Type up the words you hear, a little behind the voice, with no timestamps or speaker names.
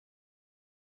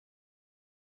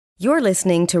You're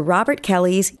listening to Robert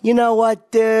Kelly's You Know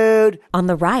What, Dude? On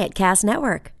the Riotcast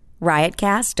Network.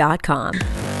 Riotcast.com.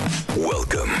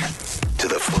 Welcome to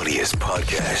the funniest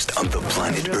podcast on the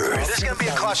planet Earth. This is going to be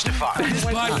a clusterfuck. This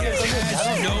podcast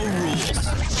has no rules.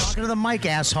 Talking to the mic,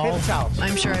 asshole.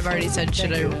 I'm sure I've already said,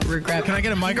 should I regret? Can I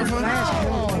get a microphone?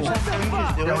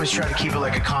 I always try to keep it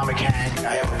like a comic hang.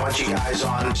 I have a bunch of guys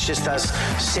on. It's just us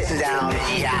sitting down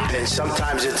and yapping.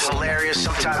 Sometimes it's hilarious.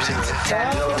 Sometimes it's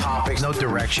intense. No topics, no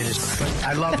direction.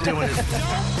 I love doing it.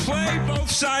 Play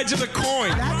both sides of the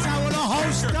coin. That's how a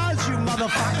host does, you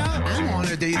motherfucker. I'm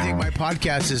honored that you think my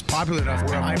podcast is popular enough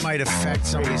where I might affect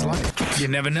somebody's life. You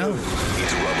never know.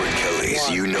 It's Robert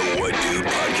Kelly's You Know What Dude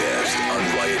podcast on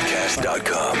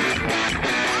riotcast.com.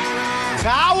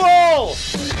 Towel!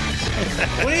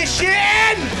 What are you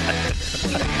shitting?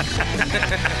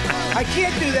 I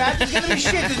can't do that. There's going to be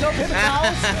shit. There's no paper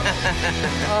towels.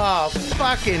 Oh,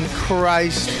 fucking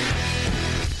Christ.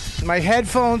 My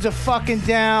headphones are fucking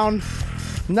down.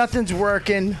 Nothing's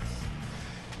working.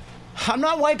 I'm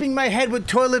not wiping my head with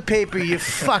toilet paper, you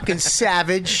fucking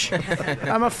savage.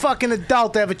 I'm a fucking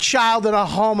adult. I have a child and a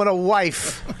home and a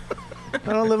wife.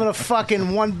 I don't live in a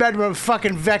fucking one-bedroom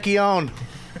fucking Vecchione.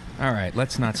 All right,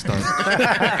 let's not start.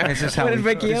 This is how we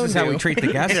treat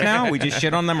the guests now. We just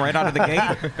shit on them right out of the gate.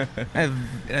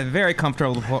 A very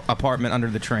comfortable apartment under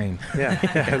the train. Yeah,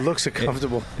 it looks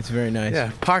comfortable. It's very nice.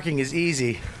 Yeah, parking is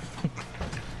easy.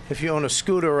 If you own a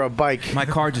scooter or a bike. My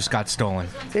car just got stolen.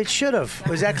 It should have.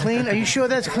 Was that clean? Are you sure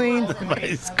that's clean?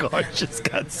 My car just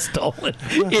got stolen.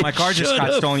 My car just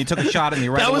got stolen. You took a shot at me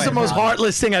right away. That was the most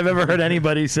heartless thing I've ever heard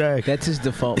anybody say. That's his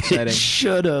default setting. It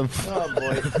should have. Oh,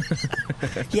 boy.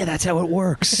 Yeah, that's how it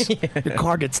works. Your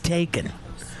car gets taken.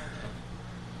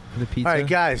 The pizza. All right,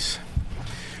 guys.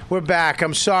 We're back.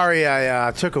 I'm sorry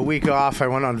I took a week off. I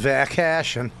went on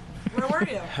Vacash and... Where were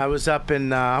you? I was up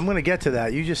in... I'm going to get to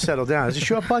that. You just settle down. Is this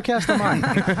your podcast or mine?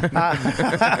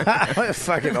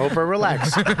 Fucking Oprah,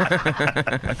 relax.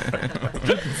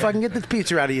 Fucking get the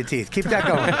pizza out of your teeth. Keep that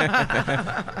going.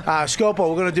 Scopo,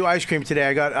 we're going to do ice cream today.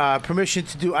 I got permission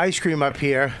to do ice cream up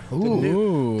here.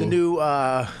 Ooh. The new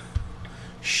the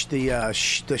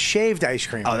shaved ice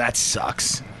cream. Oh, that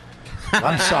sucks.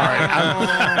 I'm sorry.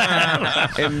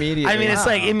 Immediately. I mean,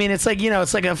 it's like, you know,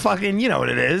 it's like a fucking, you know what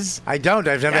it is. I don't.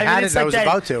 I've never had it. I was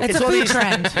about to. It's a food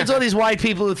trend. It's all these white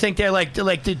people who think they're like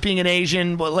being an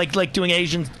Asian, like doing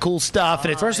Asian cool stuff.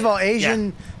 And it's, First of all,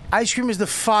 Asian ice cream is the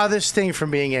farthest thing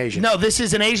from being Asian. no, this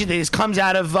is an Asian thing. This comes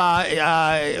out of,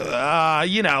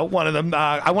 you know, one of them.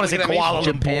 I want to say Kuala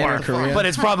Japan or Lumpur, Korea. but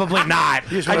it's probably not. I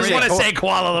just want to say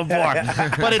Kuala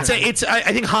Lumpur, but it's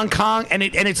I think Hong Kong, and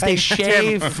it's they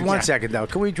shave. One second though,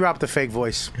 can we drop the fake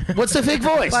voice? What's the fake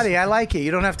voice? Buddy, I like it.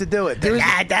 You don't have to do it. That is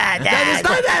not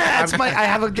that. That's my. I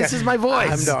have a. This is my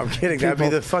voice. I'm kidding. That'd be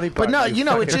the funny part. But no, you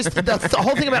know, it's just the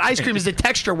whole thing about ice cream is the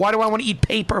texture. Why do I want to eat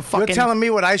paper? Fucking. You're telling me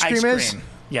what ice cream is?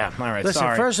 Yeah, all right. Listen,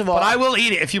 sorry. first of all, but I will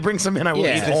eat it if you bring some in. I will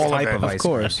eat all of it. Of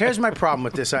course. Here's my problem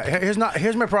with this. Here's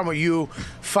my problem with you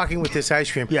fucking with this ice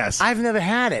cream. Yes. I've never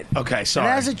had it. Okay, sorry.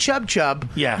 And as a chub,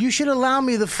 you should allow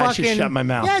me the fucking. I should shut my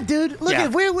mouth. Yeah, dude. Look,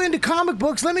 if we're into comic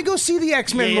books, let me go see the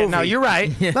X-Men movie. No, you're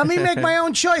right. Let me make my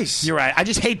own choice. You're right. I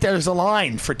just hate there's a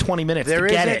line for 20 minutes to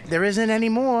get it. There isn't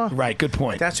anymore. Right, good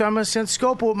point. That's why I'm going to send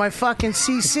Scopo with my fucking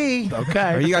CC.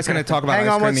 Okay. Are you guys going to talk about Hang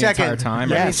ice on cream one the second. entire time?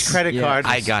 Yes. Credit card.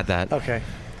 I got that. Okay.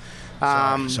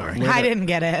 Sorry. I didn't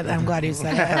get it. I'm glad you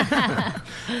said it.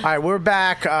 All right, we're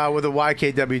back with the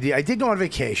YKWD. I did go on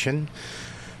vacation.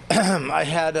 I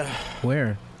had...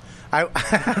 Where? I'm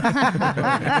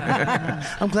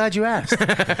glad you asked.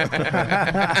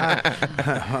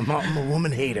 I'm a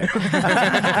woman hater.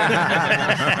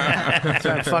 So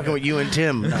I'm fucking with you and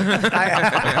Tim.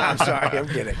 I'm sorry, I'm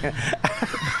kidding.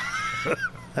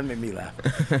 That made me laugh.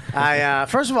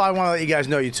 First of all, I want to let you guys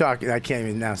know you talk. I can't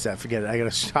even announce that. Forget it. I got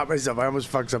to stop myself. I almost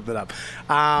fucked something up.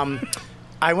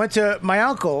 I went to my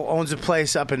uncle owns a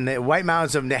place up in the White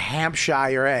Mountains of New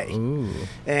Hampshire. Ooh.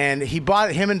 And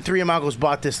him and three of my uncles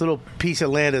bought this little piece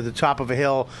of land at the top of a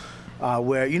hill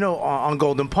where, you know, on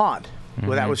Golden Pond,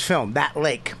 where that was filmed, that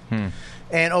lake.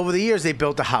 And over the years, they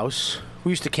built a house.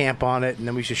 We used to camp on it, and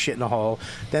then we used to shit in a hole.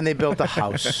 Then they built a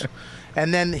house.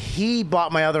 And then he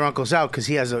bought my other uncles out because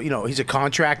he has he's a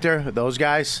contractor, those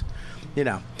guys, you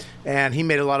know. And he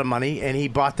made a lot of money, and he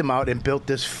bought them out and built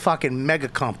this fucking mega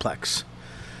complex.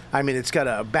 I mean, it's got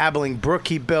a babbling brook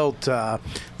he built.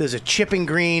 There's a chipping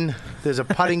green. There's a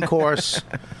putting course.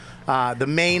 The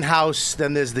main house.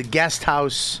 Then there's the guest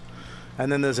house. And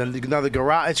then there's another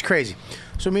garage. It's crazy.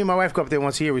 So me and my wife go up there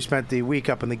once a year. We spent the week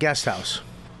up in the guest house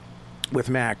with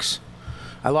Max.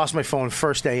 I lost my phone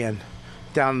first day in.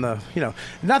 Down the,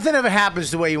 nothing ever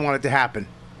happens the way you want it to happen.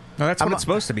 No, that's what it's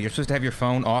supposed to be. You're supposed to have your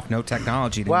phone off, no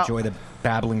technology, to enjoy the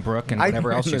babbling brook and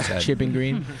whatever else you said. Chipping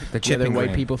green. The chipping white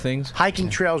green. people things. Hiking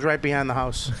trails right behind the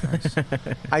house.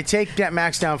 I take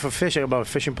Max down for fishing. About a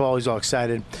fishing pole. He's all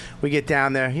excited. We get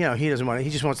down there. You know, he doesn't want to. He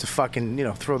just wants to fucking,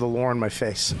 throw the lure in my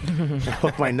face, and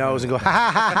hook my nose, and go, ha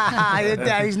ha ha ha.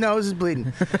 Daddy's nose is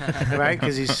bleeding, right?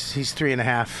 Because he's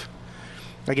 3.5.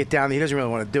 I get down there. He doesn't really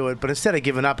want to do it, but instead of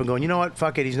giving up and going, you know what,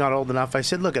 fuck it, he's not old enough. I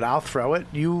said, look, I'll throw it.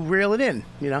 You reel it in,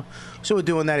 So we're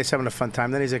doing that. He's having a fun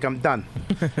time. Then he's like, I'm done.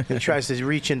 And he tries to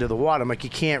reach into the water. I'm like, you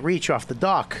can't reach off the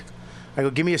dock. I go,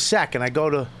 give me a sec. And I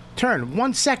go to turn.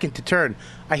 1 second to turn.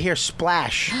 I hear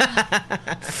splash.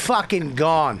 Fucking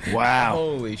gone. Wow.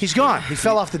 Holy He's gone. He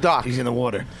fell off the dock. He's in the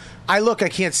water. I look. I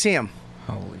can't see him.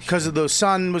 Holy shit. Because of the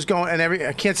sun was going and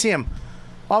I can't see him.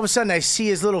 All of a sudden, I see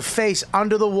his little face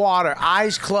under the water,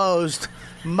 eyes closed,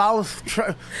 mouth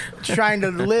trying to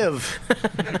live.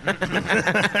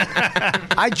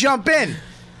 I jump in.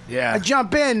 Yeah. I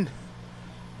jump in.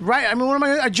 Right? I mean, what am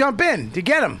I? I jump in to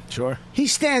get him. Sure. He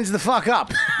stands the fuck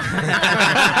up.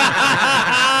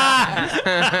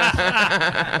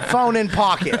 Phone in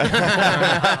pocket.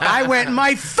 I went,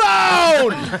 my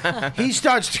phone! He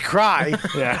starts to cry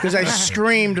because I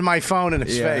screamed my phone in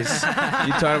his face.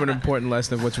 You taught him an important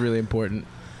lesson of what's really important.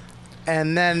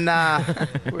 And then,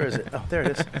 where is it? Oh, there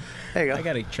it is. There you go. I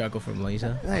got a chuckle from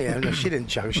Liza. Oh, yeah, no, she didn't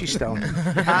chuckle. She's stoned. It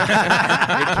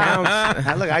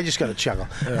counts. Look, I just got to chuckle.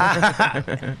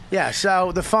 Yeah,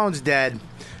 so the phone's dead.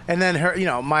 And then her,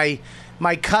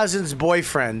 my cousin's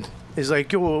boyfriend is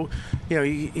like, you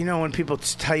know when people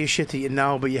tell you shit that you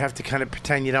know, but you have to kind of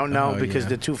pretend you don't know because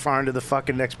they're too far into the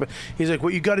fucking next. But he's like,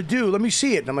 what you got to do? Let me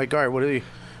see it. And I'm like, all right,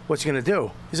 what's he going to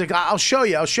do? He's like, I'll show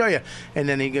you. And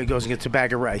then he goes and gets a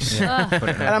bag of rice. And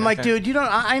I'm like, dude,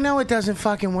 I know it doesn't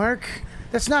fucking work.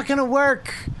 That's not going to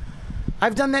work.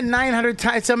 I've done that 900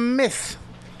 times. It's a myth.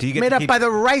 Made up by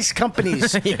the rice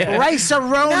companies.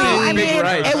 Rice-a-roni. No, I mean,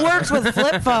 it works with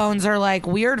flip phones or like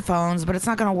weird phones, but it's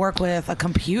not going to work with a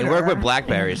computer. It work with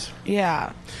Blackberries.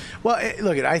 Yeah. Well,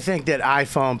 look, I think that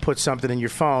iPhone puts something in your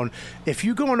phone. If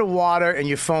you go into water and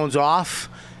your phone's off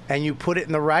and you put it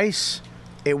in the rice,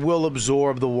 it will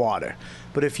absorb the water.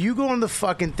 But if you go in the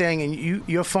fucking thing and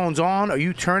your phone's on or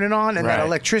you turn it on and that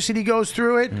electricity goes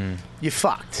through it, you're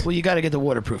fucked. Well, you got to get the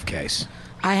waterproof case.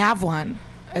 I have one.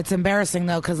 It's embarrassing,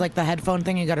 though, because like the headphone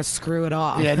thing, you got to screw it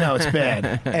off. Yeah, no, it's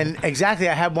bad. And exactly,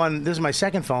 I had one. This is my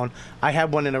second phone. I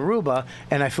had one in Aruba,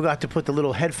 and I forgot to put the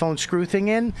little headphone screw thing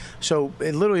in. So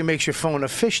it literally makes your phone a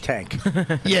fish tank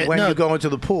when you go into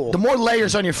the pool. The more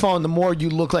layers on your phone, the more you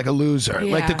look like a loser.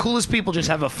 Yeah. Like the coolest people just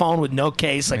have a phone with no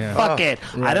case. Like, fuck it.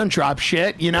 I don't drop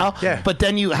shit, Yeah. But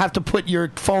then you have to put your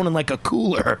phone in like a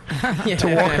cooler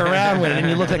to walk around with it, and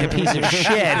you look like a piece of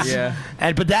shit. Yeah.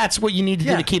 But that's what you need to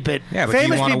do to keep it. Yeah, but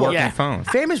you want a working phone.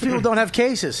 Famous people don't have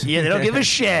cases. Yeah, they don't give a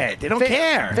shit. They don't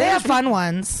care. They have fun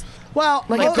ones. Well,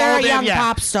 Like if they're a young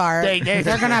pop star, they're going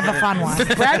to have a fun one.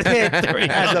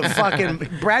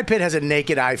 Brad Pitt has a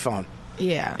naked iPhone.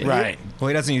 Yeah. Right. Well,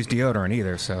 he doesn't use deodorant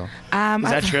either, so. Is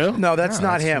that true? No, that's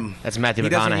not him. That's Matthew He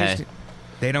doesn't McConaughey.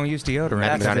 They don't use deodorant.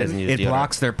 Matthew McConaughey doesn't use It deodorant.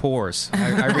 blocks their pores.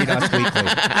 I read Us Weekly.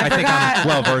 I think I'm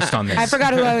well versed on this. I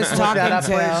forgot who I was Look that up,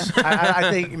 talking please. to. I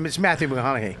think it's Matthew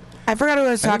McConaughey. I forgot who I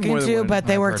was I think talking more than to, one. but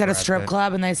they I've worked heard at a Brad strip Pitt.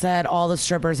 club, and they said all the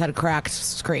strippers had cracked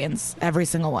screens, every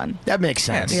single one. That makes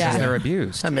sense. Yeah. They're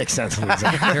abused. That makes sense. They're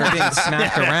being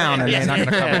smacked around, and they're not going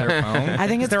to cover their phone. I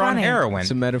think it's they're funny. on heroin. It's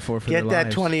a metaphor for Get their that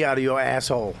lives. 20 out of your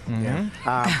asshole. Did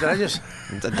I just...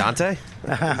 Dante?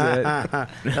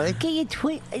 Get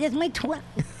your that's my 20.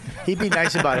 He'd be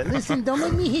nice about it. Listen, don't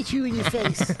make me hit you in your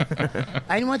face.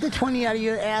 I want the 20 out of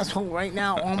your asshole right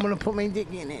now, or I'm going to put my dick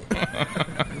in it.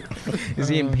 Is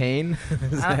he in pain?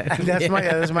 That's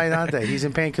my Dante. He's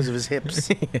in pain because of his hips.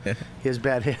 He has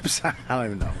bad hips. I don't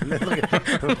even know. Look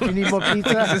at, you need more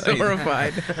pizza? He's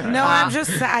horrified. No, I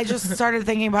just started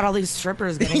thinking about all these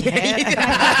strippers getting hit.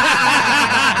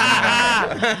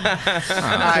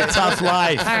 Tough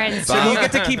life. All right, So do you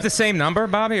get to keep the same number,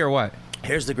 Bobby, or what?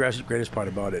 Here's the greatest part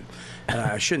about it. And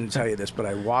I shouldn't tell you this, but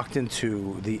I walked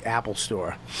into the Apple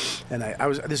store, and I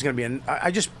was. This is going to be.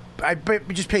 I just paid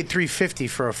 $350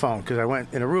 for a phone because I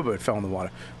went in Aruba. It fell in the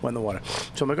water. Went in the water.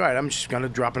 So I'm like, all right, I'm just going to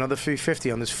drop another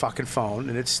 $350 on this fucking phone,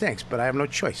 and it stinks, but I have no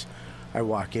choice. I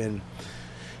walk in,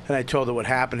 and I told her what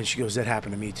happened, and she goes, "That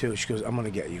happened to me too." She goes, "I'm going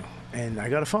to get you," and I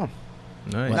got a phone.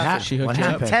 Nice. She hooked you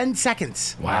up. 10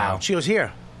 seconds. Wow. She goes,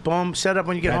 "Here, boom, set up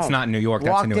when you get home." That's not in New York.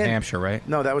 That's Walked in New in. Hampshire, right?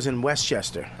 No, that was in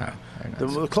Westchester. Oh, very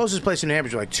nice. The closest place in New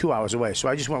Hampshire was like 2 hours away, so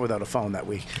I just went without a phone that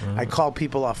week. I called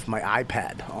people off my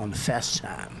iPad on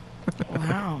FaceTime.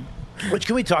 wow. Which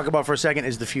can we talk about for a second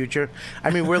is the future.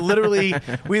 I mean, we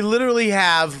literally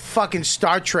have fucking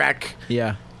Star Trek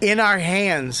in our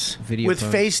hands with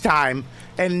phone. FaceTime,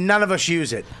 and none of us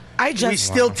use it. We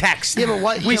still text. Yeah, but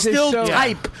what? We still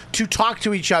type to talk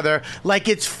to each other like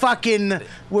it's fucking.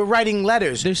 We're writing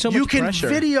letters. There's so you much can pressure.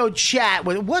 video chat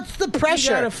with. What's the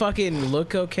pressure? You gotta fucking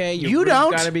look okay. Your You room's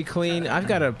don't. Gotta be clean. I've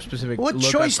got a specific. What look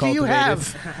choice I've do you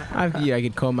cultivated. have? I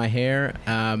could comb my hair.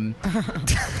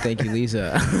 Thank you,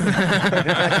 Lisa.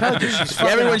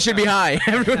 Everyone should be high.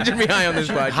 Everyone should be high on this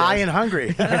podcast. High and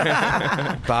hungry.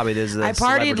 Bobby, there's the I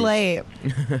partied celebrities. late.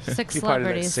 6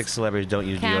 celebrities. 6 celebrities don't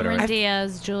use Cameron deodorant.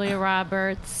 Diaz, Julia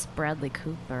Roberts, Bradley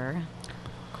Cooper,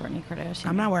 Kourtney Kardashian.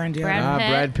 I'm not wearing deodorant.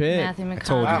 Brad Pitt, Pitt. Matthew McConaughey. I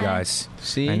told you guys.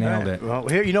 See? I nailed it. Well,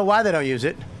 here, you know why they don't use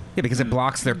it? Yeah, because it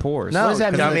blocks their pores. No, What does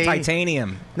that dummy. mean?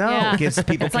 Titanium. No. Yeah. It gives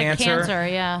people It's like cancer. cancer,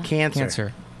 yeah.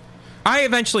 Cancer. I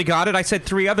eventually got it. I said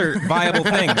 3 other viable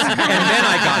things, and then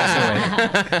I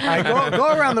got to it. All right, go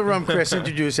around the room, Chris.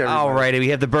 Introduce everybody. Alrighty, we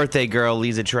have the birthday girl,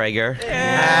 Liza Treyger.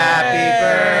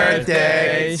 Happy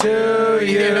birthday to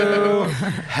you.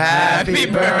 Happy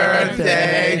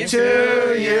birthday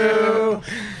to you.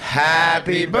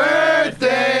 Happy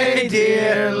birthday,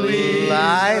 dear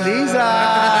Liza.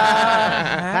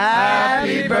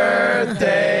 Happy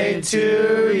birthday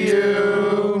to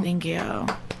you. Thank you.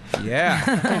 Yeah.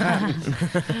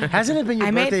 Hasn't it been your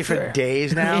I made birthday for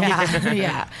days now? Yeah,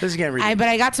 yeah. This is getting ridiculous. But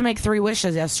I got to make 3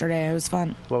 wishes yesterday. It was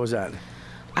fun. What was that?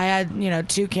 I had,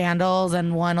 2 candles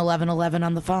and 1 1111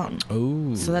 on the phone.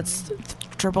 Ooh. So that's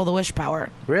triple the wish power.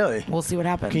 Really? We'll see what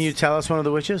happens. Can you tell us one of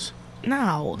the wishes?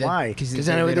 No. Why? Because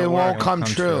then they won't come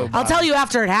true. I'll tell you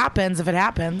after it happens, if it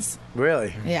happens.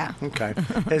 Really? Yeah. Okay.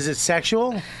 Is it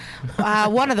sexual?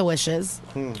 One of the wishes.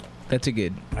 That's a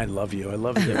good. I love you. I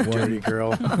love you, dirty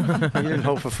girl. You didn't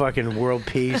hope for fucking world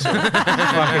peace or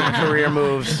fucking career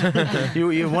moves.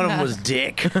 You one of them was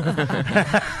dick.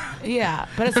 Yeah,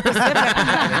 but it's specific.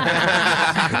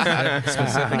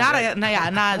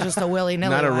 Not just a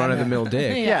willy-nilly Not a one. run-of-the-mill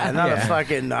dick. Yeah, not a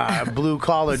fucking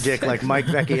blue-collar dick like Mike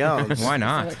Vecchione. Why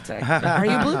not? Are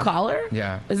you blue-collar?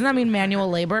 Yeah. Doesn't that mean manual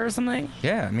labor or something?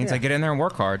 Yeah, it means I get in there and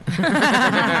work hard.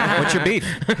 What's your beef?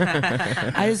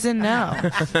 I just didn't know.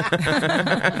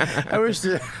 I wish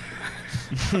the...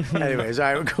 Anyways,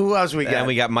 all right, who else we got? And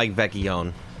we got Mike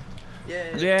Vecchione.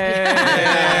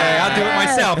 Yeah, I'll do it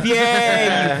myself.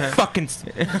 Yay, you fucking...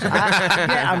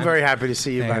 I'm very happy to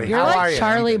see you, buddy. You're How like are you?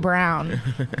 Charlie Brown.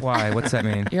 Why? What's that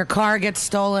mean? Your car gets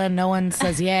stolen, no one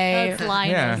says yay. That's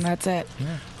Linus. Yeah. And that's it.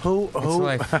 Who?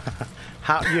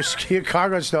 How your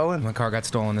car got stolen? My car got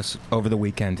stolen this over the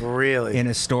weekend. Really? In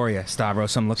Astoria,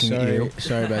 Stavros. I'm looking at you.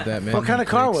 Sorry about that, man. What kind of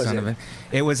car was Son it? of a-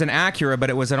 It was an Acura,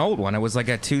 but it was an old one. It was like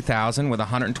a 2000 with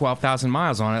 112,000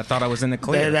 miles on it. I thought I was in the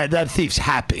clear. That thief's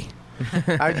happy.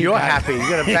 You're happy. You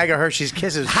got a bag of Hershey's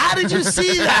Kisses. How did you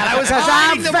see that? I was 'Cause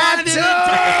hiding I'm them fat under the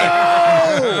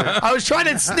table. I was trying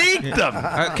to sneak them.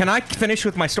 Can I finish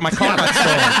with my car got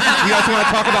stolen? You guys want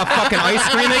to talk about fucking ice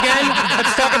cream again?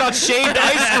 Let's talk about shaved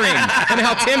ice cream and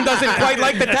how Tim doesn't quite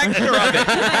like the texture of it.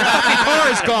 My fucking car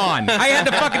is gone. I had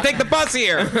to fucking take the bus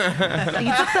here. You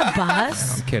took the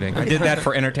bus? I'm kidding. I did that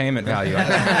for entertainment value. I'm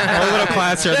a little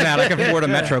classier than that. I can afford a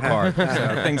Metro card.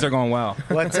 So things are going well.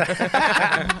 What's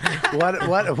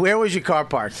what? Where was your car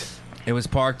parked? It was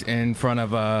parked in front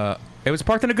of It was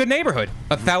parked in a good neighborhood.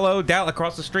 Othello,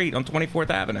 across the street on 24th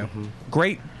Avenue.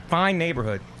 Great, fine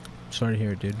neighborhood. Sorry to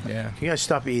hear it, dude. Yeah. Can you guys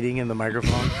stop eating in the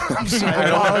microphone? I'm sorry. I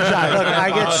apologize. Look, I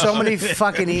get so many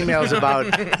fucking emails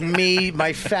about me,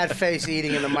 my fat face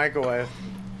eating in the microwave.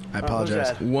 I apologize.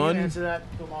 Who's that? Can you answer that,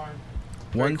 Kumar?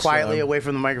 Very Once, quietly away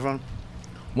from the microphone.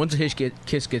 Once a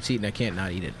kiss gets eaten, I can't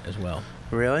not eat it as well.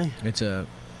 Really? It's a,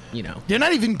 They're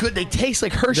not even good. They taste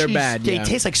like Hershey's. They're bad, They yeah.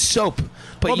 taste like soap,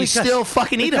 but Well, you still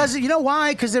fucking eat them. Because you know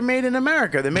why? Because they're made in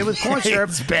America. They're made with corn syrup,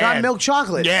 It's bad. not milk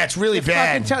chocolate. Yeah, it's really They're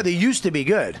bad. fucking they used to be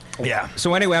good. Yeah.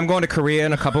 So anyway, I'm going to Korea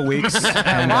in a couple weeks.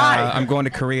 And, Why? I'm going to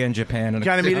Korea and Japan and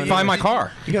Gotta meet- find my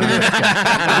car. You gotta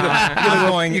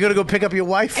you gotta go pick up your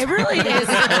wife. It really is.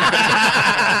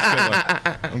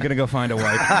 I'm going to go find a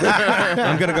wife.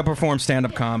 I'm going to go perform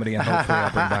stand-up comedy and hopefully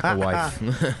I'll bring back a wife.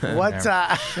 What?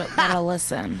 Gotta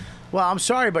listen. Well, I'm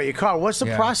sorry about your car. What's the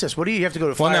Yeah. process? What do you have to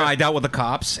go to Well, fire? no, I dealt with the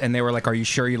cops, and they were like, "Are you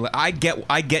sure you?" I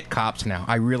get cops now.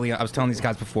 I was telling these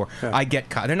guys before. I get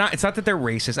cops. They're not. It's not that they're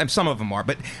racist. Some of them are,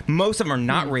 but most of them are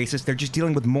not racist. They're just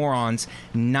dealing with morons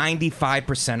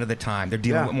 95% of the time. They're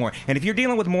dealing with more. And if you're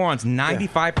dealing with morons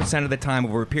 95% of the time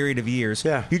over a period of years,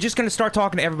 you're just going to start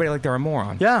talking to everybody like they're a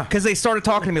moron. Yeah. Because they started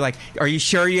talking to me like, "Are you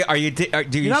sure you? Are you? Do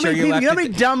you know how sure many you people, left?" you know how many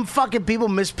dumb fucking people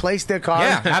misplace their cars?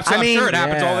 Yeah, absolutely. I'm sure it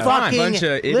happens all the time. Fucking, Bunch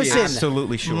of idiots. listen,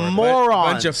 absolutely sure.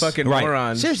 Morons. Bunch of fucking Right.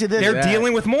 morons. Seriously, They're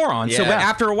dealing with morons. So Yeah.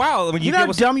 after a while, when You know how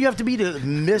dumb you have to be to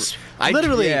misplace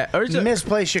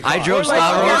your car. I drove Or like-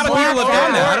 Stavros. or- A lot of people have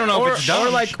done that. I don't know if it's dumb.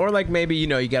 Or like maybe you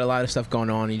got a lot of stuff going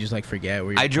on. And you just like forget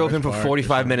where. I drove him for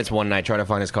 45 minutes one night trying to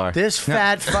find his car. This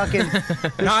fat fucking.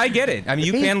 No, I get it. I mean,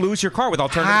 you can lose your car with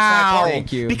alternative How? side parking.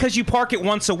 Thank you. Because you park it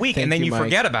once a week and then you, you Mike.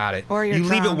 forget about it. Or you're you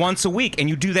leave it drunk. once a week and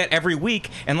you do that every week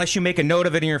unless you make a note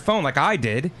of it in your phone like I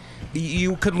did.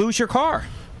 You could lose your car.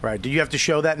 Right. Do you have to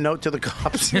show that note to the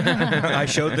cops? I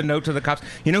showed the note to the cops.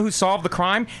 You know who solved the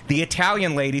crime? The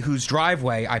Italian lady whose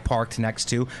driveway I parked next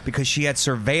to because she had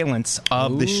surveillance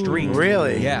of the street.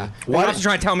 Really? Yeah. The What? cops are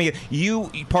trying to tell me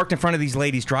you parked in front of these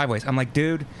ladies' driveways. I'm like,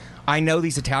 dude, I know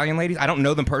these Italian ladies. I don't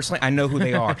know them personally. I know who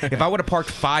they are. If I would have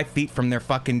parked 5 feet from their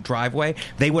fucking driveway,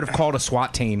 they would have called a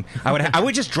SWAT team. I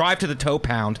would just drive to the tow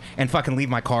pound and fucking leave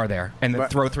my car there and then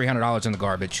throw $300 in the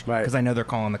garbage because I know they're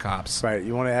calling the cops. Right.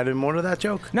 You want to add in more to that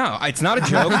joke? No, it's not a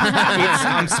joke.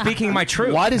 I'm speaking my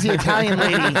truth. Why does the Italian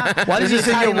lady? Why does the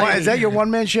Italian lady? Is that your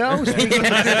one-man show?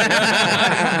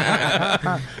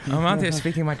 I'm out there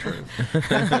speaking my truth.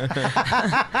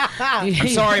 I'm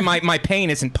sorry, my pain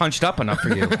isn't punched up enough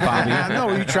for you, Bobby.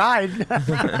 No, you tried.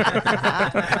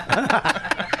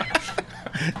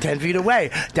 10 feet away,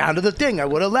 down to the thing. I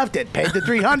would have left it, paid the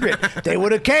 $300. They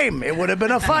would have came. It would have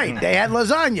been a fight. They had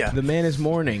lasagna. The man is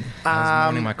mourning. I was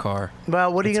mourning my car.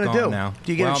 Well, what are you It's going to gone do? now.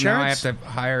 Do you get Now insurance? I have to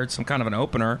hire some kind of an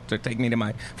opener to take me to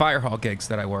my fire hall gigs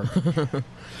that I work.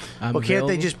 Well, can't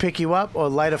they just pick you up or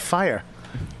light a fire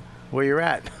where you're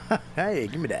at? Hey,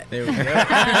 give me that. There we go.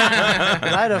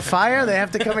 Light a fire, they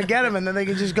have to come and get him, and then they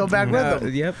can just go back with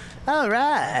them. Yep. All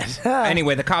right.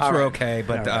 Anyway, the cops All were right. okay,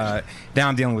 but All right. now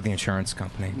I'm dealing with the insurance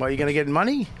company. Well, you going to get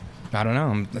money? I don't know.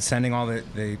 I'm sending all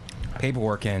the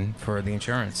paperwork in for the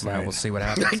insurance. Now we'll see what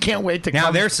happens. I can't wait to. Now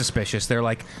come. they're suspicious. They're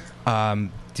like,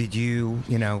 do you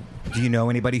know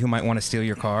anybody who might want to steal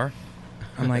your car?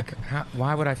 I'm like,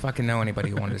 why would I fucking know anybody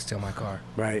who wanted to steal my car?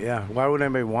 Right, yeah. Why would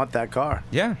anybody want that car?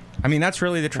 Yeah. I mean, that's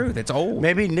really the truth. It's old.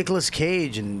 Maybe Nicolas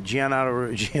Cage and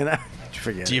Giovanna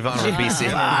forget it. Giovanna Ribisi.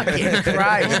 Fucking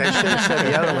Christ. I should have said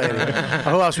the other lady.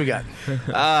 Who else we got?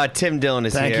 Tim Dillon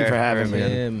is Thank here. you for having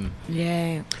me.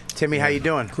 Yay. Timmy, how you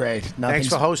doing? Great. Thanks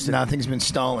for hosting. Nothing's been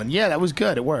stolen. Yeah, that was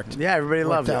good. It worked. Yeah, everybody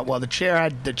loved Worked out. it. Well, the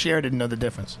chair didn't know the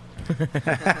difference. All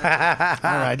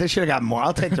right, they should have gotten more.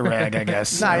 I'll take the rag, I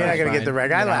guess. No, you're not going to Fine. get the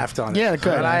rag. I laughed on it. Yeah, good.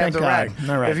 But I have Thank the God. rag.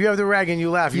 All right. If you have the rag and you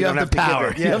laugh, you, You don't have the to power.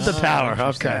 give it. You have the Yes. power.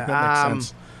 Okay, Yeah. that makes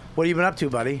sense. What have you been up to,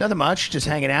 buddy? Nothing much. Just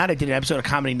hanging out. I did an episode of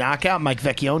Comedy Knockout. Mike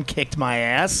Vecchione kicked my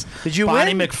ass. Did you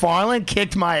Bonnie win? McFarlane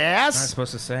kicked my I'm not ass.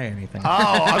 supposed to say anything.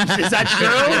 Oh, is that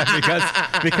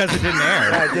true? because it didn't air.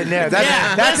 Yeah, it didn't air.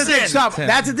 That's the thing. listen. Stop.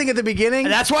 That's the thing at the beginning.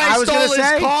 And that's why I was stole gonna his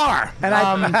say, car.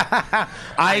 And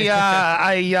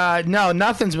No,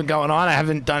 nothing's been going on. I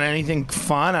haven't done anything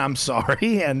fun. I'm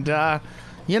sorry, and but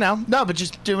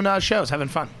just doing shows, having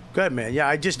fun. Good, man. Yeah,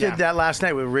 I just did that last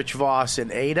night with Rich Voss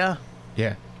and Ada.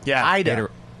 Yeah. Yeah, Ida.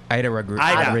 Aida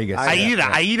Rodriguez.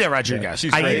 Aida Rodriguez.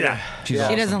 She's great. Aida. She's She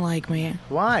awesome. doesn't like me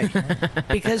Why?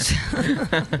 because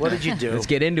What did you do? Let's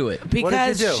get into it.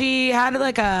 because do? she had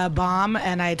like a bomb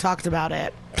and I talked about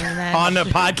it. And then On the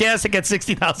podcast, it gets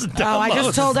 60,000 downloads. Oh, I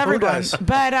just told everyone. does?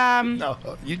 But No,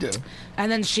 you do.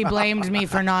 and then she blamed me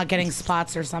for not getting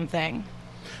spots or something.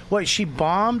 What? She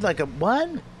bombed like a what?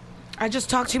 I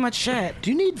just talk too much shit. Do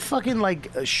you need fucking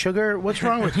like sugar? What's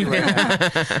wrong with you right now?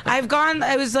 I've gone.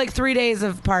 It was like 3 days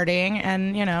of partying,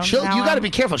 and you know. You now got to I'm-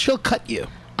 be careful. She'll cut you.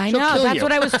 I She'll know. kill That's you.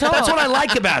 what I was told. That's what I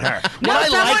like about her. No, what I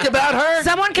like someone- about her.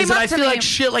 someone came is that up I to feel me- like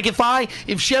shit. Like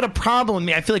if she had a problem with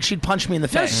me, I feel like she'd punch me in the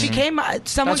No, face. she came.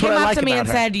 Someone That's what came I up like to me about and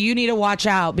her. said, "You need to watch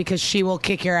out because she will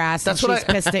kick your ass." That's and what she's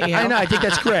pissed at you. I know. I think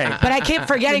that's great. But I keep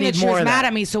forgetting We that need she more was of mad that.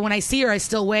 at me. So when I see her, I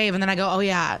still wave, and then I go, "Oh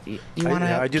yeah, you want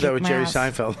to?" I do that with Jerry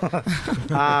Seinfeld.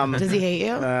 Does he hate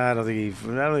you? I don't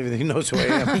even think he knows who I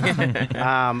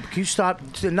am. Can you stop?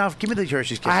 Enough. Give me the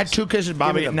Hershey's kisses. I had 2 kisses,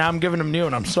 Bobby. them. Now I'm giving them to you,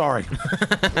 and I'm sorry.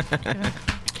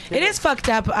 It is fucked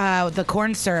up. The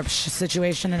corn syrup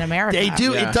situation in America. They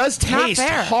do. Yeah. It does Not taste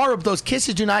fair. horrible. Those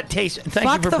kisses do not taste. Thank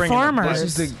Fuck you for the bringing them. farmers.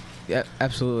 This is yeah,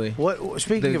 absolutely.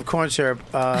 Speaking of corn syrup,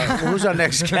 who's our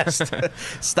next guest?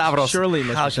 Stavros Surely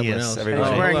must be someone Halkias, else. everybody.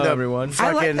 He's wearing Hello, the everyone. I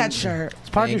like fucking- that shirt. It's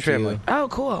Partridge Thank you. Family. Oh,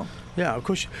 cool. Yeah, of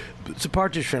course. It's a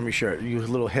Partridge Family shirt. You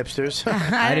little hipsters.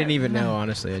 I didn't even know,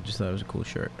 honestly. I just thought it was a cool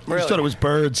shirt. I just thought it was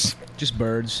birds. Just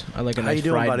birds. I like a How nice you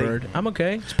doing, fried buddy? bird. I'm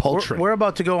okay. It's poultry. We're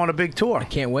about to go on a big tour.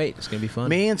 Can't wait. It's gonna be fun.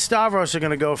 Me and Stavros are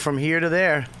going to go from here to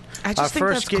there. I Our just think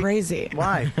first that's gig- crazy.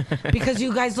 Why? Because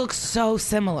you guys look so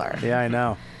similar. Yeah, I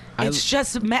know. It's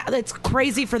just it's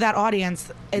crazy for that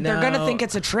audience. They're gonna think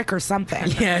it's a trick or something.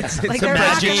 Yeah, it's like a they're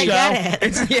not magic gonna show. get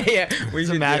it. It's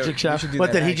a magic show.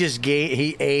 What, that he just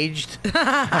he aged?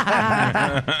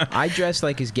 I dress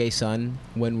like his gay son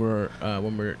when I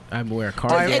wear a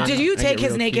cardigan. Did you I take get his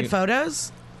real naked cute.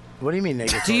 photos? What do you mean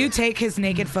naked? Do you take his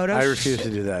naked photos? I refuse to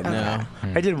do that. No,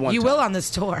 I did one. You time. will on this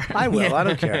tour. I will. I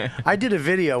don't care. I did a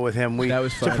video with him. That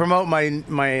was to fun. promote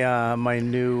my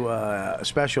new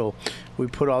special. We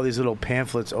put all these little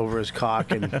pamphlets over his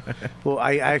cock, and well,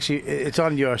 I actually it's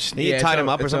on your. You tied him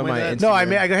up or something like that? No, I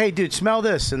go, hey, dude, smell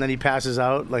this, and then he passes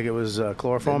out like it was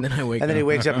chloroform, And then I wake and then he up.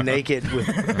 wakes up naked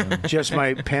with just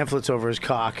my pamphlets over his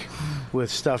cock, with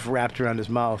stuff wrapped around his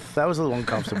mouth. That was a little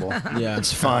uncomfortable. Yeah,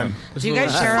 it's fun. Do you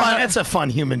guys share? It's a fun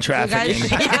human trafficking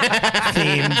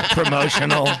themed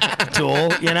promotional tool.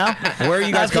 You know, Where are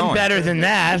you guys Nothing going? better than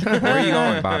that. Where are you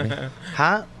going, Bobby?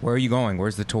 Huh? Where are you going?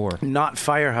 Where's the tour? Not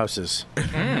firehouses.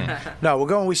 No, we're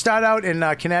going. We start out in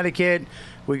Connecticut.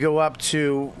 We go up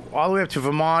to all the way up to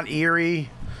Vermont, Erie,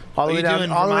 all the way down, to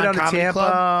Tampa,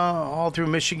 all through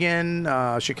Michigan,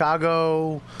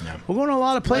 Chicago. We're going to a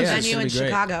lot of What places. venue in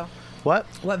Chicago? What?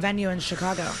 What venue in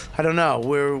Chicago? I don't know.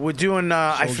 We're doing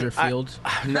Soldier Field.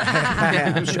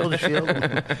 Soldier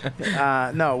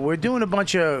Field. No, we're doing a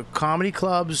bunch of comedy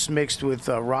clubs mixed with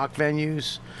rock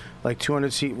venues, like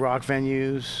 200-seat rock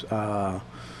venues,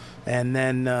 and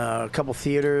then a couple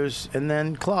theaters, and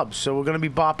then clubs. So we're going to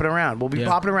be bopping around. We'll be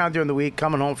bopping around during the week,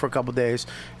 coming home for a couple days,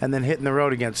 and then hitting the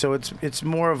road again. So it's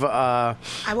more of a.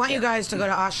 I want you guys to go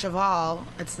to Au Cheval.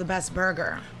 It's the best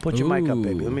burger. Put your mic up,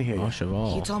 baby. Let me hear you.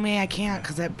 He told me I can't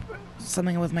because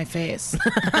something with my face.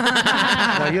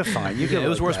 No, you're fine. You can. It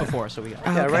was look worse bad. before, so we got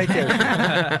Yeah, right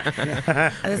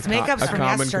there. This makeup's from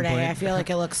common yesterday. complaint. I feel like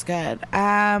it looks good.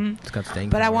 It's got stain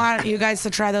But I color. want you guys to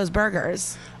try those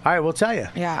burgers. All right, we'll tell you.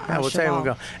 Yeah, we'll tell you when we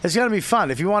Cheval. go. It's going to be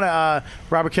fun. If you want to,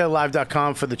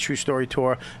 RobertKellyLive.com for the True Story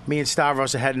Tour. Me and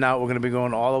Stavros are heading out. We're going to be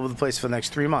going all over the place for the next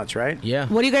 3 months, right? Yeah.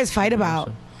 What do you guys fight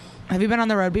about? Have you been on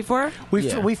the road before?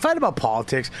 We fight about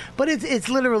politics, but it's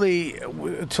literally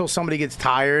until somebody gets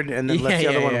tired and then lets the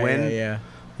other one win. Yeah.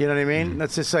 You know what I mean?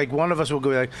 That's just like one of us will go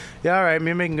like, yeah, all right,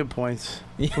 you're making good points.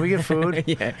 Can we get food?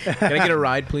 Yeah. Can I get a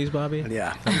ride, please, Bobby?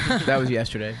 Yeah. That was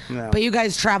yesterday. No. But you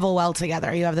guys travel well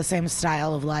together. You have the same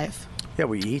style of life. Yeah,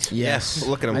 we eat. Yes.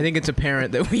 Look at him. I think it's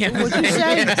apparent that we have. What'd you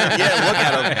say? Yeah,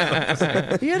 look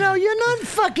at him. You know, you're not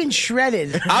fucking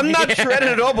shredded. I'm not shredded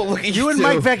at all, but look at you. You and two.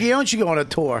 Mike Vecchione should go on a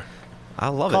tour. I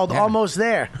love Called it. Almost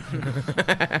There.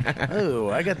 Ooh,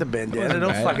 I got the bandana.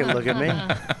 Don't fucking look at me.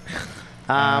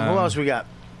 Who else we got?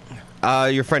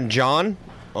 Your friend John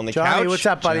on the Johnny, couch. what's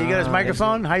up, buddy? You got his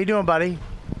microphone? How you doing, buddy?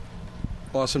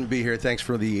 Awesome to be here. Thanks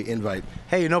for the invite.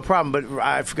 Hey, no problem, but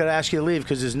I forgot to ask you to leave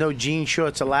because there's no jean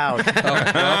shorts allowed.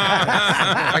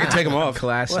 I can take them off.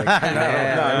 Classic.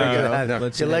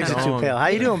 No. Your legs are too pale. How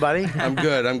you doing, buddy? I'm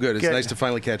good. It's Good. nice to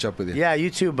finally catch up with you. Yeah, you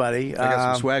too, buddy. I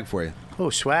got some swag for you. Oh,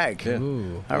 swag. Yeah.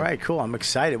 All right, cool. I'm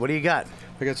excited. What do you got?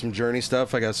 I got some Journey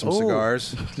stuff. I got some Ooh.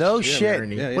 cigars. No Yeah, shit.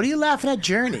 Journey. Yeah, yeah. What are you laughing at,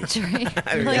 Journey? Journey.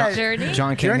 Like Journey?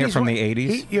 John came here Journey's from one- the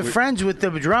 80s. You're friends with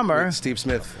the drummer. Steve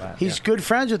Smith. He's good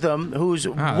friends with him, who's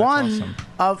that's one awesome.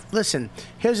 of... Listen,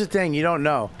 here's the thing you don't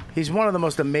know. He's one of the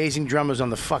most amazing drummers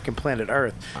on the fucking planet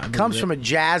Earth. Comes from a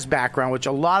jazz background, which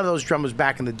a lot of those drummers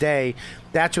back in the day,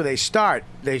 that's where they start.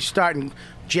 They start in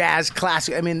jazz,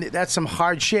 classic. I mean, that's some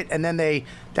hard shit. And then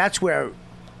that's where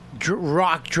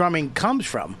rock drumming comes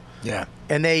from. Yeah.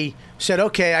 And they said,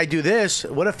 okay, I do this.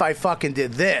 What if I fucking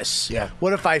did this? Yeah.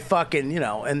 What if I fucking,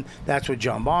 and that's what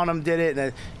John Bonham did it.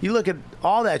 And you look at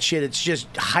all that shit, it's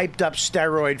just hyped up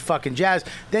steroid fucking jazz.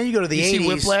 Then you go to the You 80s. see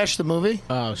Whiplash, the movie?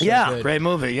 Oh, so Yeah. good. Great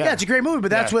movie. Yeah. Yeah, it's a great movie,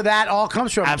 but that's Yeah. where that all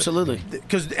comes from. Absolutely.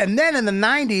 And then in the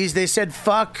 90s, they said,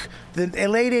 fuck. The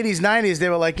late 80s, 90s, they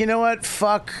were like, you know what?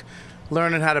 Fuck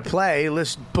learning how to play.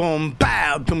 Let's boom,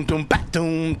 bow, boom, boom, ba,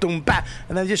 boom, boom, ba.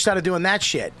 And they just started doing that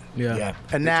shit. Yeah.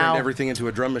 And They now turned everything into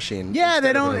a drum machine. yeah,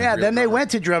 they instead of don't. a Yeah, real then they drummer. went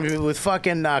to drum with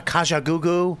fucking Kaja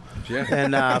Gugu Yeah.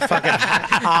 and fucking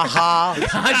Aha.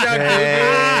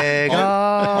 Hang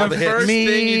on the first me,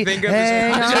 thing you think of is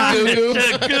hang Kaja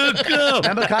on.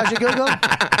 Remember Kaja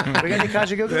Gugu? We got any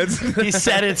Kaja Gugu? He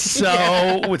said it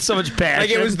so with so much passion. Like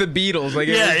it was the Beatles. Like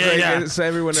it Yeah, was yeah, like yeah. it's-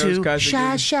 everyone knows To Kasha.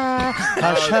 sha sha,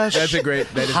 hush hush. That is a great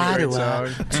How song.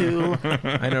 do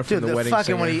I know from Dude, the the wedding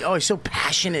fucking singer. he's so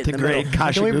passionate. The in the great middle.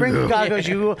 Kaja Can we bring Gugu. Kaja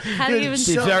Gugu? How do you Dude, even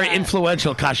He's so very that?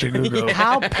 influential, Kasha Gugu.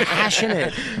 How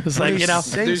passionate. It's when like, he you know,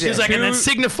 sings he's it. like, and then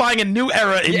signifying a new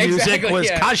era in Yeah, music exactly, was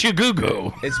yeah. Kasha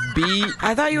Gugu. It's B.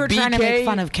 I thought you were trying to BK? make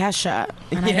fun of Kesha,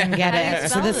 and I didn't get How do you it. So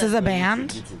spell this it? is a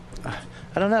band?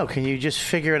 I don't know. Can you just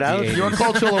figure it out? Your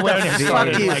cultural awareness Fuck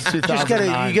started you. in, like, Just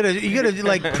 2009. you gotta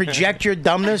like project your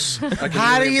dumbness. can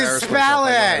How do really you embarrass spell myself.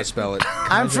 I know how to it? spell it.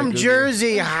 I'm from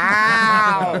Jersey.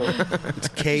 How? It's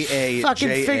K-A-J-A. Fucking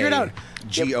figure it out.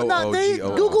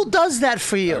 G-O-O-G-O-O. Google does that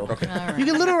for you. Okay. You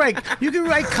can literally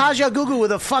write Kaja Google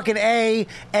with a fucking A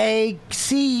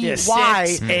C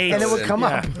Y, and it would come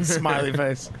up. Smiley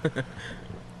face.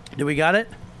 Do we got it?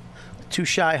 Too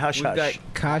Shy, Hush We've got Hush.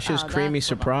 Kasha's Creamy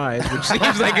Surprise, which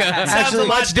seems like Sounds a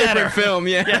much better. different film.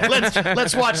 Yeah.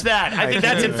 Let's watch that. I think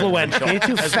that's influential. Can you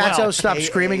two as fatso well. stop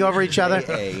screaming over each other?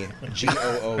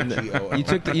 G-O-O-G-O-O. You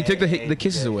took the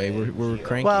kisses away. We're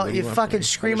cranky. Well, What do you're you want? fucking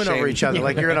screaming over each other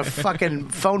like you're in a fucking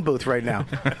phone booth right now.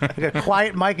 Like a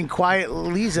quiet Mike and quiet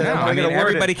Lisa. No, I mean,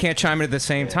 everybody can't chime in at the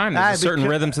same time. There's a certain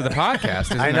rhythm to the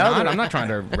podcast. I know. I'm not trying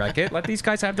to wreck it. Let these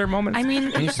guys have their moment. I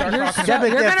mean, When you start you're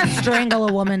talking going to strangle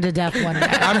a woman to death one day.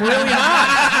 I'm really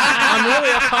not. I'm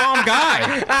really a calm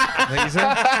guy. Lisa? Can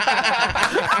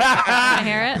I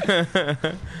hear it?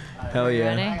 Hell yeah.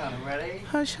 Ready? Hang on, ready?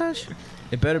 Hush, hush.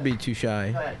 It better be Too Shy.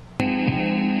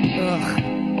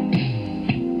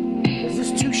 Is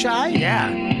this Too Shy?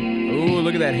 Yeah. Ooh,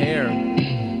 look at that hair.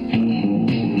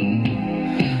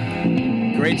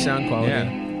 Great sound quality.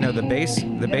 Yeah. No, the bass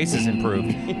is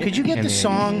improved. Could you get the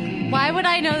song? Why would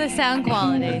I know the sound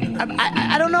quality?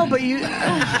 I don't know, but you.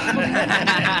 I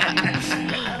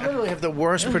literally have the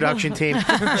worst production team.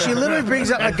 She literally brings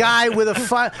up a guy with a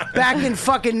back in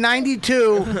fucking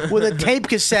 '92 with a tape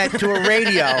cassette to a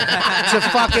radio, to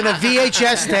fucking a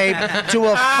VHS tape, to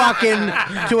a fucking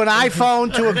to an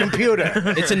iPhone, to a computer.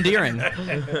 It's endearing.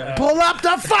 Pull up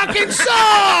the fucking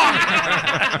song.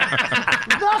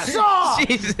 The song.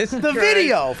 Jesus the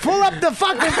video. Pull up the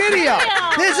fucking video.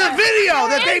 There's a video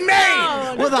that they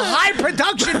made with a high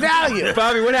production value.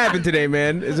 Bobby, what happened today,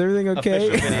 man? Is everything okay?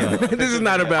 This is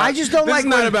not about. I just don't this like is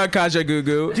not when- about Kaja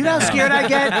Gugu. Do you know how scared I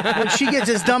get when she gets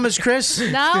as dumb as Chris?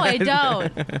 No, I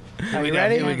don't. Are we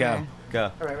ready? Here we go.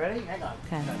 Go. All right, ready? Hang on.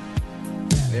 Okay.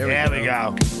 There we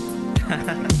go.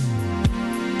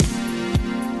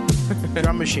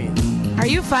 Drum machine. Are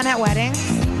you fun at weddings?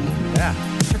 Yeah.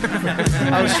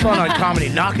 I was fun on Comedy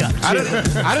Knockout. I don't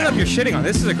know if you're shitting on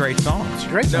this. Is a great song. It's a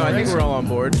great song. No, I think we're all on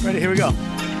board. Ready? Here we go.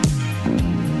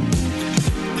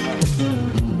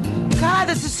 God,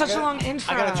 this is such a long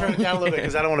intro. I gotta turn it down a little bit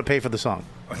because I don't want to pay for the song.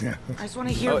 I just want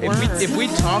to hear Oh, words. if we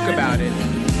talk about it,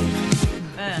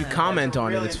 if you comment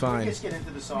on it, it's fine. Let's get into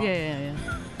the song. Yeah.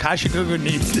 Kasha Gugu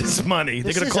needs this money.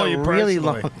 They're This going is to call a you really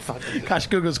personally. long fucking. Kasha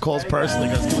Gugu's calls personally.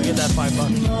 Goes, can we get that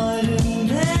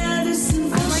 $5?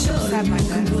 I'm like upset by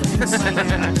that.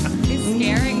 He's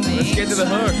scaring me. Let's get to the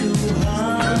hook.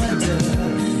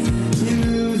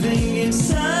 Moving in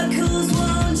circles,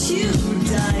 won't you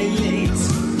dilate?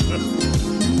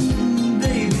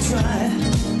 Baby, try.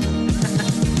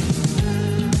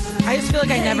 I just feel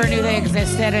like I never knew they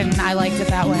existed, and I liked it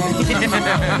that way.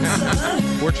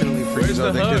 Fortunately for you,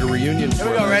 though, they did a reunion. Here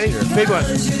we go. Ready? Big one.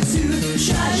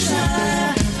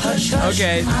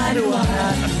 Okay.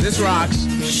 This rocks.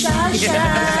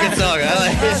 Good song. I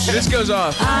like it. This goes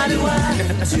off.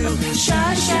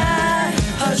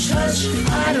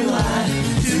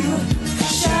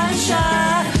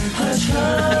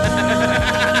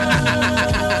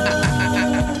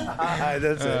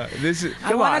 That's it. This is.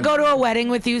 I want to go to a wedding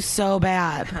with you so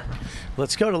bad.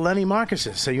 Let's go to Lenny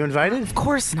Marcus's. Are you invited? Of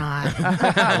course not.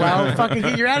 Well, fucking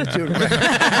get your attitude.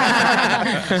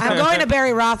 I'm going to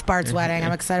Barry Rothbart's wedding.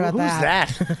 I'm excited about Who's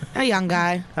that? A young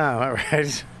guy. Oh, all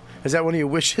right. Is that one of your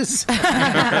wishes?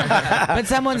 But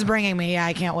someone's bringing me. Yeah,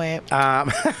 I can't wait.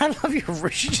 I love your.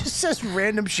 She just says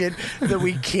random shit that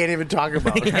we can't even talk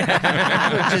about. It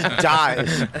just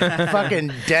dies.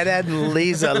 Fucking deadhead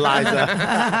Liza.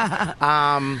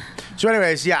 So,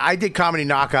 anyways, yeah, I did Comedy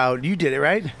Knockout. You did it,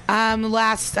 right? I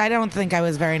don't think I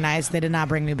was very nice. They did not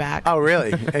bring me back. Oh,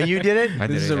 really? And you did it? I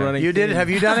did This is it, a yeah. running. You did it? theme. Have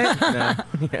you done it?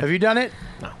 No. Have you done it?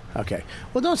 No. Okay.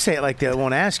 Well, don't say it like that. I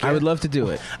won't ask you. I would love to do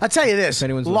it. I'll tell you this. If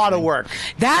anyone's A lot of listening. work.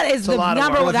 That is the a lot of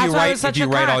number. work. Well, Well, that's why I was such if you a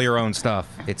write cunt. all your own stuff,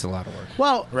 it's a lot of work.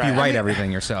 Well, If you write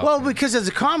everything yourself. Well, because as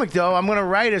a comic, though, I'm going to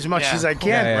write as much as I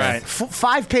can. Yeah, yeah. Right.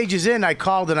 5 pages in, I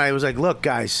called and I was like, look,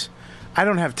 guys, I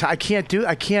don't have time. I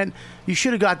can't. You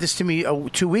should have got this to me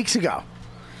 2 weeks ago.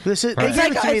 This is, Right. They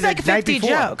gave it to me It's the like night 50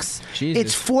 before. jokes. Jesus.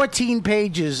 It's 14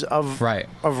 pages of writing.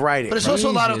 But it's also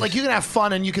a lot of, Jesus. like, you can have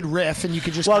fun and you could riff and you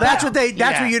could just. Well, that's what that's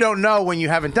Yeah. what you don't know when you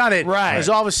haven't done it. Right. Because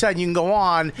all of a sudden you can go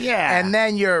on. Yeah. And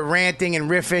then you're ranting and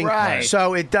riffing. Right.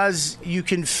 So you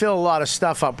can fill a lot lot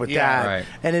of with Yeah. that. Right.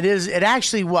 And it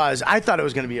actually was. I thought it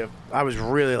was going to be I was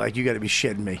really like, you got to be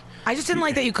shitting me. I just didn't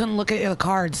like that you couldn't look at the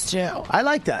cards too. I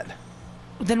like that.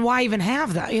 Then why even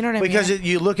have that? You know what I Because mean?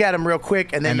 you look at them real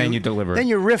quick, and then you deliver. Then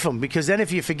you riff them, because then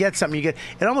if you forget something, you get.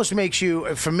 It almost makes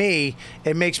you. For me,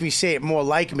 it makes me say it more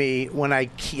like me when I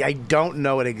don't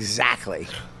know it exactly.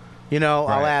 You know,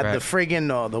 I'll add the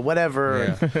friggin' or the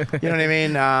whatever. Yeah. You know what I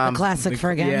mean? The classic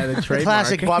friggin'. Yeah, the The trademark.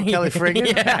 classic Bob Kelly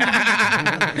friggin'.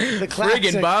 The classic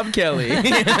Friggin' Bob Kelly.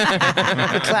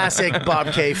 The classic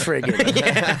Bob K.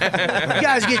 friggin'. You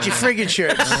guys get your friggin'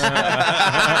 shirts.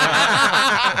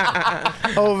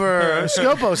 Over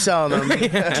Scopo selling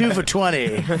them 2 for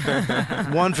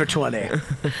 $20, 1 for $20.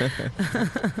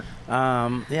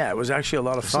 Yeah, it was actually a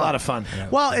lot of fun. It's a lot of fun.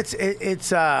 Well, it's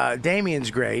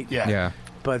Damien's great. Yeah.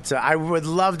 But I would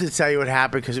love to tell you what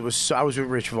happened, because it was I was with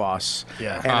Rich Voss.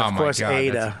 Yeah. And of my course God,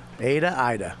 Aida.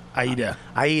 Aida.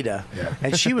 Yeah.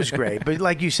 And she was great. But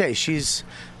like you say, she's,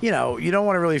 you don't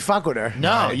want to really fuck with her.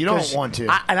 No, you don't want to.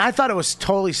 And I thought it was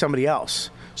totally somebody else.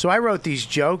 So I wrote these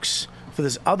jokes for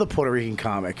this other Puerto Rican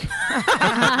comic.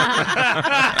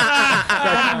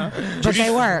 But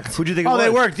they worked. Who'd you think? Oh, they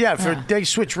worked, yeah. They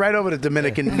switched right over to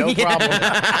Dominican, no problem.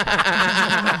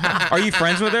 Are you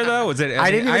friends with her though? Was it? I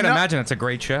didn't even I'd know- imagine it's a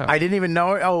great show. I didn't even know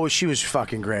her. Oh, she was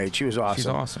fucking great. She was awesome. She's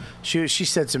awesome. She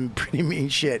said some pretty mean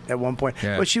shit at one point.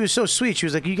 Yeah. But she was so sweet. She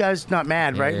was like, "You guys not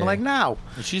mad, right?" Yeah. I'm like, "No."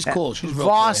 She's cool. She's real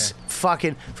Voss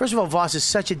fucking. First of all, Voss is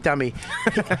such a dummy.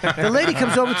 The lady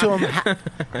comes over to him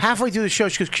halfway through the show.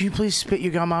 She goes, "Can you please spit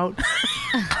your gum out?"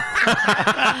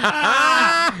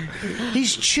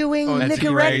 He's chewing that's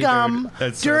Nicorette great, gum dude.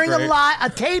 That's so during great. a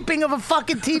taping of a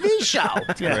fucking TV show.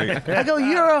 great. I go,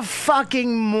 "You're a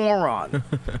fucking moron.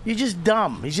 You're just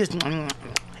dumb." He's just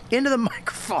into the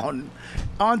microphone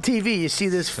on TV. You see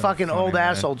this fucking funny, old man.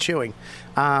 asshole chewing.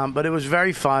 But it was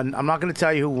very fun. I'm not going to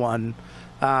tell you who won,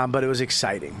 but it was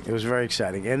exciting. It was very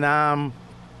exciting, and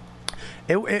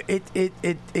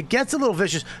it gets a little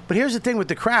vicious. But here's the thing with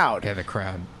the crowd. Yeah, the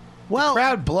crowd. Well,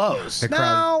 crowd blows. The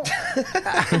crowd. no.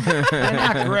 They're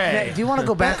not great. Do you want to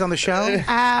go back on the show?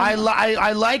 I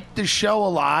like the show a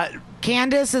lot.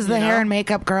 Candace is the hair and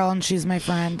makeup girl, and she's my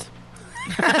friend.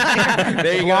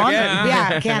 There you go. Blonde? again.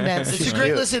 Yeah, Candace. It's a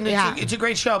great listen. It's a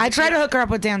great show. I tried to hook her up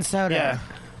with Dan Soder. Yeah.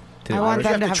 I want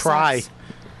them to have try. sex.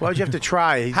 Why'd you have to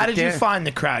try? How did you find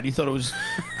the crowd? You thought it was?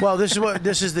 Well, this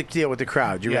is the deal with the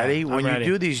crowd. You Yeah, ready? I'm When ready.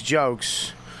 you do these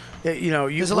jokes,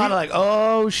 There's a lot of like,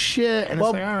 oh shit, and Well,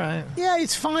 it's like, all right. Yeah,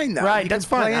 it's fine though. Right, You that's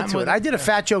can play fine. into I'm it. with- I did a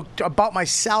fat joke about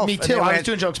myself. Me and too. they I was went-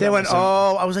 doing jokes They about went, myself.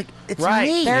 oh, I was like, it's Right.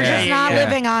 me. They're Yeah, just not yeah.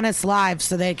 living honest lives,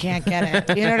 so they can't get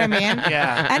it. You know what I mean?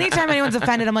 Yeah. Anytime anyone's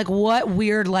offended, I'm like, what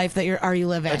weird life that are you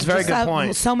living? That's a very Just, good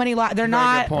point. So many lies. They're Very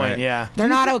not. good point. Yeah. They're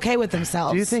not okay with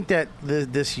themselves. Do you think that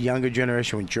this younger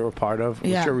generation, which you're a part of,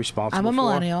 which Yeah. you're responsible I'm a for?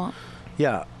 millennial.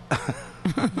 Yeah.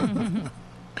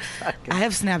 I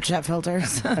have Snapchat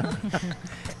filters.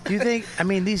 Do you think? I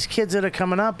mean, these kids that are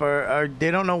coming up are they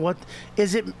don't know what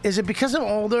is it? Is it because I'm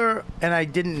older and I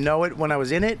didn't know it when I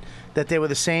was in it that they were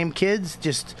the same kids?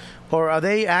 Or are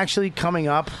they actually coming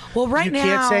up? Well, right you now-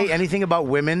 can't say anything about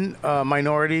women,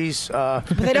 minorities, But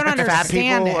they don't fat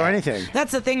understand people, it. or anything.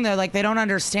 That's the thing, though. Like, they don't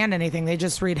understand anything. They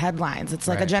just read headlines. It's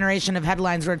like a Right. generation of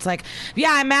headlines where it's like, yeah,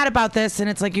 I'm mad about this, and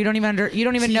it's like you don't even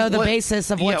See, know the basis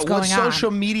of what's going what on.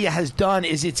 social media has done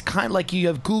is it's kind of like you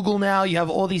have Google now, you have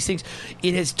all these things.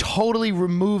 It has totally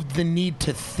removed the need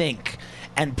to think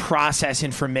and process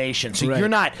information. So Right. you're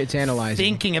not It's analyzing.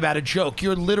 thinking about a joke.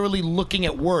 You're literally looking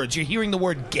at words. You're hearing the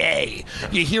word gay.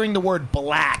 You're hearing the word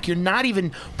black. You're not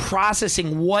even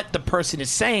processing what the person is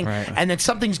saying. Right. And then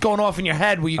something's going off in your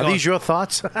head where you Are go, these your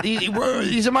thoughts?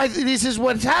 This is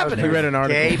what's happening. We read an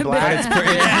article. Gay, black. It's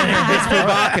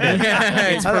provocative.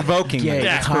 It's provoking. Gay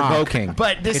It's cock. provoking.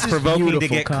 But this it's is provoking to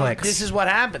beautiful get cock. clicks. This is what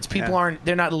happens. People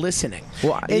they're not listening.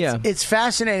 Well, yeah. It's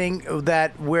fascinating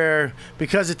that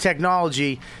because of technology,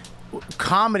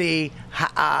 comedy,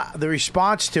 the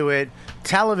response to it,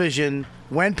 television,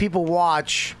 when people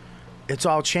watch, it's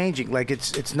all changing. Like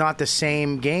it's not the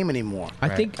same game anymore. I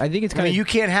think it's I kind mean, of. you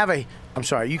can't have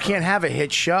a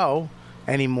hit show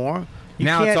anymore. You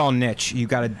Now it's can't- all niche. You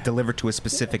got to deliver to a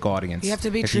specific audience. You have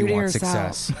to be if true you to want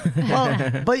yourself. success.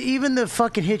 Well, but even the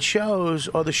fucking hit shows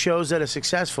or the shows that are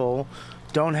successful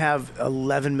don't have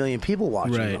 11 million people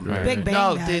watching Right, them. right. Big Bang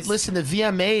No, does. listen, the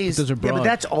VMAs. Those are Yeah, broad. but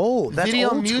that's old. That's Video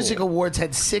old Music school. Awards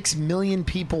had 6 million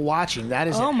people watching. That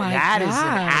is Oh my that is an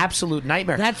God. absolute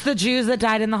nightmare. That's the Jews that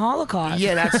died in the Holocaust.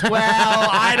 yeah, that's well.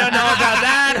 I don't know about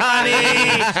that,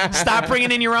 honey. Stop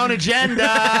bringing in your own agenda.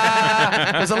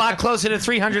 It was a lot closer to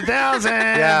 300,000.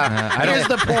 Yeah. Here's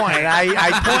the point. Point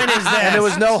is this. And there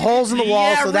was no holes in the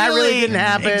wall, Yeah, so that really didn't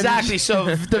happen. Exactly.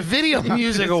 So the Video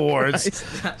Music Awards,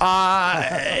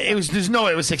 It was. There's no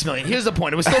way it was $6 million. Here's the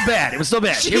point. It was still bad. It was still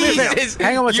bad. Jesus.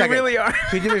 Hang on one second. really are.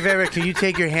 Can you do me a favor? Can you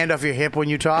take your hand off your hip when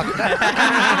you talk?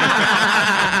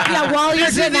 Yeah, while you're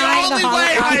denying the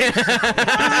Holocaust. This is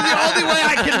the only way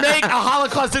I can make a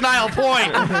Holocaust denial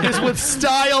point is with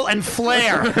style and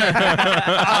flair.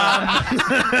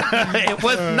 It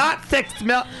was not $6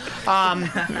 million.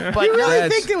 But You really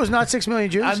think there was not 6 million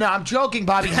Jews? No, I'm joking,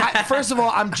 Bobby. First of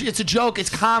all, it's a joke. It's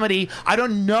comedy. I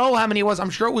don't know how many it was. I'm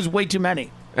sure it was way too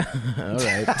many. All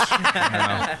right.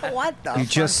 What the You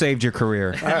just saved your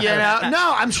career.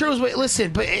 No, I'm sure it was.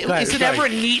 Listen, but is it ever a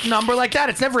neat number like that?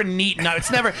 It's never a neat number.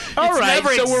 It's never. All right,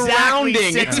 never so we're exactly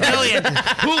rounding. $6 million.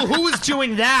 Who is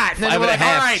doing that? And then Five we're and a like,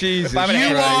 half. all right,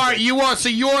 Jesus. you are. So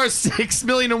you're $6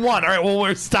 million and one. All right, well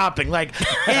we're stopping. Like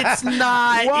it's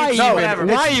not.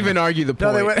 Why even argue the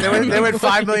point? No, they went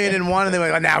 5 million in one, and they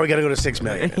went, oh, now we got to go to 6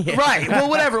 million. Right. Well,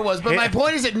 whatever it was. But my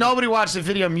point is that nobody watched the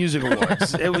Video Music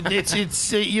Awards.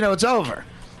 It's over.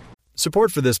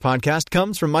 Support for this podcast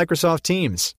comes from Microsoft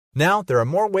Teams. Now, there are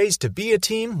more ways to be a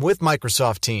team with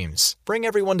Microsoft Teams. Bring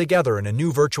everyone together in a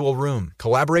new virtual room.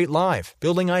 Collaborate live,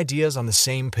 building ideas on the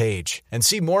same page. And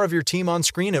see more of your team on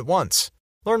screen at once.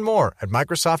 Learn more at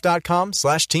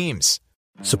Microsoft.com/Teams.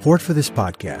 Support for this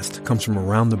podcast comes from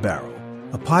Around the Barrel,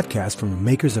 a podcast from the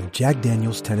makers of Jack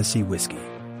Daniel's Tennessee Whiskey.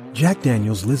 Jack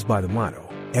Daniel's lives by the motto,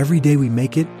 every day we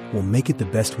make it, we'll make it the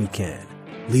best we can,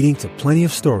 leading to plenty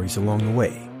of stories along the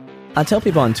way. I tell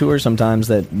people on tour sometimes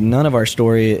that none of our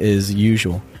story is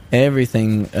usual.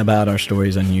 Everything about our story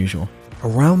is unusual.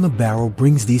 Around the Barrel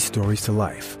brings these stories to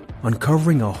life,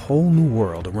 uncovering a whole new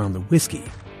world around the whiskey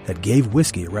that gave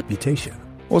whiskey a reputation.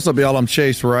 What's up, y'all? I'm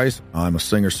Chase Rice. I'm a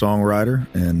singer-songwriter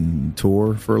and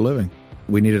tour for a living.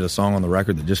 We needed a song on the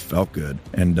record that just felt good,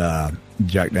 and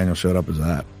Jack Daniel showed up as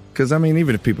that. Because, I mean,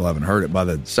 even if people haven't heard it, by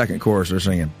the second chorus, they're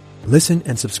singing. Listen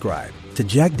and subscribe to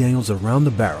Jack Daniel's Around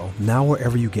the Barrel now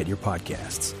wherever you get your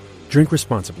podcasts. Drink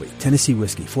responsibly. Tennessee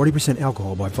Whiskey, 40%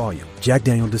 alcohol by volume. Jack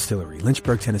Daniel Distillery,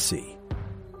 Lynchburg, Tennessee.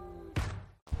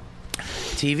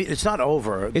 TV, it's not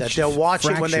over. It's They'll watch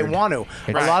it when they fractured. want to.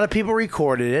 Right. A lot of people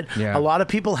recorded it. Yeah. A lot of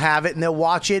people have it, and they'll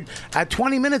watch it at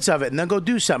 20 minutes of it, and then go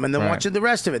do something, and then Right. watch it the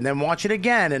rest of it, and then watch it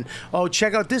again, and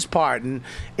check out this part, and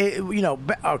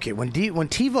okay. When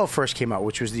TiVo first came out,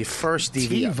 which was the first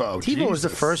DVD, TiVo was the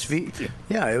first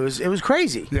Yeah, it was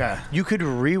crazy. Yeah, you could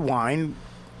rewind.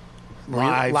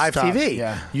 Live stuff, TV.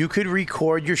 yeah. You could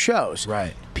record your shows.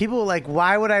 Right. People were like,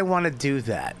 why would I want to do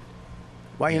that?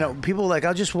 Why, people were like,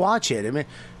 I'll just watch it. I mean,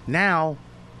 now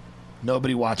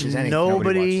nobody watches anything.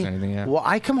 Nobody. watches anything, yeah. Well,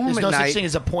 I come home There's at no night. such thing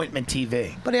as appointment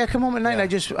TV. But I come home at night and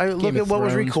I look Game at of what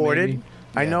was Thrones, recorded. maybe.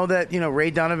 I know that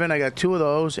Ray Donovan. I got 2 of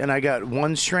those, and I got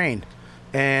 1 strain,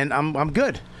 and I'm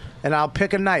good. And I'll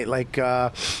pick a night like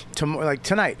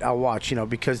tonight. I'll watch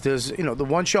because there's the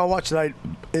one show I'll watch tonight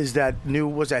is that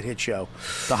that hit show,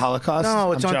 The Holocaust.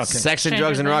 No, it's I'm on joking. Sex and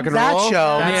Drugs and Rock and that Roll?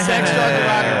 show. That's Sex, Drugs, and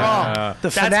Rock and Roll. The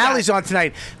That's finale's on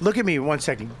tonight. Look at me 1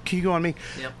 second. Can you go on me?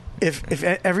 Yep. If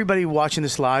everybody watching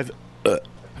this live,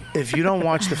 if you don't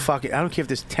watch the fucking, I don't care if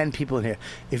there's 10 people in here.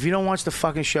 If you don't watch the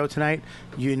fucking show tonight,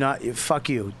 fuck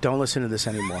you. Don't listen to this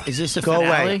anymore. Is this the Go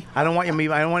finale? away. I don't want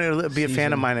you to be a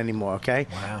fan of mine anymore. Okay.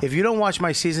 Wow. If you don't watch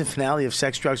my season finale of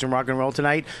Sex, Drugs, and Rock and Roll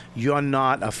tonight, you're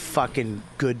not a fucking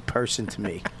good person to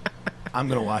me. I'm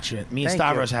gonna watch it. Me and Thank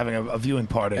Stavros you. having a viewing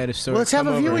party. Well, let's have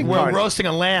a viewing party. We're roasting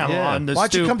a lamb on the Why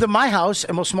don't you stoop. come to my house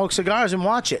and we'll smoke cigars and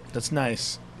watch it? That's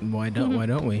nice. Why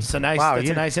don't we? It's a nice. Wow, that's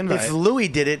a nice invite. If Louis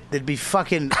did it, it'd be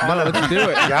fucking. Let's do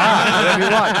it. God, whatever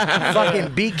you want. Fucking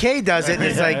BK does it, and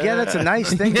it's like, yeah, that's a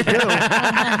nice thing to do.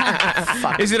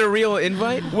 Is it a real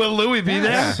invite? Will Louis be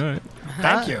there?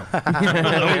 Thank you.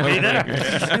 Will Louis be there?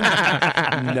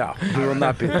 No, he will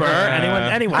not be there.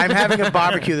 Anyone? I'm having a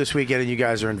barbecue this weekend, and you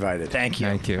guys are invited. Thank you.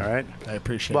 Thank you. All right. I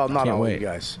appreciate. Well, it. not Can't all of wait. you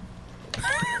guys.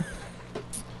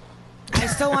 I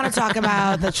still want to talk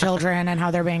about the children and how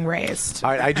they're being raised.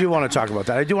 All right, I do want to talk about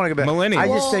that. I do want to go back. Millennials. I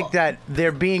just think that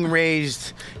they're being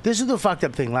raised. This is the fucked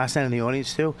up thing. Last night in the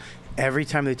audience too. Every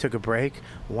time they took a break,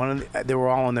 they were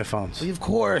all on their phones. Of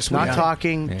course, Not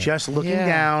talking, just looking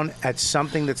down at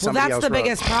something that Well, somebody that's else the wrote.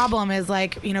 biggest problem is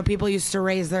people used to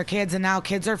raise their kids and now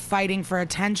kids are fighting for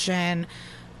attention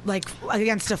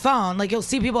against a phone. Like you'll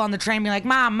see people on the train be like,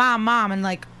 mom, mom, mom,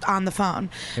 and on the phone.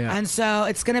 Yeah. And so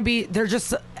it's going to be, they're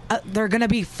just they're gonna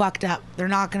be fucked up. They're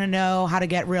not gonna know how to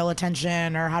get real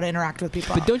attention or how to interact with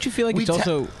people. But don't you feel like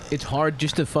it's hard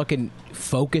just to fucking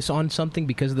focus on something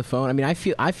because of the phone? I mean, I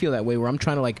feel that way where I'm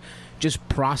trying to like just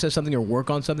process something or work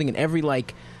on something, and every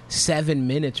like 7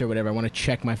 minutes or whatever, I want to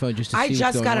check my phone just to see what's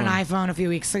just going got on. an iPhone a few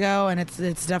weeks ago, and it's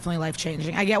definitely life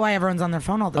changing. I get why everyone's on their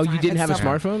phone all the time. Oh, you didn't It's have a so-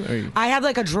 smartphone? Or you... I had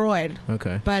like a Droid.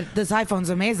 Okay. But this iPhone's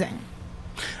amazing.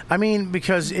 I mean,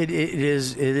 because it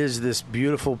is this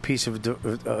beautiful piece of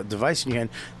device in your hand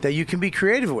that you can be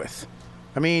creative with.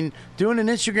 I mean, doing an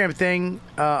Instagram thing,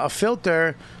 a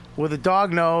filter with a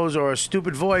dog nose or a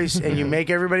stupid voice, and you make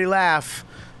everybody laugh.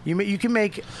 You can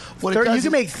make What it does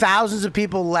you can is- make thousands of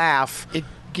people laugh. It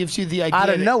gives you the idea out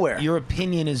of that nowhere. your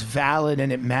opinion is valid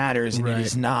and it matters, and it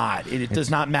is not. It does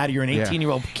not matter. You're an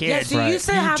 18-year-old kid. Yeah, so you used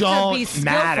to you have don't to be skillful.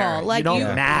 matter. Like you don't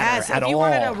matter yes, at if you all.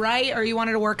 wanted to write or you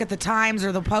wanted to work at the Times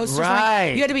or the Post or Right.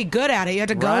 something, you had to be good at it. You had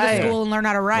to go to school and learn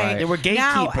how to write. Right. There were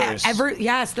gatekeepers.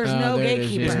 Now, there's no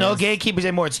gatekeepers. There's no gatekeepers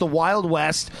anymore. It's the Wild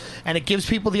West, and it gives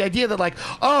people the idea that, like,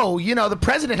 oh, the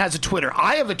president has a Twitter.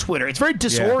 I have a Twitter. It's very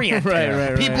disorienting.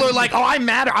 Right. People are like, oh, I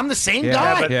matter. I'm the same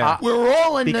guy. But, We're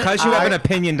all in because you have an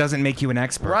opinion doesn't make you an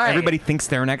expert. Right. Everybody thinks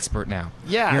they're an expert now.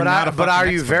 Yeah. You're not a but are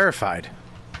fucking you expert. verified?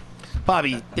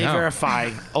 Bobby, they No. verify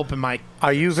open mic.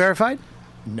 Are you verified?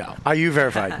 No. Are you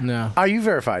verified? No. Are you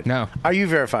verified? No. Are you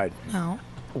verified? No.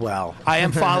 Well, I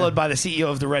am followed by the CEO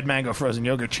of the Red Mango Frozen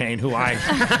Yogurt chain, who I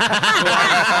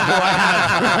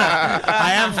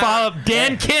am followed,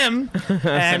 Dan Kim,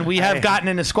 and we have gotten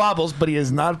into squabbles, but he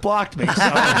has not blocked me. So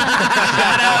shout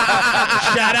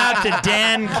out to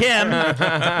Dan Kim.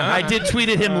 I did tweet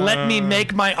at him, "Let me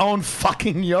make my own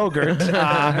fucking yogurt,"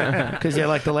 because they're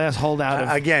like the last holdout. Of,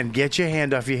 again, get your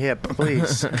hand off your hip,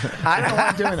 please. I don't know why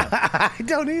I'm doing that. I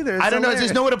don't either. It's I don't know.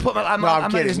 There's hilarious. nowhere to put my. No,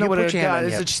 I'm kidding. There's nowhere You to. put your hand on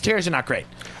your hip. The chairs are not great.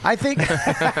 I think.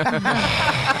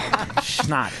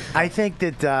 Snot. I think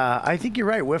that. I think you're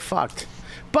right. We're fucked.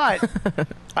 But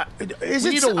is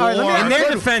We it need a all right, let me war. ask In you- their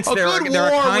good- defense, a they're good a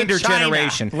war kinder with China.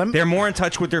 generation. They're more in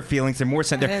touch with their feelings. They're more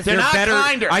sensitive. They're not better.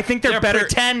 kinder. I think they're better.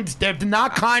 Pretend. They're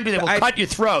not kinder. They will cut your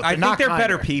throat. I think not they're kinder.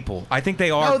 better people. I think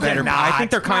they are No, they're better. not. I think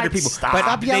they're kinder Mike, people. stop. But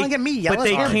Stop yelling at me. Yell But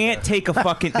they at him. can't take a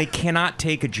fucking. They cannot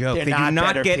take a joke. They're They do not not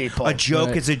better get people. a joke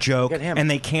Right. as a joke, Get him.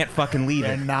 and they can't fucking leave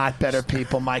They're it. not better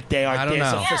people, Mike. They are. I don't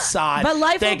There's know. a facade. But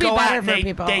life they will be go better out, for they,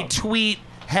 people. They tweet,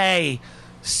 "Hey,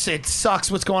 it sucks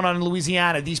what's going on in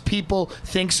Louisiana." These people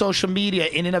think social media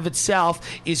in and of itself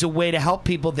is a way to help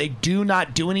people. They do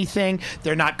not do anything.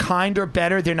 They're not kind or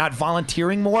better. They're not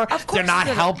volunteering more. They're not they're not.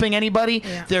 helping anybody.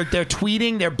 Yeah. They're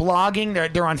tweeting. They're blogging.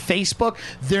 They're on Facebook.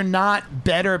 They're not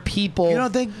better people. You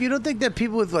don't think that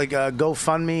people with like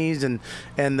GoFundMe's and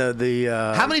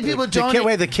the How many people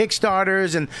the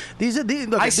Kickstarters and these are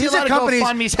I see a lot of companies.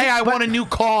 GoFundMes. Hey, I want a new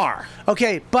car.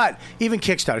 Okay, but even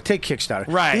Kickstarter, take Kickstarter.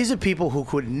 Right. These are people who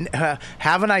could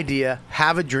have an idea,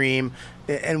 have a dream,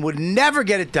 and would never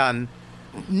get it done.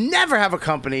 Never have a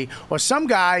company or some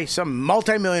guy, some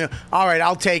multimillionaire. All right,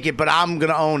 I'll take it, but I'm going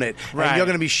to own it. Right. And you're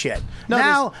going to be shit.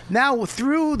 No, now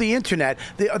through the internet,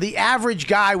 the average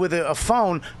guy with a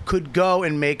phone could go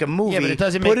and make a movie. Yeah, but it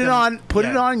doesn't put make it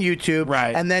them- on yeah. YouTube,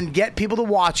 Right. and then get people to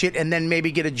watch it, and then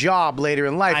maybe get a job later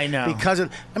in life. I know. Because of,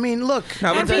 I mean, look.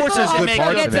 No, And but of course people there's good also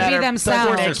parts get of to it. be Of themselves.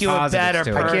 course Make there's you a better positives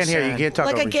to it. I can't hear you. You can't talk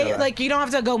Like over each other. like you don't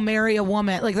have to go marry a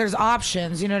woman. Like there's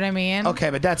options. You know what I mean? Okay,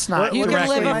 but that's not. You can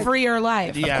directly- live a freer life.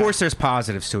 Yeah. Of course, there's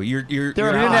positives to it. You're You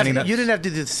didn't, outlining have, the, you didn't have to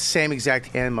do the same exact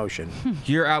hand motion.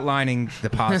 you're outlining the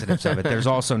positives of it. There's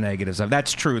also negatives of it.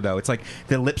 That's true, though. It's like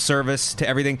the lip service to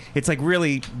everything. It's like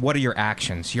really, what are your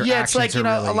actions? Your Yeah, it's actions like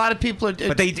are really, a lot of people are.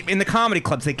 But they in the comedy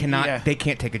clubs they cannot. Yeah. They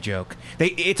can't take a joke.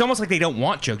 It's almost like they don't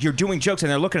want jokes. You're doing jokes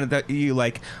and they're looking at you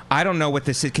like, I don't know what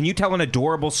this is. Can you tell an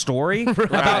adorable story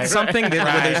about something where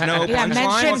there's no Yeah, punchline?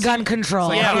 mention gun control.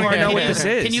 How do I know what this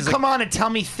is? Can you It's come on and tell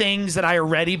me things that I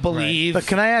already believe? But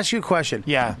can I ask you a question?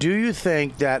 Yeah. Do you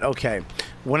think that, okay,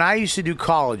 when I used to do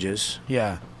colleges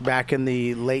Yeah. back in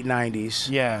the late 90s,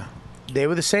 Yeah. they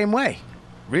were the same way.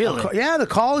 Really? Yeah, the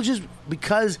colleges,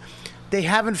 because they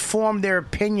haven't formed their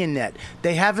opinion yet.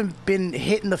 They haven't been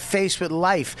hit in the face with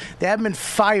life. They haven't been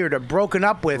fired or broken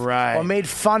up with or made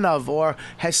fun of or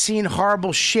has seen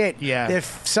horrible shit. Yeah.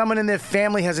 Someone in their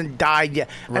family hasn't died yet.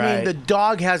 I mean, Right. the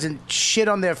dog hasn't shit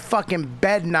on their fucking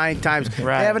bed 9 times.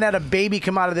 Right. They haven't had a baby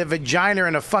come out of their vagina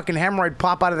and a fucking hemorrhoid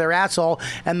pop out of their asshole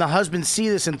and the husband see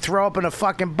this and throw up in a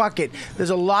fucking bucket. There's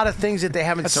a lot of things that they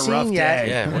haven't That's a seen rough yet. day.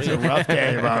 Yeah, it's a rough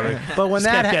day, Bobby. But when It's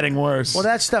that kept getting worse. Well,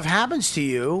 that stuff happens to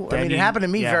you. Then you happened to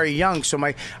me yeah. very young. So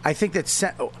I think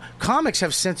that comics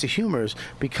have sense of humors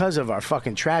because of our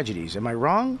fucking tragedies. Am I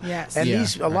wrong? Yes. And Yeah.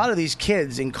 a lot of these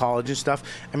kids in college and stuff.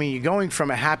 I mean, you're going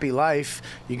from a happy life.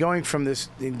 You're going from this.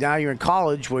 Now you're in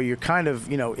college where you're kind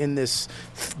of in this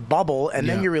bubble, and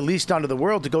then you're released onto the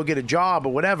world to go get a job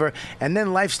or whatever, and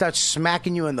then life starts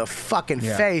smacking you in the fucking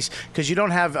face because you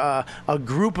don't have a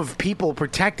group of people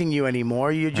protecting you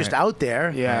anymore. You're just out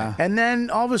there. Yeah. And then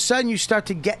all of a sudden you start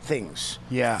to get things.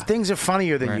 Yeah. Things are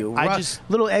funnier than you.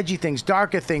 Little edgy things,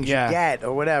 darker things you get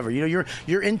or whatever.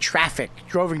 You're in traffic,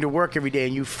 driving to work every day,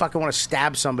 and you fucking want to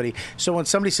stab somebody. So when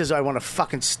somebody says, I want to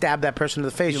fucking stab that person in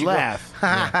the face, you laugh. Go,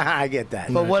 I get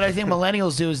that. But what I think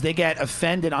millennials do is they get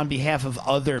offended on behalf of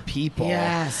other people.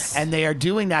 Yes. And they are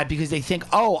doing that because they think,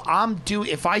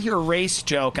 if I hear a race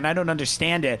joke and I don't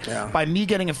understand it, by me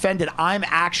getting offended, I'm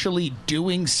actually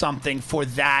doing something for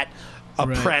that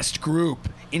oppressed group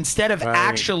instead of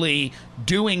actually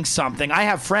doing something. I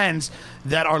have friends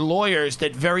that are lawyers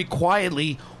that very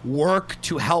quietly work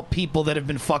to help people that have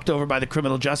been fucked over by the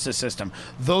criminal justice system.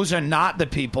 Those are not the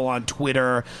people on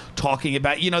Twitter talking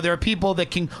about, there are people that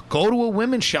can go to a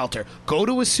women's shelter, go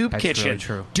to a soup kitchen, really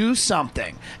true. do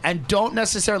something, and don't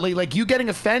necessarily, you getting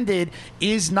offended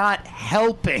is not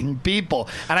helping people.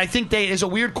 And I think there's a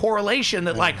weird correlation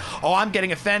that I'm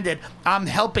getting offended, I'm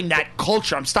helping that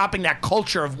culture, I'm stopping that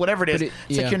culture of whatever it is.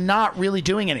 It's like you're not really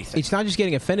doing anything. It's not just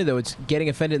getting offended, though. It's getting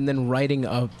offended and then writing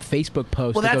a Facebook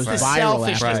post that goes that's the viral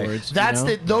selfishness. afterwards. That's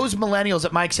those millennials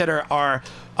that Mike said are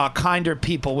kinder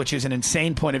people, which is an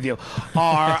insane point of view.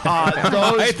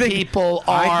 Those people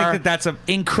are I think that's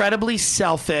incredibly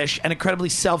selfish and incredibly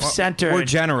self-centered. We're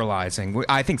generalizing.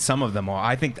 I think some of them are.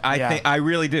 I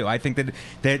really do. I think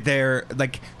that they're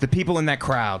like the people in that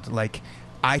crowd.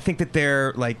 I think that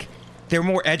they're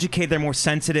more educated. They're more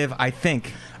sensitive. I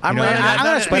think. I'm going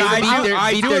to speak.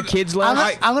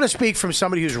 I'm going to speak from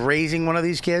somebody who's raising one of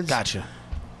these kids. Gotcha.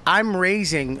 I'm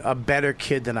raising a better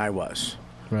kid than I was.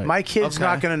 Right. My kid's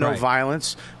not going to know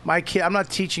violence. I'm not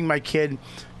teaching my kid.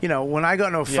 When I got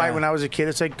into a fight when I was a kid,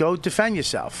 it's like, go defend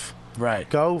yourself. Right.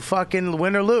 Go fucking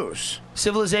win or lose.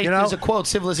 Civilization. There's a quote.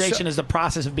 Civilization is the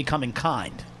process of becoming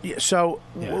kind. Yeah, so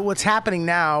what's happening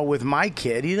now with my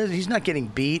kid? He's not getting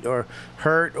beat or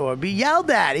hurt or be yelled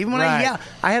at. Even when I yell,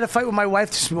 I had a fight with my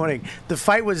wife this morning. The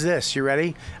fight was this. You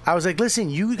ready? I was like, "Listen,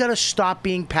 you got to stop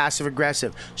being passive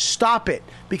aggressive. Stop it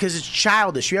because it's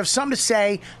childish. You have something to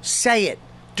say. Say it.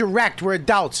 Direct. We're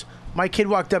adults." My kid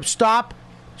walked up. Stop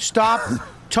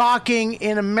talking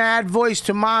in a mad voice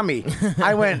to mommy.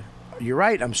 I went, "You're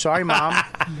right. I'm sorry, Mom."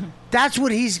 That's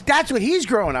what he's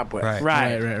growing up with.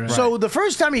 Right. So the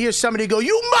first time he hears somebody go,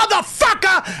 "You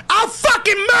motherfucker, I'll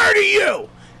fucking murder you,"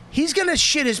 he's gonna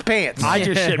shit his pants. I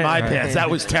just shit my pants. That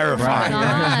was terrifying.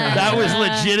 That was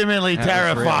legitimately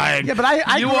terrifying. Yeah,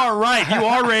 but you are right. You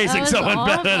are raising someone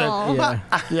better than. No,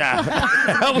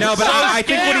 but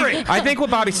I think what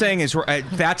Bobby's saying is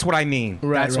that's what I mean.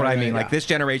 That's what I mean. Like this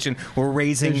generation, we're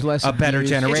raising a better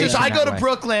generation. It's just, I go to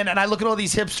Brooklyn and I look at all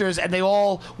these hipsters and they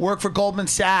all work for Goldman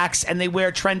Sachs and they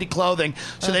wear trendy clothing,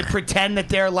 so they pretend that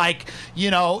they're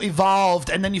evolved,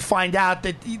 and then you find out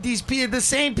that these people, it's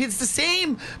the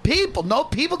same people. No,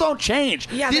 people don't change.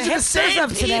 Yeah, these the are the same hipsters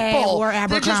of today people. wore They're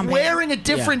just Abercrombie. wearing a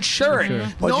different shirt. Sure.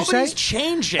 Nobody's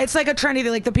changing. It's like a trendy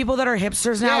thing. Like the people that are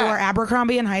hipsters now wore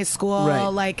Abercrombie in high school. Right.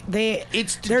 Like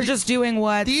they're just doing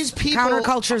what these people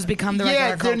countercultures become the regular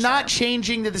culture. they're not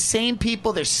changing. They're the same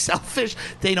people. They're selfish.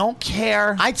 They don't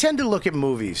care. I tend to look at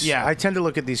movies. Yeah. I tend to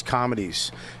look at these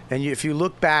comedies, and if you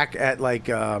look back at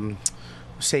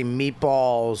say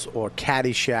Meatballs or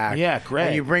Caddyshack, great.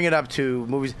 and you bring it up to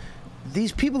movies.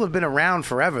 These people have been around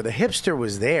forever. The hipster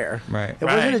was there. Right. It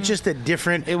wasn't just a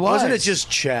different. Wasn't it just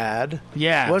Chad?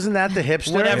 Yeah. Wasn't that the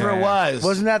hipster? Whatever it was.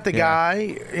 Wasn't that the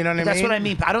guy? You know what I mean? That's what I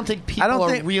mean. I don't think people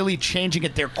are really changing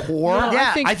at their core. No,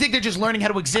 yeah. I think they're just learning how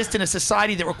to exist in a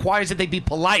society that requires that they be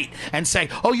polite and say,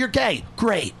 "Oh, you're gay,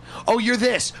 great. Oh, you're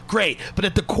this, great." But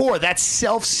at the core, that's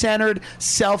self-centered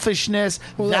selfishness.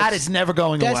 That is never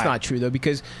going away. That's not true though,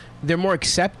 because they're more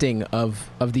accepting of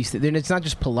these things. It's not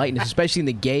just politeness, especially in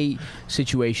the gay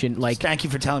situation. Like, thank you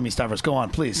for telling me, Stavros. Go on,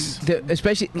 please.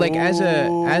 Especially like as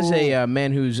a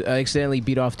man who's accidentally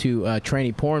beat off to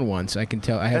tranny porn once, I can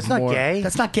tell. I have That's not gay.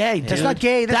 That's not gay. Dude. That's not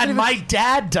gay. That's my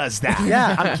dad does that.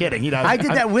 Yeah, I'm kidding. I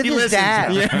did that with his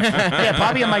dad. Yeah,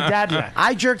 Bobby and my dad do that.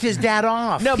 I jerked his dad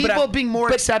off. No, people being more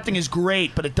accepting is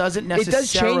great, but it doesn't necessarily. It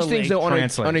does change things though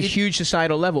on a huge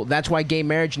societal level. That's why gay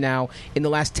marriage now, in the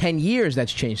last 10 years,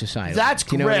 that's changed society. That's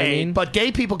Do you great, know what I mean? but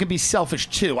gay people can be selfish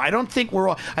too. I think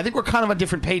we're kind of on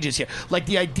different pages here. Like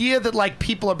the idea that like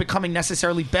people are becoming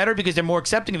necessarily better because they're more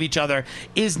accepting of each other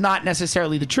is not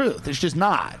necessarily the truth. It's just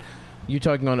not. You're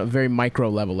talking on a very micro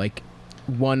level, like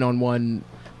one-on-one.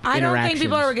 I don't think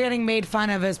people are getting made fun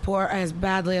of as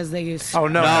badly as they used to. Oh,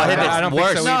 no. I think I it's don't think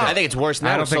worse. so either. I think it's worse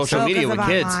now I with don't think social so. media Because with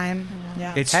of kids. online.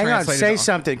 Yeah. Hang on, say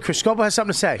something. Chris Scopo has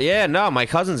something to say. Yeah, no, my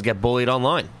cousins get bullied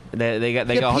online. They go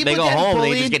people home. They getting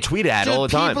They just get tweeted at Dude, all the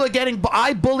time. People are getting.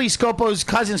 I bully Scopo's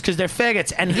cousins because they're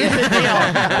faggots, and here's the deal: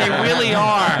 they really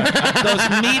are. Those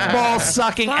meatball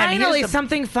sucking. Finally, and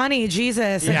something funny.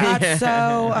 Jesus, Yeah. it got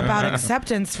so about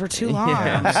acceptance for too long.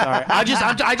 I'm sorry.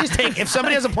 I just take. If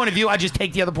somebody has a point of view, I just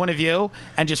take the other point of view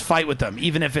and just fight with them,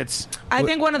 even if it's. I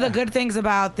think one of the good things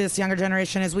about this younger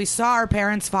generation is we saw our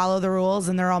parents follow the rules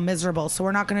and they're all miserable, so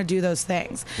we're not going to do those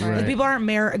things. Right. Like, people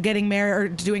aren't getting married or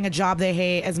doing a job they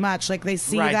hate as much. Like they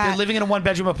see Right, that. they're living in a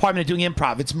one-bedroom apartment and doing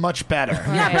improv. It's much better.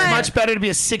 Yeah, It's but- much better to be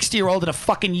a 60-year-old in a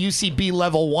fucking UCB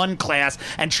level 1 class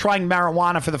and trying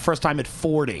marijuana for the first time at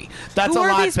 40. That's Who a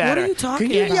are lot these- what better. are you talking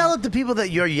Can you about? yell at the people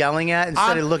that you're yelling at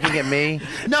instead of looking at me?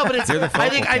 No, but it's. You're the focal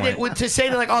I think to say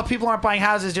that like, oh, people aren't buying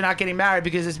houses, they're not getting married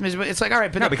because it's miserable. It's like, all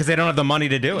right, but No, because they don't have the money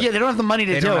to do it. Yeah, they don't have the money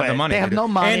to They do don't it. have the money. They to have do no it.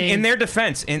 money. And in their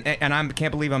defense, and I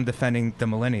can't believe I'm defending the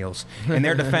millennials. In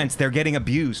their defense, they're getting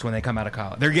abused when they come out of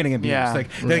college. They're getting abused. Yeah.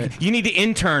 Like, you need to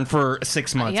intern for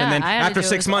 6 months, Yeah, and then I had to after do it.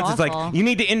 6 It was months, it's awful. like you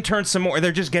need to intern some more.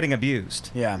 They're just getting abused.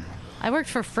 Yeah. I worked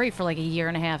for free for like a year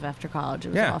and a half after college. It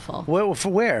was Yeah. awful. For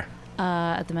where?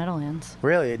 At the Meadowlands.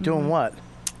 Really? Doing what?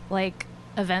 Like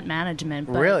event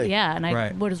management. But Really? Yeah, and I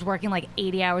Right. was working like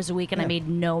 80 hours a week and I made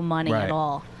no money Right. at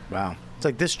all. Wow. It's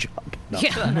like this job. No.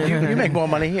 Yeah. you make more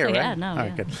money here, right? Yeah, no, All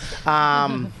right, yeah.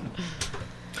 good.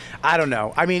 I don't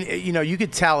know. I mean, you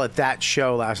could tell at that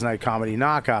show last night, Comedy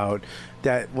Knockout,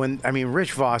 that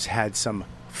Rich Voss had some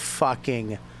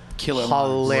fucking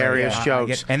hilarious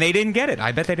jokes. And they didn't get it.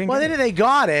 I bet they didn't Well, get it. they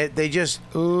got it. They just,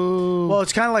 well,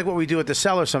 it's kind of like what we do at the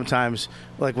cellar sometimes.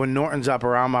 Like when Norton's up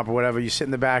or I'm up or whatever, you sit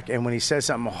in the back, and when he says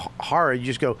something horror, you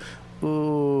just go,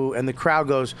 ooh, and the crowd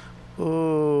goes,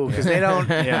 ooh, because they don't,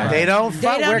 they don't,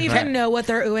 They don't even know what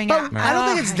they're oohing at. I don't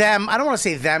think it's them. I don't want to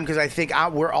say them because I think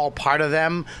we're all part of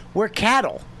them. We're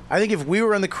cattle. I think if we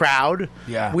were in the crowd,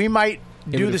 we might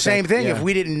do would the same affect- thing yeah. if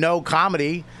we didn't know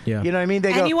comedy. Yeah. You know what I mean?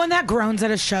 They go, Anyone that groans at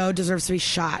a show deserves to be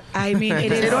shot. I mean,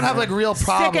 it is They don't have like real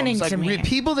sickening problems. Like to me.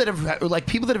 people that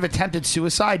have attempted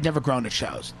suicide never grown at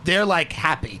shows. They're like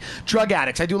happy. Drug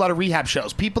addicts. I do a lot of rehab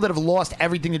shows. People that have lost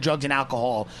everything to drugs and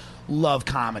alcohol love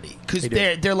comedy because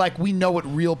they're like, we know what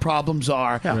real problems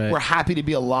are. Yeah. Right. We're happy to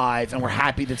be alive and we're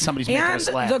happy that somebody's making And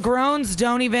us laugh. the groans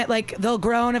don't even they'll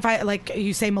groan if I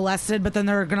you say molested, but then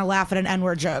they're gonna laugh at an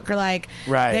N-word joke or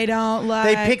they don't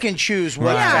like they pick and choose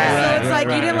what. Yeah, so it's like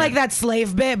you didn't like that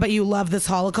slave bit, but you love this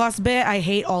Holocaust bit. I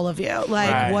hate all of you.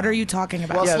 Like, Right. what are you talking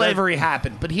about? Well, slavery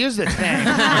happened, but here's the thing, and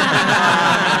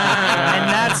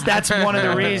that's one of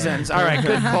the reasons. All right,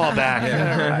 good call back.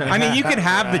 I mean, you can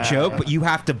have the joke, but you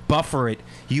have to buffer it.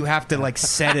 You have to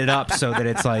set it up so that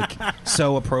it's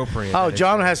so appropriate. Oh,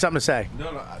 John has something to say.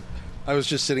 No, I was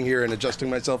just sitting here and adjusting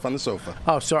myself on the sofa.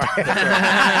 Oh, sorry.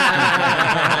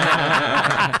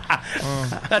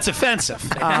 That's offensive.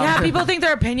 Yeah, people think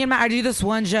their opinion matters. I do this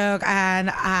one joke,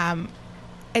 and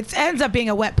it ends up being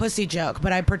a wet pussy joke,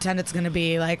 but I pretend it's going to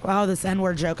be like, oh, this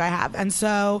N-word joke I have. And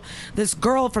so this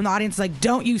girl from the audience is like,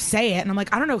 don't you say it. And I'm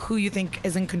like, I don't know who you think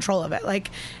is in control of it. Like,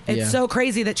 it's Yeah. so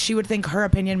crazy that she would think her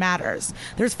opinion matters.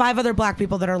 There's 5 other black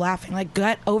people that are laughing. Like,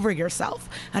 get over yourself.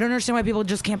 I don't understand why people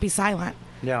just can't be silent.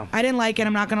 Yeah. I didn't like it.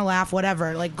 I'm not going to laugh,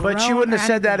 whatever. Like, But she grown wouldn't have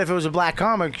said anything. that if it was a black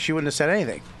comic. She wouldn't have said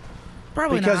anything.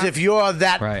 Probably because not. if you're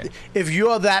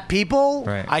that people,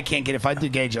 I can't get if I do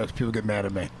gay jokes, people get mad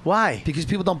at me. Why? Because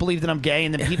people don't believe that I'm gay,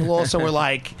 and then people also are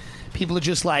like, people are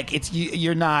just like, it's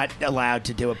you're not allowed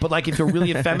to do it. But like, if a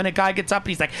really effeminate guy gets up and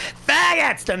he's like,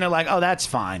 faggots, then they're like, oh, that's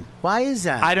fine. Why is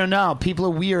that? I don't know. People are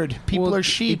weird. People are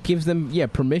sheep. It gives them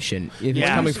permission. If it's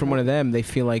Yeah. coming from one of them, they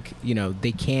feel like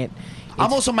they can't.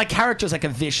 I'm also my character's like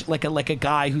a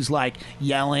guy who's like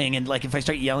yelling, and like if I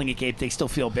start yelling at gay, they still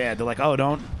feel bad. They're like, oh,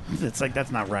 don't. It's like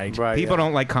that's not right. People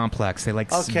don't like complex. They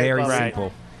like very Bubba.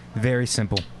 simple. Very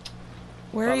simple.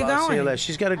 Where are you Bubba, see going? you later.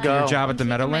 She's got to go. Your job at the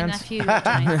Meadowlands? nephew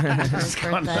Johnny for his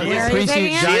birthday. Where are you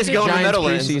taking She it? is going to the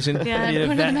Meadowlands. Preseason. Yeah, I'm going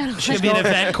to the Meadowlands. She'll be an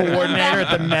event coordinator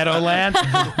at the Meadowlands.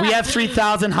 We have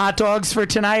 3,000 hot dogs for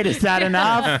tonight. Is that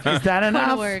enough? Is that Going to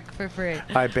enough? work for free. All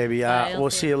right, baby. Bye, I'll We'll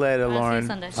see see you. you later, I'll see you Lauren.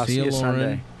 Sunday. I'll See see you, you Lauren.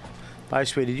 Sunday. Bye,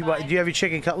 sweetie. Do you have your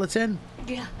chicken cutlets in?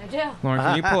 Yeah, I do. Lauren,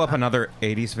 can you pull up another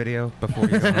 80s video before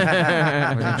you go?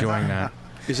 I was enjoying that.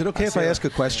 Is it okay if I ask a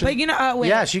question? But wait.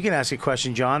 Yes, you can ask a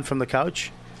question, John, from the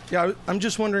couch. Yeah, I'm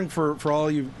just wondering for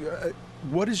all you,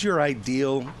 what is your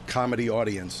ideal comedy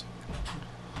audience?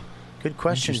 Good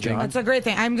question, John. That's a great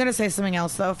thing. I'm going to say something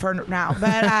else though for now,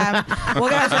 but we'll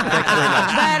get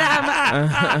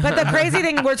but the crazy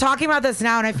thing, we're talking about this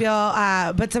now, and I feel,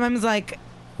 but sometimes like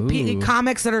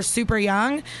comics that are super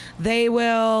young, they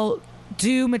will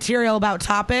do material about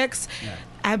topics.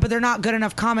 But they're not good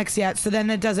enough comics yet, so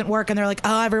then it doesn't work, and they're like,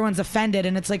 "Oh, everyone's offended,"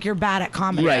 and it's like you're bad at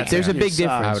comics. Right, there's a big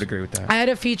difference. I would agree with that. I had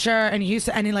a feature, and he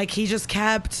just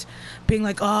kept being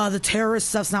like, "Oh, the terrorist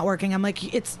stuff's not working." I'm like,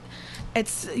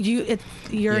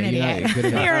 you're an idiot.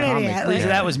 You're an idiot. Lisa,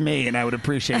 that was me, and I would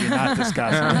appreciate you not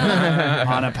discussing it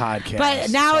on a podcast. But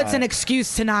now it's an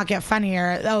excuse to not get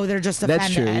funnier. Oh, they're just offended.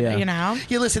 That's true, yeah. You know.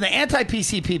 Yeah, listen. The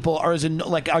anti-PC people are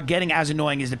are getting as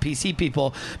annoying as the PC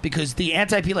people, because the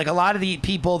anti-PC, like a lot of the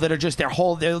people that are just they're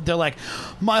like,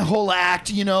 my whole act,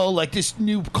 like this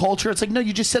new culture. It's like, no,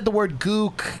 you just said the word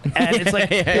gook, and it's like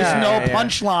there's no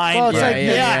punchline. Well,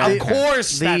 it's of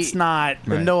course that's not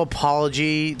the no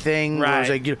apology thing. Right. Was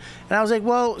like, and I was like,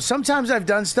 well, sometimes I've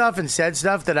done stuff and said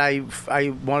stuff that I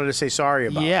wanted to say sorry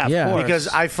about. Yeah, of course. Because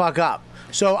I fuck up.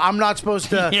 So I'm not supposed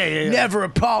to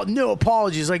never no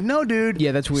apologies. Like, no, dude.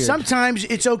 Yeah, that's weird. Sometimes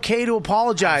it's okay to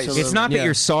apologize. Absolutely. It's not that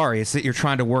you're sorry. It's that you're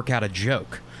trying to work out a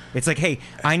joke. It's like, hey,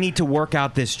 I need to work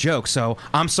out this joke, so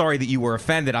I'm sorry that you were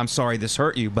offended. I'm sorry this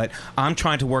hurt you, but I'm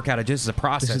trying to work out a just as a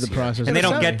process. This is the process. And they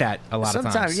don't get that a lot of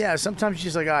times. Yeah, sometimes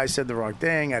she's like, oh, I said the wrong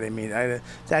thing. I didn't mean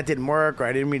that didn't work, or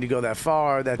I didn't mean to go that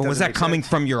far. But was that coming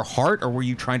from your heart, or were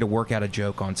you trying to work out a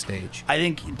joke on stage? I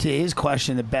think, to his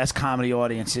question, the best comedy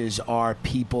audiences are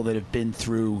people that have been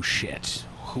through shit,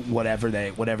 whatever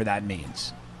that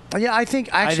means. Yeah, I think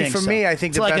for me, I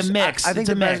think it's the like best. a mix. I think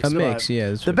it's the a mix.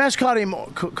 Yeah, the best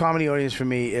comedy audience for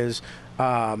me is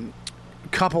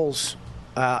couples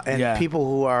and people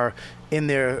who are in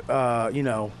their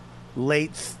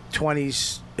late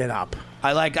 20s and up.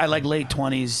 I like late 20s,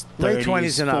 30s, late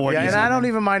 20s and up. 40s, and I don't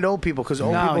even mind old people, because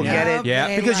old people get it.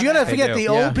 Yeah. Because you gotta forget the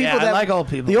old people. I like old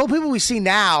people. The old people we see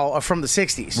now are from the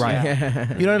 60s. Right.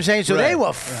 You know what I'm saying? So they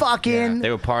were fucking. They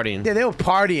were partying. Yeah, they were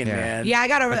partying, man. Yeah, I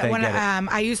got over that when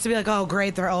I used to be like, oh,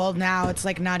 great, they're old. Now it's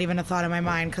like not even a thought in my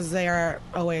mind, because they are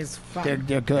always fun.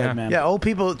 They're good, man. Yeah, old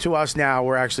people to us now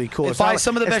were actually cool. It's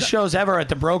some of the best shows ever at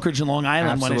the Brokerage in Long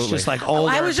Island, when it's just like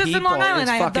older I was just in people. Long Island.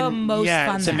 It's I had the fucking- most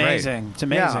fun it's there. amazing. It's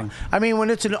amazing. Yeah. I mean, when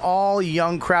it's an all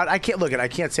young crowd, I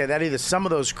can't say that either. Some of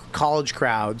those college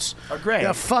crowds Are great.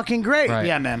 They're fucking great.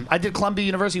 Yeah, man. I did Columbia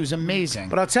University. It was amazing.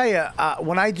 But I'll tell you,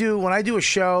 when I do a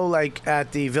show like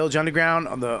at the Village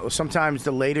Underground, sometimes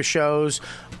the later shows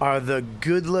are the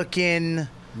good-looking,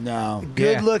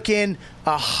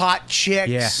 hot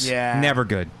chicks. Yeah. Never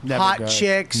good. Hot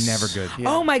chicks. Never good.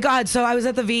 Oh my God! So I was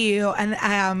at the VU, and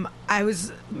I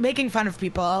was making fun of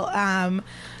people.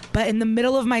 But in the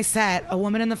middle of my set, a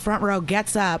woman in the front row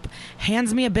gets up,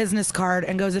 hands me a business card,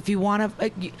 and goes, "If you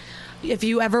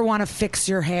ever want to fix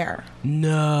your hair."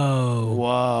 No.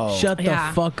 Whoa. Shut the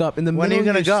fuck up. In the When are middle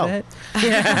you of your gonna set?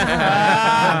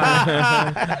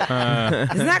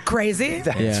 Isn't that crazy?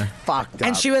 That's fucked up.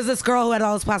 And she was this girl who had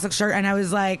all this plastic shirt, and I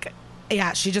was like,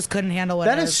 yeah, she just couldn't handle what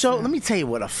That it is so. Let me tell you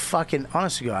what a fucking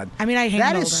honest to God. I mean, I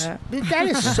handled it. That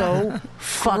is so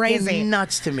fucking Crazy.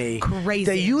 nuts to me. Crazy.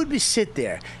 That you would sit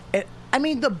there. And, I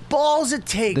mean, the balls it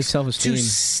takes The self-esteem. to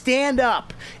stand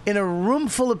up in a room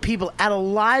full of people at a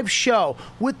live show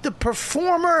with the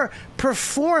performer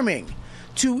performing.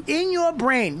 To in your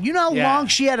brain, you know how long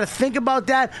she had to think about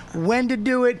that, when to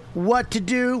do it, what to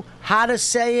do, how to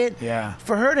say it. Yeah.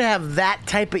 For her to have that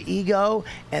type of ego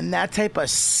and that type of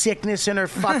sickness in her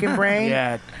fucking brain,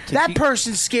 that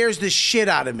person scares the shit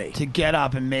out of me. To get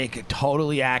up and make a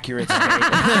totally accurate statement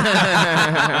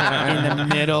in the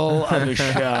middle of a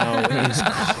show is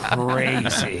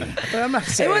crazy. But I'm not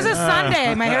It saying was a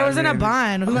Sunday. My hair was in a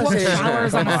bun. Who wants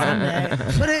showers on a Sunday?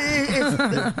 But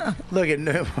it's look at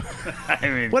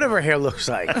whatever her hair looks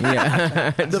like. Yeah.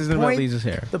 This isn't about Lisa's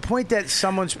hair. The point that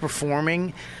someone's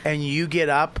performing and you get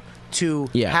up to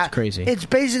it's crazy. It's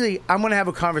basically, I'm going to have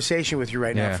a conversation with you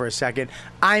right now for a second.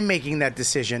 I'm making that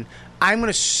decision. I'm going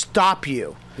to stop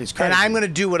you, and I'm going to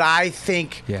do what I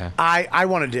think I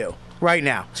want to do right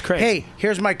now. It's crazy. Hey,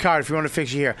 here's my card if you want to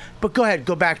fix your hair. But go ahead,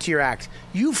 go back to your act.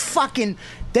 You fucking,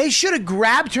 they should have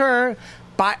grabbed her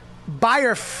by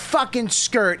her fucking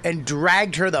skirt and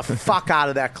dragged her the fuck out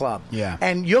of that club. Yeah.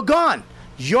 And you're gone.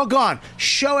 You're gone.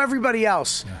 Show everybody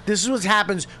else. This is what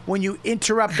happens when you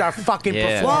interrupt our fucking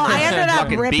performance. Well, I ended up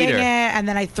Fucking ripping beat her. it, and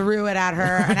then I threw it at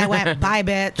her, and I went, "Bye,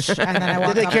 bitch." And then I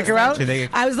walked. Did they off kick the her out? stage.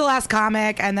 I was the last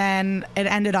comic, and then it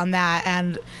ended on that.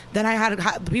 And then I had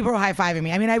people were high fiving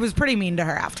me. I mean, I was pretty mean to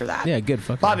her after that. Yeah, good.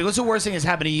 Fuck. Bobby, what's the worst thing that's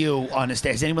happened to you on a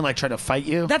stage? Has anyone like tried to fight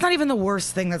you? That's not even the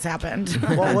worst thing that's happened.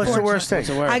 What's the worst thing?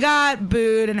 I got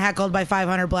booed and heckled by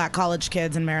 500 black college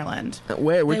kids in Maryland.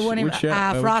 Where? Which? They wouldn't even-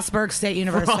 Frostburg State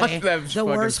University, the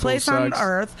worst place on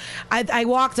earth. I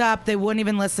walked up, they wouldn't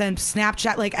even listen.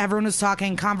 Snapchat, like everyone was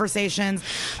talking, conversations.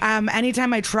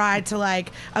 Anytime I tried to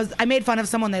I made fun of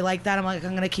someone, they liked that. I'm like,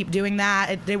 I'm gonna keep doing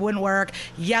that. It wouldn't work.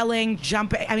 Yelling,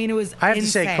 jumping. I mean, it was. I have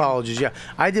insane. to say, colleges. Yeah,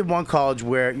 I did one college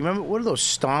where you remember what are those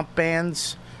stomp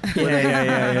bands?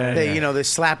 Yeah. They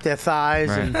slap their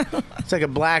thighs, and it's like a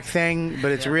black thing,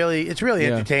 but it's really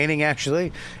entertaining.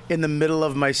 Actually, in the middle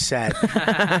of my set,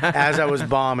 as I was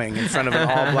bombing in front of an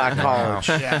all-black college,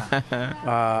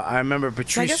 I remember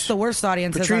Patrice. So I guess the worst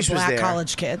audience Patrice is was black there.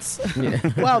 college kids.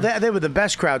 Well, they were the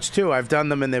best crowds too. I've done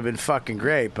them, and they've been fucking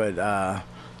great. But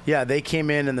yeah, they came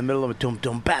in the middle of a dum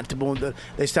dum bat boom.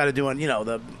 They started doing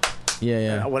the.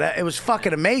 It was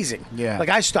fucking amazing. Yeah. Like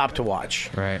I stopped to watch.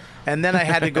 Right. And then I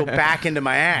had to go back into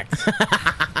my act.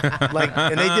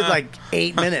 And they did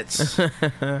 8 minutes.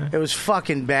 It was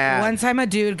fucking bad. One time a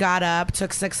dude got up,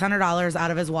 took $600 out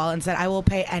of his wallet and said, "I will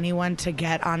pay anyone to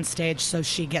get on stage so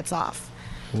she gets off."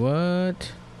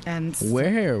 What? And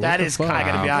where? That What is, the fuck? I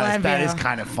gotta be honest, that is Glenview.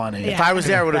 kind of funny. If I was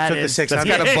there, I would have took the 600.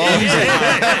 That's kind of balls.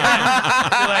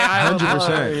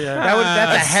 100%.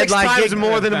 That's a headline 6 times gig.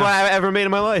 more than what I ever made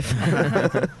in my life.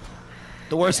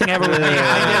 The worst thing ever with me.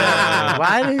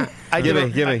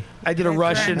 Give me. I did a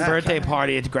Russian birthday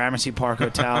party at the Gramercy Park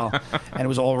Hotel, and it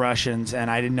was all Russians,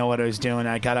 and I didn't know what I was doing.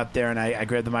 I got up there, and I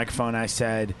grabbed the microphone, and I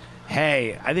said,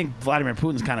 "Hey, I think Vladimir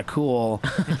Putin's kind of cool,"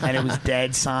 and it was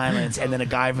dead silence, and then a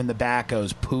guy from the back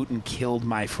goes, "Putin killed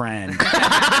my friend."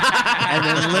 And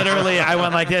then literally I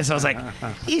went like this. I was like,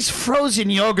 "These frozen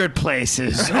yogurt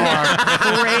places are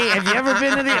great. Have you ever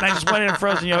been to these?" And I just went in a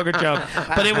frozen yogurt joke.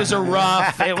 But it was a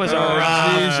rough.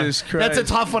 Jesus Christ. That's a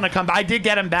tough one to come back. I did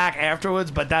get him back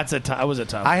afterwards, but that was a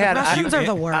tough. Russians are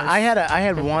the worst. I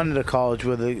had one at a college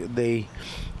where they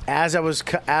as I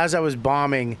was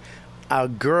bombing, a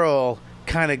girl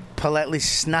kind of politely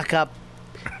snuck up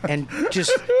and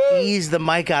just eased the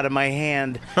mic out of my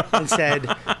hand and said,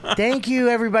 "Thank you,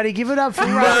 everybody. Give it up for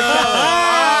Robert Kelly."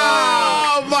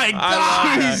 Oh my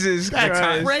God! Jesus Christ.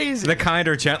 That's crazy. The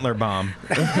kinder, gentler bomb.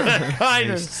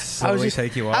 Slowly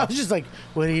take you I off. was just like,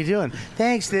 "What are you doing?"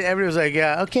 Thanks. Everybody was like,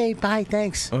 "Okay, bye,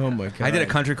 thanks." Oh my God. I did a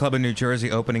country club in New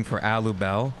Jersey opening for Alu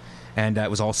Bell, and it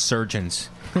was all surgeons.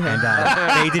 And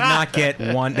they did not get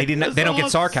one. They didn't. They don't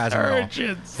get sarcasm at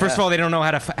all. First of all, they don't know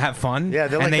how to have fun. Yeah,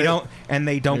 they're and like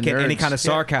they don't get any nerds. kind of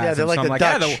sarcasm. Yeah, they're like so I'm the like,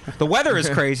 Dutch. the weather is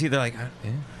crazy. They're like,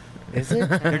 yeah. Is it?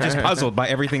 They're just puzzled by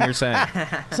everything you're saying.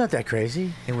 It's not that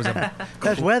crazy. It was a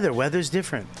That's weather. Weather's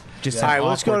different. just All an right, well,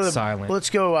 let's go to the silent. Let's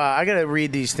go. I gotta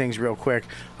read these things real quick.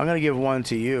 I'm gonna give one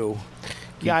to you.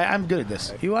 Yeah, I'm good at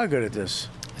this. You are good at this.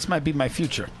 This might be my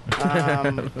future.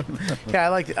 Yeah, I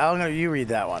like. You read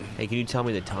that one. Hey, can you tell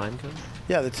me the time code?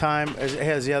 Yeah, the time it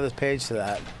has the other page to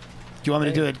that. Do you want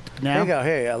me to do it now? There you go.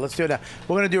 Here, let's do it now.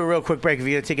 We're gonna do a real quick break. If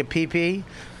you're gonna take a pee,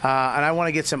 and I want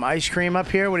to get some ice cream up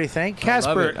here. What do you think?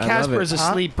 Casper is a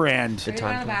Huh? sleep brand.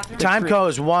 Time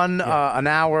code is 1 an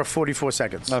hour 44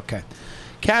 seconds. Okay.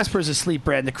 Casper is a sleep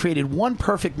brand that created one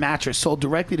perfect mattress sold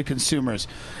directly to consumers,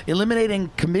 eliminating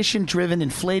commission-driven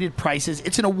inflated prices.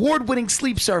 It's an award-winning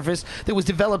sleep surface that was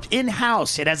developed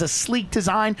in-house. It has a sleek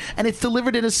design, and it's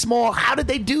delivered in a small, how did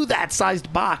they do that,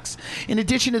 sized box. In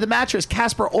addition to the mattress,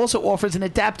 Casper also offers an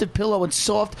adaptive pillow and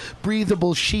soft,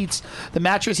 breathable sheets. The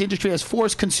mattress industry has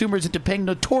forced consumers into paying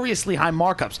notoriously high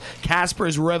markups. Casper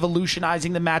is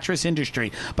revolutionizing the mattress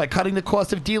industry by cutting the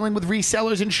cost of dealing with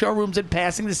resellers and showrooms and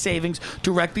passing the savings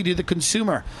directly to the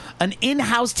consumer. An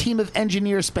in-house team of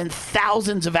engineers spent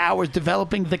thousands of hours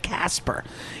developing the Casper.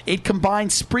 It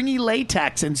combines springy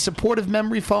latex and supportive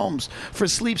memory foams. For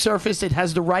sleep surface, it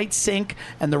has the right sink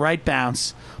and the right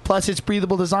bounce. Plus, its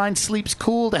breathable design sleeps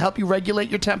cool to help you regulate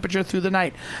your temperature through the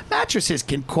night. Mattresses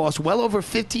can cost well over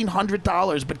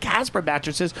 $1,500, but Casper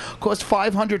mattresses cost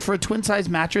 $500 for a twin-size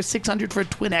mattress, $600 for a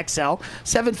twin XL,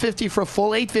 $750 for a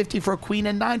full, $850 for a queen,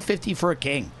 and $950 for a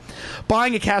king.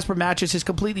 Buying a Casper mattress is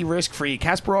completely risk-free.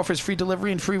 Casper offers free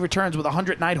delivery and free returns with a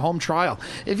 100-night home trial.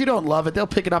 If you don't love it, they'll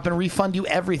pick it up and refund you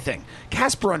everything.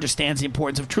 Casper understands the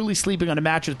importance of truly sleeping on a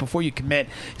mattress before you commit,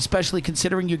 especially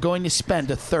considering you're going to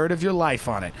spend a third of your life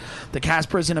on it. The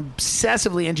Casper is an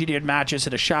obsessively engineered mattress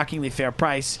at a shockingly fair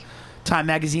price. Time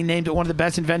magazine named it one of the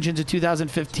best inventions of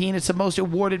 2015. It's the most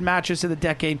awarded mattress of the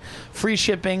decade. Free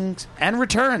shipping and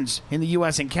returns in the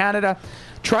U.S. and Canada.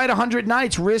 Try it 100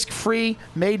 nights, risk-free,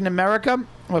 made in America.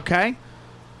 Okay?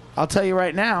 I'll tell you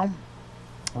right now.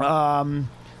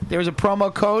 There's a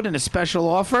promo code and a special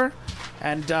offer.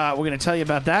 And we're going to tell you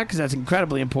about that because that's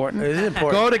incredibly important. It is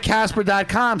important. Go to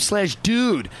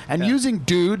Casper.com/dude. And using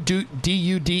dude,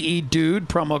 D-U-D-E, dude,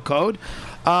 promo code,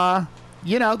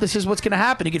 this is what's going to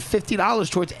happen. You get $50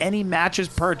 towards any mattress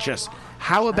purchase.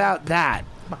 How about that?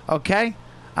 Okay?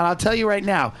 And I'll tell you right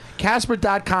now,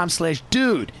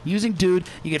 Casper.com/dude. Using dude,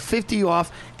 you get 50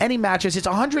 off any mattress. It's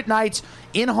 100 nights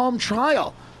in-home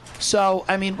trial. So,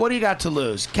 I mean, what do you got to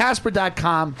lose?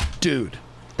 Casper.com, dude.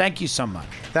 Thank you so much.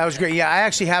 That was great. Yeah, I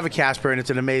actually have a Casper, and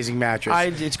it's an amazing mattress.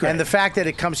 It's great. And the fact that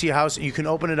it comes to your house, you can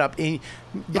open it up.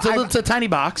 It's a tiny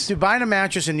box. Dude, buying a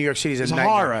mattress in New York City is It's a a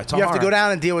nightmare. horror. It's a you have to horror. go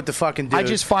down and deal with the fucking dude. I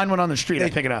just find one on the street.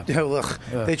 I pick it up.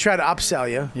 They try to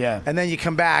upsell you. Yeah. And then you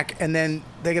come back, and then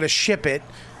they got to ship it,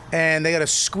 and they got to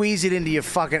squeeze it into your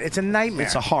fucking... It's a nightmare.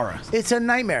 It's a horror. It's a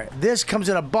nightmare. This comes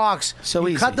in a box. So you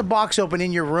easy. cut the box open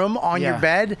in your room on your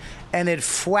bed, and it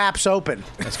flaps open.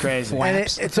 That's crazy. And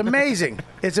it's amazing.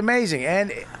 It's amazing.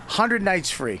 And 100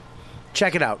 nights free.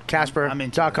 Check it out.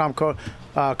 Casper.com,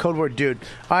 code word dude.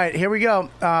 All right, here we go.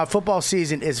 Football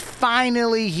season is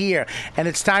finally here, and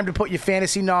it's time to put your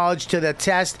fantasy knowledge to the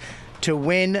test to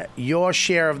win your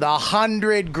share of the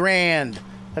 $100,000.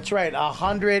 That's right,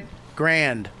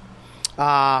 $100,000.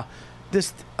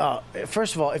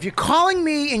 First of all, if you're calling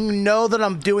me and you know that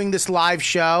I'm doing this live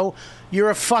show, you're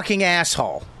a fucking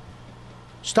asshole.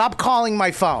 Stop calling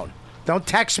my phone. Don't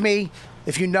text me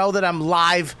if you know that I'm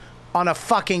live on a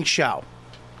fucking show.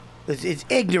 It's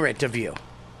ignorant of you.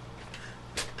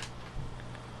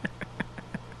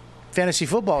 Fantasy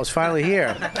football is finally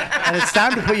here. And it's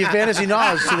time to put your fantasy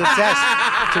knowledge to the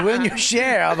test to win your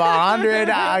share of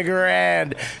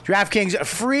 $100,000. DraftKings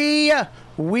free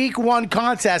Week 1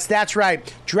 contest. That's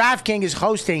right. DraftKings is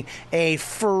hosting a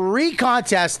free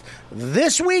contest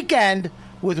this weekend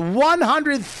with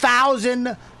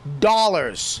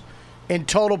 $100,000 in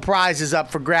total prizes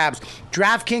up for grabs.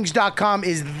 DraftKings.com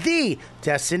is the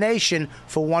destination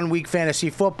for 1 week fantasy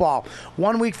football.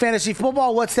 1 week fantasy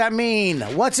football, what's that mean?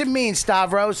 What's it mean,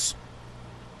 Stavros?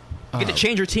 You get to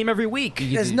change your team every week.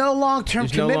 There's no long-term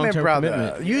commitment,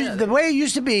 brother. The way it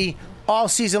used to be all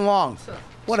season long.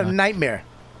 What a nightmare.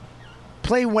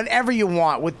 Play whenever you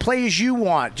want, with players you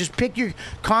want. Just pick your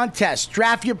contest,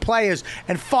 draft your players,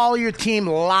 and follow your team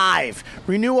live.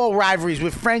 Renew old rivalries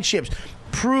with friendships.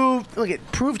 Prove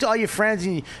to all your friends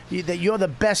that you're the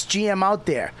best GM out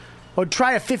there. Or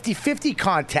try a 50-50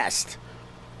 contest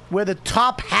where the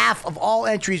top half of all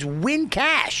entries win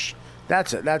cash.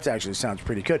 That's actually sounds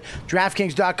pretty good.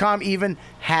 DraftKings.com even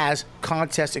has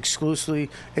contests exclusively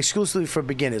for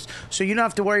beginners. So you don't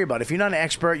have to worry about it. If you're not an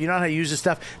expert, you don't know how to use this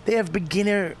stuff, they have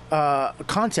beginner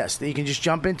contests that you can just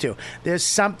jump into. There's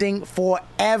something for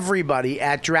everybody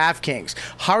at DraftKings.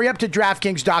 Hurry up to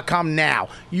DraftKings.com now.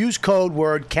 Use code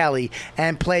word Kelly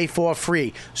and play for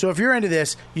free. So if you're into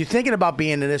this, you're thinking about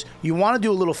being into this, you want to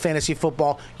do a little fantasy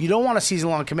football, you don't want a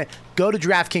season-long commit, go to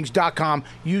DraftKings.com,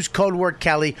 use code word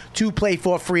Kelly to play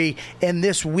for free in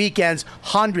this weekend's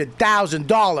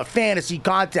 $100,000 fantasy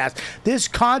contest. This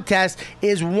contest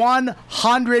is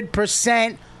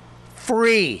 100%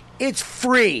 free. It's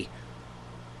free.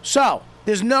 So,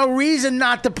 there's no reason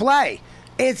not to play.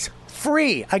 It's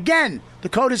free. Again, the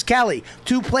code is Kelly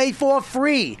to play for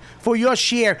free for your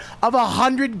share of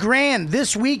 $100,000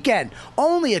 this weekend.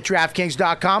 Only at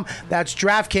DraftKings.com. That's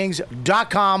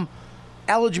DraftKings.com.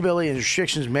 Eligibility and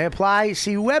restrictions may apply.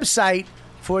 See website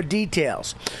for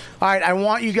details. All right, I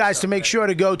want you guys to make sure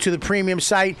to go to the premium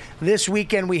site. This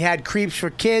weekend we had Creeps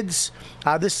for Kids.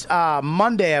 This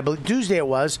Monday, I believe, Tuesday it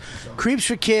was. Creeps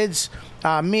for Kids,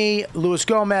 me, Luis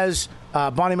Gomez,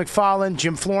 Bonnie McFarlane,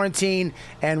 Jim Florentine,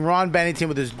 and Ron Bennington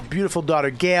with his beautiful daughter,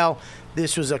 Gail.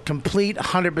 This was a complete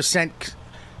 100%,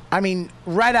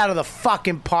 right out of the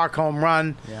fucking park home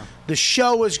run. Yeah. The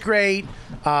show was great,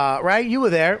 right? You were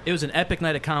there. It was an epic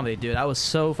night of comedy, dude. I was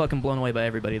so fucking blown away by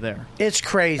everybody there. It's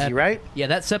crazy, Epic. right? Yeah,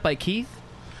 that set by Keith.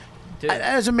 Dude.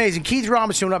 That was amazing. Keith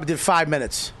Robinson went up and did 5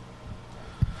 minutes.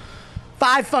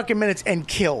 5 fucking minutes and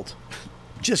killed.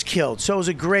 Just killed. So it was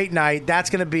a great night. That's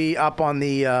going to be up on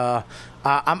the...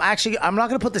 I'm not going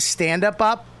to put the stand-up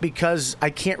up because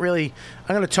I can't really...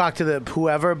 I'm going to talk to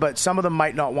whoever, but some of them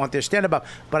might not want their stand-up up.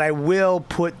 But I will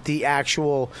put the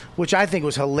actual, which I think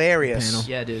was hilarious. Panel.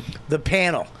 Yeah, dude. The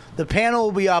panel. The panel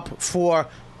will be up for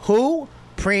who?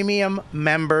 Premium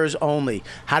members only.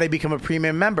 How do you become a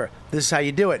premium member? This is how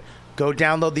you do it. Go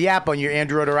download the app on your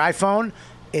Android or iPhone.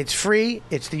 It's free.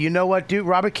 It's the You Know What Dude,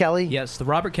 Robert Kelly. Yes, the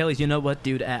Robert Kelly's You Know What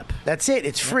Dude app. That's it.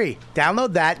 It's free.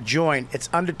 Download that. Join. It's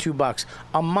under $2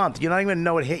 a month. You don't even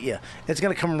know it hit you. It's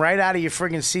going to come right out of your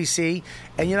friggin' CC,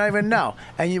 and you don't even know.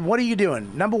 And what are you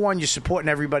doing? Number one, you're supporting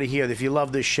everybody here if you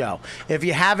love this show. If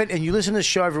you haven't and you listen to the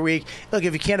show every week, look,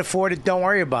 if you can't afford it, don't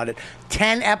worry about it.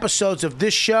 10 episodes of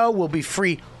this show will be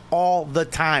free all the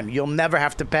time. You'll never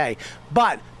have to pay.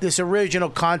 But this original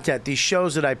content, these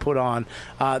shows that I put on,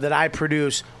 that I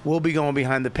produce, will be going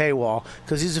behind the paywall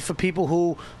because these are for people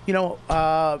who,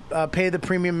 pay the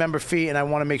premium member fee, and I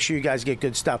want to make sure you guys get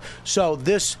good stuff. So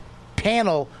this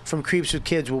panel from Creeps with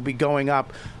Kids will be going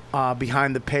up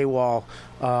behind the paywall.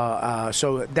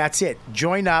 So that's it.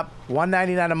 Join up.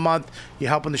 $1.99 a month. You're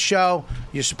helping the show.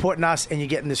 You're supporting us, and you're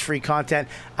getting this free content.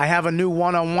 I have a new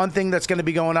one-on-one thing that's going to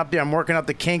be going up there. I'm working out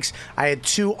the kinks. I had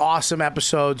 2 awesome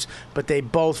episodes, but they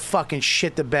both fucking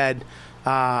shit the bed.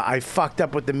 I fucked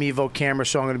up with the Mevo camera,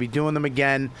 so I'm going to be doing them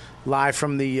again live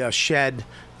from the shed,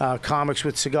 Comics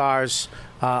with Cigars,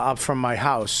 up from my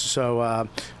house. So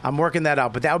I'm working that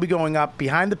out, but that will be going up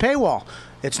behind the paywall.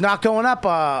 It's not going up.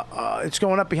 It's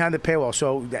going up behind the paywall.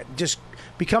 So just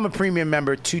become a premium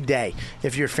member today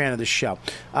if you're a fan of the show.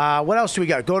 What else do we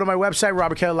got? Go to my website,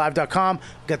 robertkellylive.com.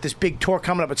 Got this big tour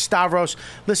coming up at Stavros.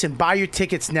 Listen, buy your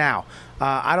tickets now.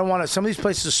 I don't want to. Some of these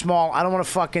places are small. I don't want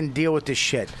to fucking deal with this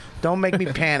shit. Don't make me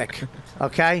panic.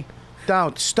 Okay?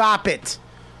 Don't. Stop it.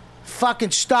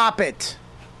 Fucking stop it.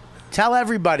 Tell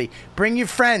everybody. Bring your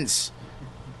friends.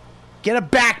 Get a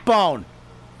backbone.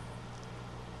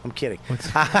 I'm kidding. What's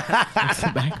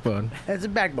the backbone? It's a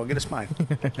backbone. Get a spine.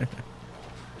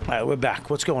 All right, we're back.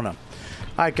 What's going on?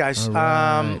 All right, guys. All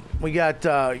right. We got.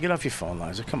 Get off your phone,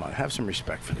 Liza. Come on, have some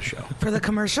respect for the show. For the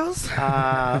commercials?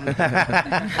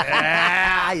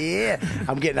 Yeah.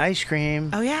 I'm getting ice cream.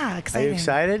 Oh, yeah. Are Exciting. you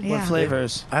excited? What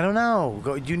flavors? I don't know.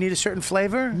 Do you need a certain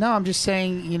flavor? No, I'm just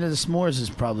saying, the s'mores is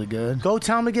probably good. Go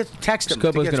tell him to text him.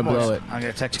 Scopo's going to blow it. I'm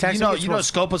going to text Text him. him, You know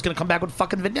Scopo's going to come back with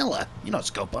fucking vanilla. You know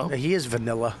Scopo. He is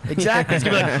vanilla. Exactly. He's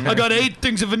going to be like, I got 8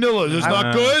 things of vanilla. Is this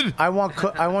not good?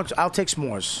 I'll take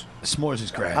s'mores. S'mores is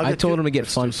great. I told him to get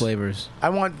fun flavors.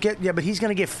 But he's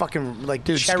gonna get fucking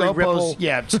Dude, cherry Scopo's, ripple.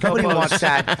 Yeah, Nobody Scopo's- wants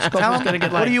that. Scopo's Tell him, gonna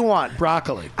get what do you want?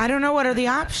 Broccoli. I don't know. What are the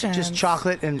options? Just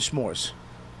chocolate and s'mores.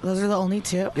 Those are the only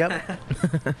 2? Yep.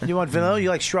 You want vanilla? You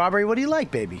like strawberry? What do you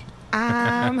like, baby?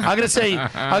 I'm gonna say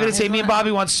me and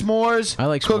Bobby want s'mores. I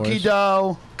like cookie s'mores.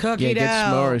 dough. Cookie dough.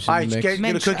 S'mores All right, get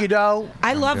a cookie dough.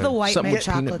 I love the white Something mint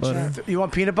with peanut chocolate butter. chip. You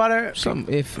want peanut butter? Some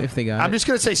if they got I'm it. just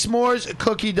gonna say s'mores,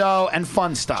 cookie dough, and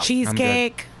fun stuff.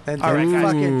 Cheesecake. And All right, guys,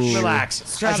 fucking relax. I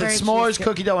Strawberry said s'mores, cheesecake.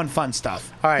 cookie dough, and fun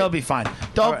stuff. All right. They'll be fine.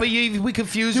 Don't All be. We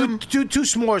confuse do them. 2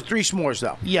 s'mores, 3 s'mores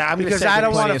though. Yeah, I'm gonna because say I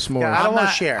don't plenty want of s'mores. I don't want to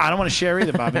not- share. I don't want to share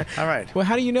either, Bobby. All right. Well,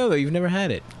 how do you know though? You've never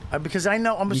had it. Because I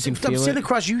know I'm You can feel sitting it?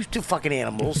 across you 2 fucking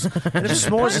animals. And if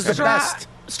s'mores is the best.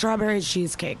 Strawberry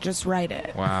cheesecake. Just write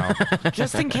it. Wow.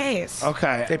 Just in case.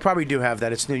 Okay. They probably do have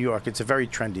that. It's New York. It's a very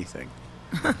trendy thing.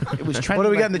 It was trendy. What do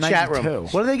we like got in the chat room? 92.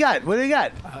 What do they got? What do they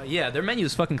got? Yeah, their menu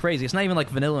is fucking crazy. It's not even like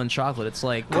vanilla and chocolate. It's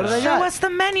like What do they Show got? us the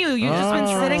menu. You've just been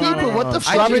sitting on People, it. what the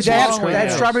I fuck think is they have wrong with that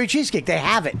you? strawberry cheesecake. They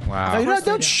have it. Wow. No, you Of course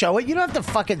don't they do. show it. You don't have to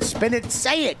fucking spin it.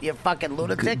 Say it, you fucking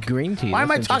lunatic. Green tea. Why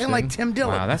am I that's talking like interesting. Tim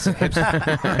Dillon? Wow, that's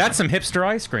some hipster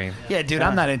ice cream. Yeah, dude,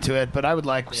 I'm not into it, but I would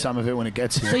like some of it when it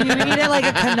gets here. So you eat it like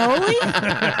a cannoli?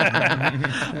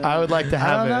 I would like to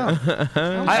have I it.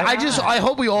 don't know. I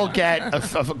hope we all get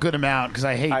a good amount because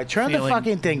I hate. All right, turn the feeling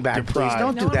fucking thing back, deprived. please.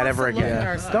 Don't No do one that wants ever to look at again.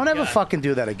 our stuff. Don't ever fucking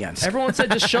do that again. everyone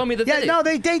said, just show me the Yeah, video. no,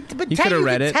 but You could've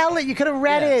read can it. tell it. You could have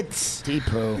read it. Deep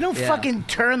poo. You don't Yeah. fucking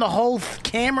turn the whole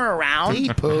camera around.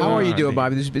 Deep poo. How are you doing,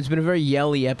 Bobby? It's been a very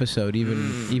yelly episode,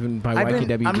 even by I've been-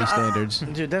 YKWD I'm not- standards.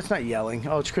 Dude, that's not yelling.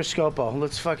 Oh, it's Chris Scopo.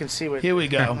 Let's fucking see what. Here we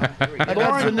go. I got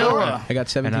Boring, vanilla. I got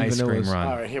 17 An ice cream vanillas. run.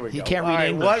 All right, here we go. He can't All read right,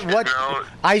 English. What No.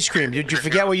 ice cream? Did you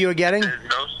forget what you were getting? There's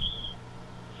no.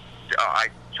 I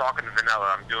chocolate and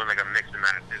vanilla. I'm doing like a mix and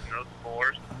match. There's no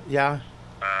s'mores. Yeah.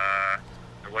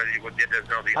 What did there's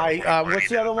no the other one? What's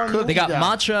the other one? They got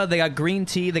matcha. They got green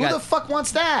tea. They Who got the fuck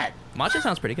wants that? matcha.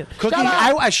 Sounds pretty good. Cookie. Shut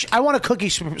up. I want a cookie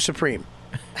supreme.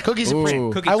 Cookie Supreme.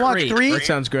 Ooh. Cookie I want free. 3. That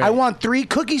sounds great. I want 3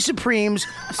 cookie supremes,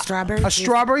 Strawberry. a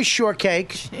strawberry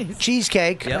shortcake,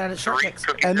 cheesecake, Yep.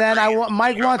 and then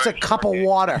Mike wants a cup of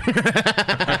water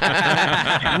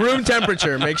Room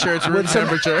temperature. Make sure it's room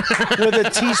temperature. with a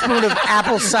teaspoon of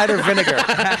apple cider vinegar.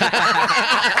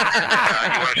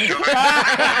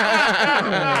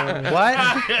 What?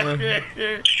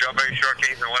 Strawberry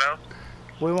shortcake and what else?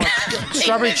 We want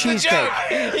strawberry cheesecake.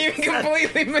 You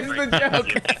completely missed the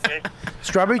joke.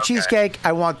 Strawberry cheesecake.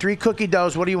 I want 3 cookie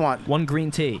doughs. What do you want? 1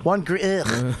 green tea. 1 green.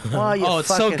 Oh, you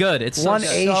it's so good. It's so 1 good.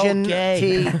 Asian So gay.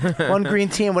 tea, 1 green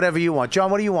tea, and whatever you want.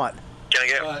 John, what do you want? Can I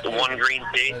get 1 green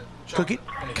tea? Cookie.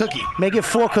 Make it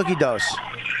 4 cookie doughs.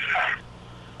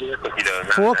 Cookie dough.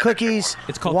 4 cookies.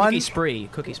 It's called 1 cookie spree.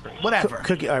 Cookie spree. Whatever.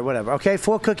 Cookie. All right, whatever. Okay,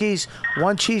 4 cookies,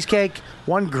 1 cheesecake,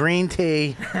 1 green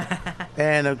tea,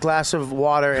 and a glass of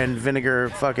water and vinegar,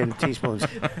 fucking teaspoons.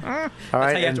 All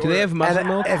right. And Do they have muscle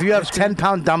milk? If you have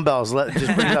 10-pound dumbbells, just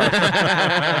bring those.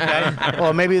 Okay.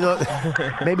 Or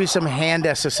maybe some hand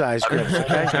exercise grips.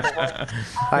 Okay. All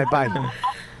right. Bye.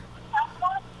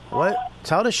 What?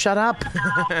 Tell her to shut up.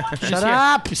 Shut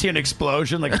up. You see an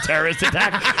explosion like a terrorist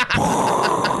attack.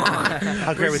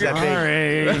 How great would that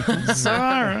be?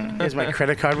 Sorry. Here's my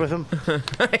credit card with him.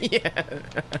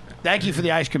 Thank you for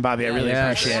the ice cream, Bobby. I really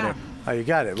appreciate it. Oh, you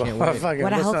got it. Well, fucking,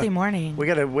 What a let's healthy not- morning. We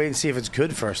got to wait and see if it's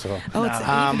good first of all. Oh, it's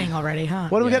evening already, huh?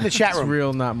 What do we got in the chat room? It's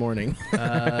real, not morning. We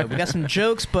got some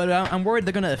jokes, but I'm worried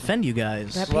they're going to offend you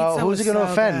guys. That Well, pizza who's it was going to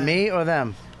so offend, good. me or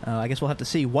them? I guess we'll have to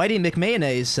see. Whitey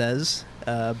McMayonnaise says,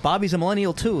 Bobby's a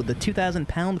millennial too, the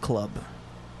 2,000-pound club.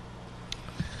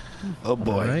 Oh,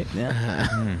 boy. Right? Yeah.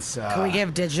 Can we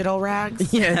give digital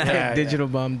rags? Yeah, digital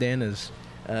bandanas.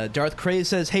 Darth Craze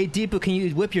says, hey, Deepu, can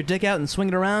you whip your dick out and swing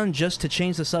it around just to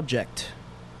change the subject?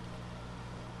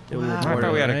 Wow. I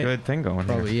thought we had a good thing going.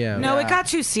 Probably, here. yeah. No, it got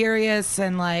too serious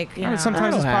and like, you know.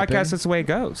 Sometimes this That'll happen. podcast, that's the way it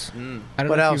goes. I don't What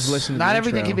know if else? you've listened to Not the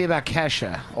everything intro. can be about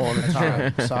Kesha all the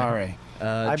time. Sorry.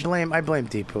 I blame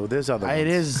Deepu. There's other ones. It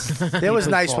is. There was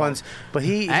Deepu's nice fault. ones, but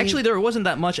he Actually, there wasn't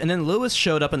that much, and then Lewis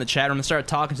showed up in the chat room and started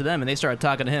talking to them, and they started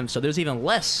talking to him, so there's even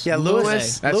less. Yeah, to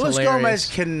Lewis say. That's Gomez hilarious.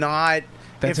 cannot.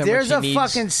 That's if how there's much a he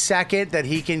needs. fucking second that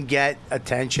he can get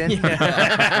attention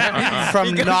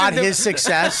from not his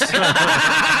success.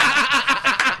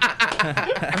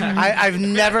 I've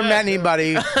never met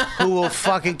anybody who will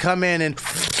fucking come in and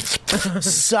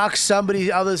suck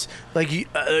somebody others like you,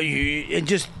 and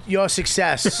just your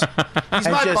success. He's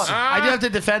And my just boss. I do have to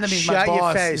defend him. He's my shut boss.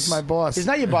 your face. He's my boss. He's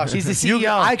not your boss. He's the CEO.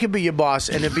 I could be your boss,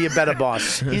 and it'd be a better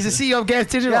boss. He's the CEO of Gas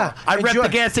Digital. Yeah, I rep enjoy. the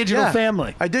Gas Digital Yeah.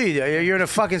 family. I do. You're in a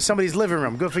fucking somebody's living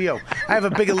room. Good for you. I have a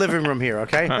bigger living room here.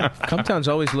 Okay. Cumtown's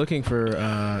always looking for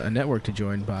a network to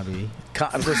join, Bobby.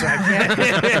 Listen, I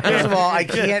can't. First of all, I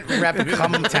can't rep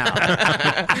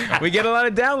Cumtown. We get a lot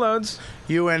of downloads.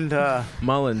 You and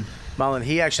Mullen.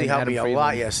 He actually And helped Adam me a Friedland.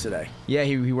 lot yesterday. Yeah,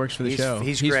 he works for the show.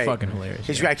 He's He's great. fucking hilarious.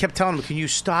 He's yeah. great. I kept telling him, "Can you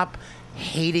stop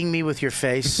hating me with your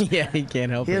face?" Yeah, he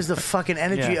can't help He it. has the fucking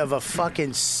energy Yeah. of a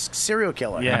fucking serial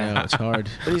killer. Yeah. I know, it's hard.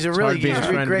 But he's a It's really hard being his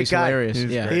friend, but great he's guy. hilarious.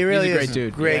 Yeah. He really he's a is great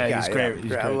dude. Great Yeah, guy. he's great. Yeah,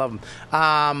 He's I great. love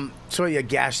him. So yeah,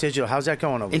 Gas Digital. How's that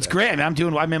going over It's there? great. I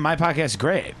mean, my podcast is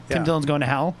great. Yeah. Tim Dillon's going to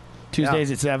hell. Tuesdays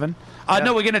at 7. Yeah.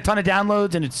 No, we're getting a ton of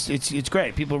downloads, and it's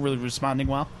great. People are really responding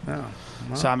well. Oh,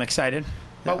 So I'm excited.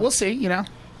 But we'll see, Yeah.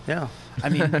 I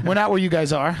mean, we're not where you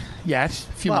guys are yet. A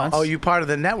few months. Oh, you part of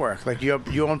the network? Like you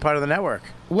own part of the network?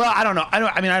 Well, I don't know. I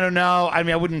don't know. I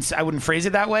mean, I wouldn't phrase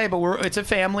it that way. But it's a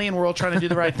family, and we're all trying to do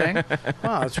the right thing.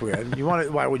 Oh, that's weird.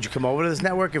 Why would you come over to this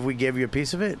network if we gave you a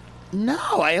piece of it? No,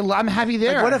 I'm happy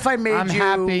there. Like, what if I made I'm you?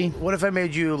 happy. What if I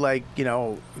made you gave you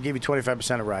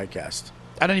 25% of Riotcast?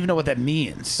 I don't even know what that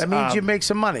means. That means you make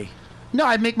some money. No,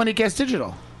 I make money at Gas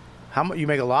Digital. How much? You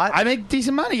make a lot? I make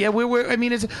decent money. Yeah, I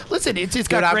mean, it's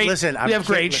got great. We have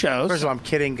great shows. First of all, I'm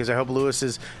kidding because I hope Lewis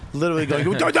is literally going,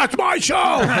 "That's my show.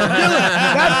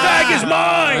 That bag is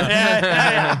mine."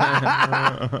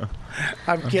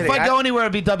 I'm kidding. If I go anywhere,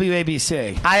 it'd be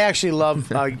WABC. I actually love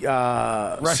Rush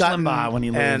Sutton, Limbaugh when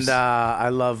he leaves. and I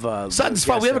love Sutton's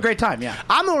fun. We have a great time. Yeah.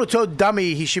 I'm the one who told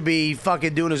Dummy he should be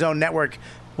fucking doing his own network.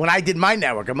 When I did my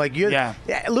network, I'm like, yeah.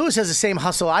 Lewis has the same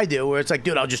hustle I do, where it's like,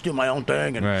 dude, I'll just do my own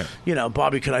thing, and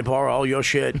Bobby, can I borrow all your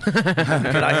shit? Can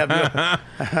I have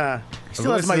your?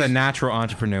 Lewis is a natural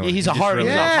entrepreneur. Yeah, he's a just hard- really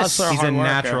he's a is. hustler, He's a hard worker.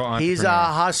 natural entrepreneur. He's a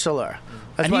hustler.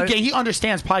 That's And why- he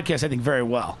understands podcasts, I think, very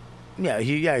well. Yeah,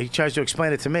 he tries to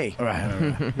explain it to me.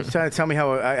 Right. He's trying to tell me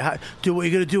how do what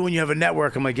you're gonna do when you have a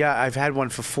network. I'm like, yeah, I've had one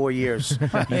for 4 years.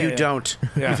 You don't.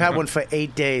 Yeah. You've had one for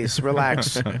 8 days.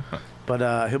 Relax.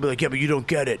 But he'll be like, yeah, but you don't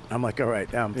get it. I'm like, all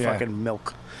right, I'm fucking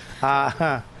milk.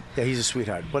 Yeah, he's a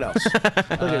sweetheart. What else? Look at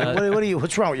him. What are you?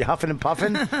 What's wrong? You huffing and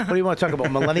puffing? What do you want to talk about?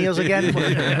 Millennials again?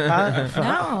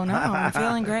 Huh? No, I'm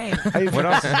feeling great. What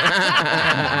else?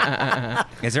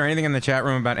 Is there anything in the chat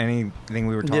room about anything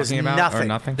we were talking There's about nothing. or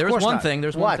nothing? There's one thing.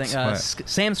 There's one What? thing. What?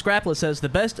 Sam Scrapula says the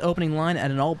best opening line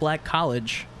at an all-black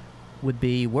college would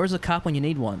be, "Where's a cop when you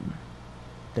need one?"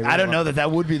 I don't know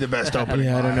that would be the best opening.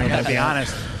 Yeah, I don't know I gotta about be that.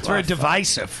 honest. It's very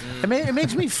divisive. It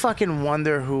makes me fucking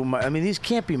wonder who. I mean, these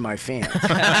can't be my fans.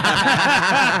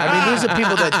 I mean, these are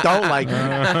people that don't like me.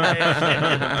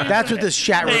 That's what this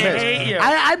chat room They is. hate you.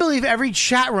 I believe every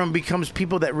chat room becomes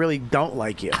people that really don't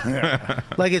like you.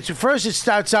 Like it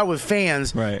starts out with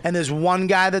fans, and there's one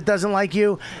guy that doesn't like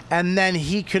you, and then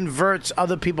he converts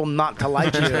other people not to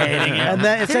like you, Hating you. and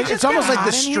then Did it it's just almost get like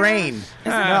the hot in here? strain. Is it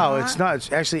No, hot? it's not.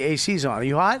 It's actually AC's on. Are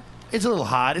you hot? It's a little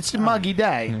hot. It's a muggy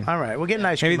day. All right, we'll get an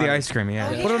ice cream. Maybe the on it. ice cream,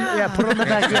 yeah. Put them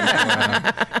back in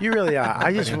there. You really are.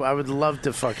 I would love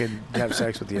to fucking have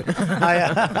sex with you.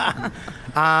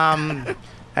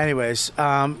 Anyways,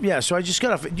 yeah. So I just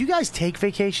got off. Do you guys take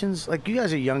vacations? Like you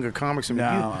guys are younger comics than me.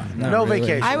 No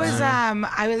vacation.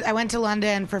 I went to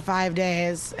London for 5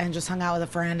 days and just hung out with a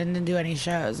friend and didn't do any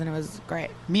shows, and it was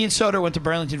great. Me and Soder went to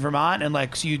Burlington, Vermont, and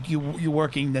like so you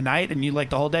working the night and you like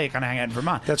the whole day kind of hang out in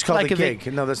Vermont. That's called like a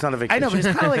gig. No, that's not a vacation. I know, but it's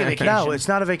kind of like a vacation. No, it's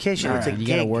not a vacation. It's a You gig.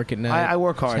 gotta work at night. I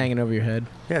work hard. It's hanging over your head.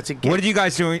 Yeah, it's a gig. What did you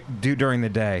guys do during the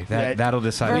day? That'll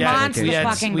decide. We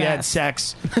had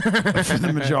sex for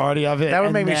the majority of it. That would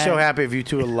and make me so then- happy if you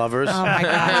two are lovers. Oh my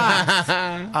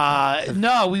god!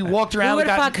 No, we walked around. Who would we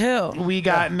got, fuck who? We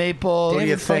got Maple. What do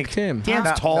you think? Dan's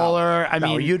No, taller. I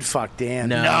no, mean, you'd fuck Dan.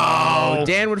 No,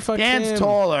 Dan would fuck Dan's Tim.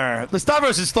 taller. The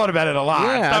Stavros has thought about it a lot.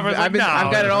 Yeah, Stavros I've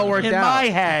got it all worked in out. my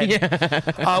head.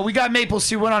 Yeah. We got maple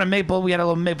syrup. Went on a maple. We had a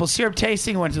little maple syrup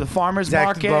tasting. Went to the farmers Is that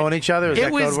market. blowing each other? Is It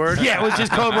that was, code word? Yeah, it was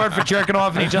just code word for jerking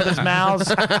off in each other's mouths.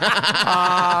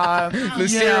 The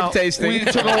syrup tasting. We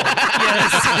took a,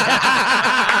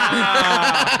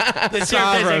 the syrup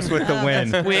Stavros tasting. with the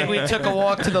win. We took a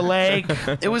walk to the lake.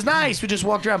 It was nice. We just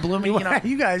walked around Blooming.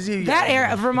 You guys, That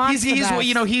area of Vermont.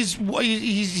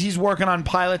 He's working on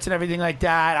pilots and everything like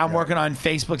that. I'm working on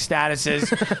Facebook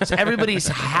statuses. So everybody's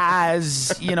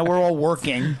has, we're all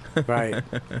working. Right.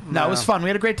 No, it was fun. We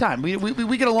had a great time.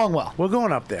 We get along well. We're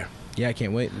going up there. Yeah, I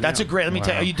can't wait. That's a great. Let me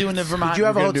tell you. Are you doing the Vermont? Did you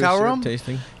have a We're gonna do hotel syrup room?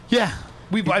 tasting. Yeah.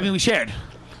 We shared.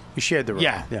 You shared the room.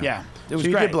 Yeah. It was so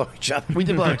you great. did blow each other. We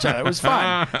did blow each other. It was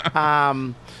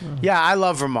fun. Yeah, I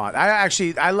love Vermont.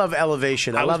 I love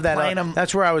elevation. I I love was playing that. 'em-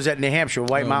 That's where I was at New Hampshire.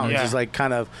 White Mountains yeah. is like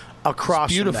kind of across.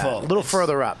 It's from beautiful. that. A little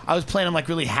further up. I was playing them like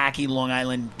really hacky Long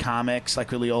Island comics,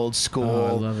 like really old school.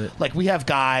 Oh, I love it. Like we have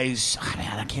guys.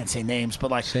 Man, I can't say names,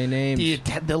 but like Say names.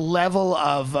 The level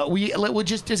of we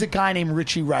just there's a guy named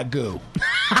Richie Ragu.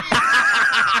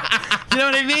 You know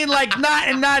what I mean? Like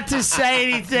not to say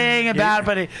anything about it,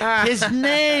 but his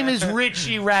name is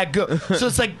Richie Ragu. So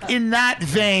it's like in that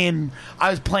vein, I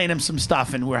was playing him some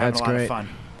stuff and we're having That's a lot great. of fun.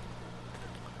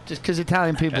 Just because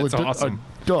Italian people That's are awesome.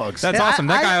 dogs. That's awesome.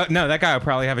 That guy will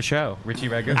probably have a show. Richie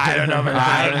Ragu. I don't know.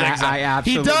 I don't think so. I He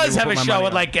absolutely does will have put a my show money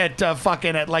at on like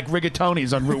at like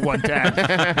Rigatoni's on Route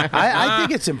 110. I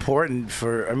think it's important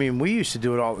for. I mean, we used to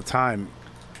do it all the time.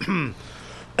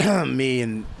 Me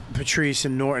and Patrice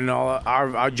and Norton, all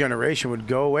our generation would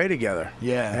go away together.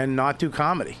 Yeah. And not do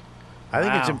comedy. I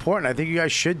think it's Wow. important. I think you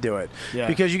guys should do it. Yeah.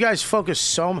 Because you guys focus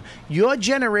so your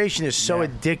generation is so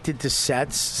addicted to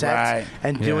sets Right.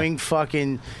 and Yeah. doing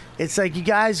fucking it's like you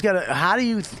guys got to how do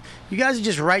you you guys are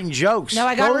just writing jokes. No,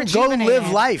 I got go rejuvenated.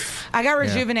 live life. I got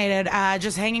rejuvenated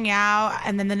just hanging out,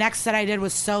 and then the next set I did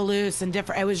was so loose and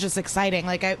different. It was just exciting.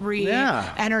 Like it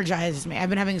re-energized me. I've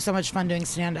been having so much fun doing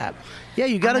stand-up. Yeah,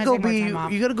 you got to I'm go gonna take more be time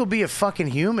off. you got to go be a fucking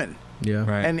human. Yeah.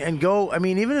 Right. And go. I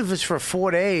mean, even if it's for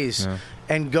 4 days,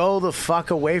 and go the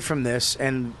fuck away from this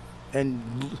and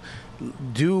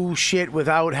do shit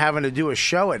without having to do a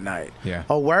show at night. Yeah.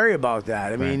 Or worry about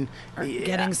that. I mean, Or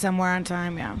getting somewhere on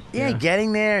time. yeah,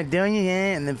 getting there and doing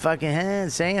it, and then fucking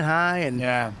saying hi, and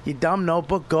your dumb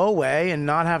notebook, go away and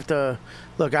not have to.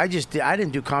 Look, I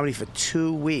didn't do comedy for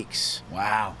 2 weeks.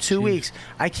 Wow. 2 weeks.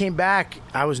 I came back.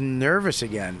 I was nervous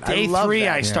again. Day I love 3,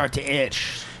 that. I start to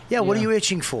itch. Yeah, what are you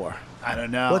itching for? I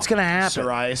don't know. What's gonna happen?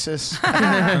 Psoriasis. You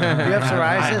have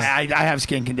psoriasis? I have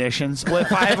skin conditions. Well,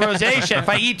 if I have rosacea, if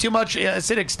I eat too much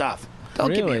acidic stuff,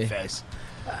 don't give me a Really? face.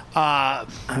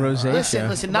 Rosacea. Listen,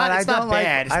 But it's not like,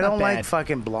 bad. It's I not don't bad. like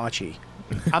fucking blotchy.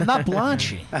 I'm not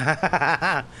blotchy.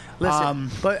 Listen,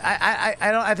 but I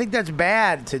don't. I think that's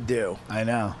bad to do. I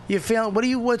know. You feel?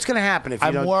 What's going to happen if you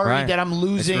I'm don't? worried that I'm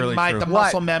losing really the true.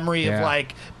 muscle What? memory of Yeah.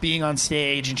 like being on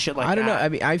stage and shit like that. I don't know. I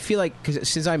mean, I feel like because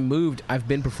since I moved, I've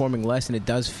been performing less, and it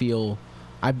does feel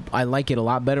I like it a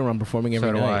lot better when I'm performing every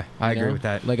So do night. I you agree know? with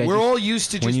that. Like We're all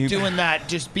used to just doing that,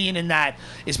 just being in that.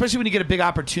 Especially when you get a big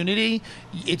opportunity,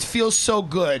 it feels so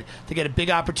good to get a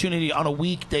big opportunity on a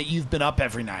week that you've been up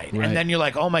every night, Right. and then you're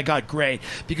like, oh my god, great.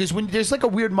 Because when there's like a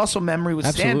weird muscle memory with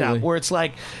stand up, Absolutely. where it's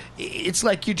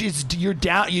like you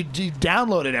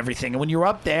downloaded everything, and when you're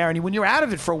up there and when you're out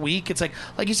of it for a week, it's like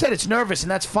you said, it's nervous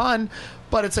and that's fun.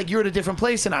 But it's like you're at a different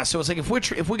place than us. So it's like if we're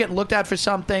getting looked at for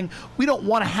something, we don't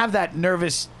want to have that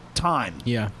nervous time.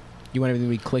 Yeah. You want everything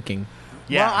to be clicking.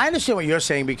 Well, I understand what you're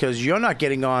saying because you're not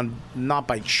getting on not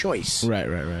by choice.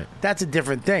 Right. That's a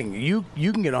different thing. You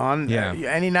can get on Yeah.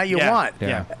 any night you Yeah. want.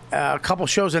 Yeah. A couple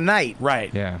shows a night.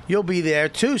 Right. Yeah. You'll be there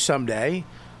too someday,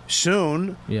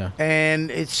 soon. Yeah.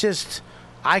 And it's just,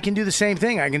 I can do the same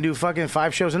thing. I can do fucking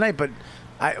 5 shows a night, but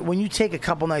when you take a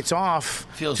couple nights off,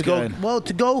 Feels to good.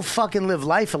 to go fucking live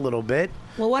life a little bit.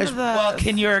 Well,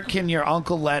 can your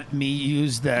uncle let me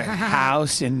use the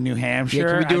house in New Hampshire? Yeah,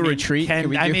 can we do a retreat? Can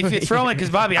we do- if you throw it, because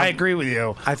Bobby, I agree with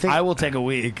you. I will take a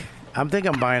week. I'm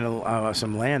thinking I'm buying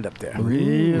some land up there.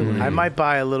 Really? I might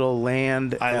buy a little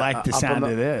land. I like the up sound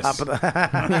on of this.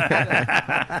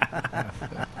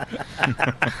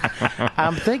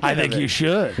 I'm thinking. I think you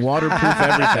should. Waterproof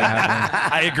everything.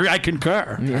 I agree. I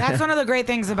concur. That's one of the great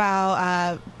things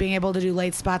about being able to do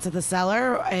late spots at the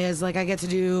Cellar is like I get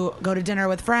to go to dinner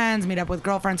with friends, meet up with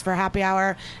girlfriends for happy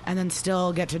hour, and then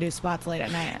still get to do spots late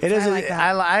at night. It So is.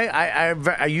 I like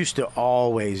that. I used to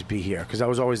always be here because I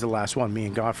was always the last one. Me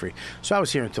and Godfrey. So I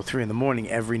was here until 3 a.m.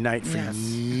 every night for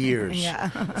years. Yeah.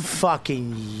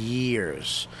 Fucking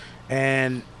years.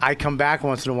 And I come back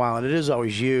once in a while, and it is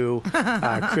always you,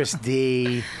 Chris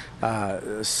D,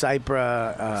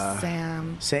 Cypra,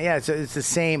 Sam. Yeah, it's the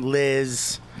same.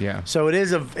 Liz. Yeah. So it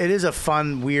is a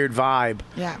fun, weird vibe.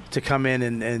 Yeah. To come in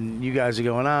and you guys are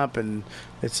going up, and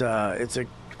it's a.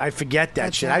 I forget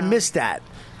that shit. I miss that.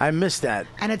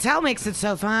 And Attell makes it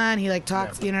so fun. He like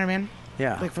talks, you know what I mean?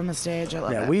 Yeah. Like from the stage. I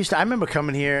love it. We used to. I remember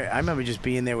coming here. I remember just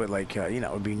being there with like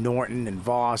it would be Norton and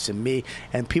Voss and me,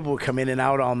 and people would come in and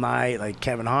out all night. Like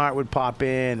Kevin Hart would pop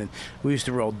in, and we used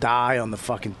to roll die on the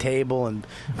fucking table. And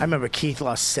I remember Keith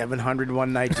lost 700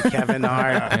 one night to Kevin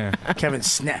Hart. Yeah. Kevin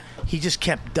he just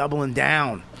kept doubling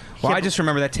down. Well, I just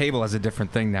remember that table as a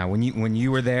different thing now. When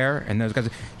you were there and those guys,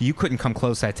 you couldn't come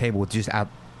close to that table with just out.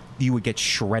 You would get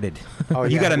shredded. Oh,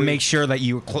 you yeah, got to make sure that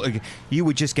you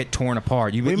would just get torn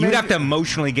apart. You'd have to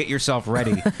emotionally get yourself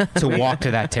ready to walk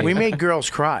to that table. We made girls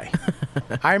cry.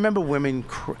 I remember women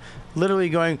literally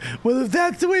going, "Well, if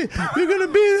that's the way you're going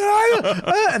to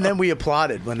be," and then we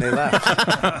applauded when they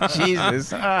left.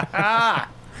 Jesus.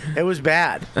 It was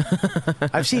bad.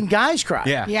 I've seen guys cry.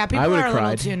 Yeah, people are a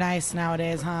little too nice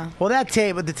nowadays, huh? Well,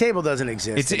 the table doesn't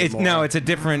exist. It's a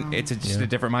different. It's just a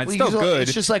different mind. It's still good.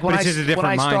 It's just like but when it's just a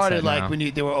different I started, mindset like now.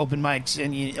 when there were open mics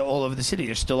and all over the city,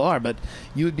 there still are, but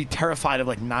you would be terrified of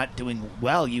like not doing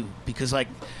well, because like.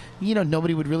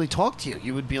 Nobody would really talk to you.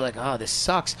 You would be like, "Oh, this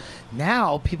sucks."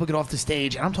 Now people get off the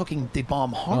stage, and I'm talking, they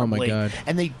bomb horribly, God.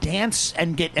 and they dance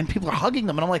and people are hugging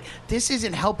them, and I'm like, "This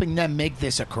isn't helping them make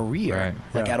this a career,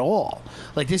 at all.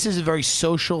 Like this is a very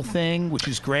social thing, which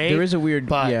is great. There is a weird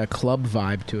club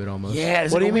vibe to it almost. Yeah,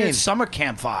 What do you mean? Summer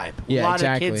camp vibe. Yeah, a lot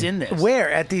exactly. of kids in this. Where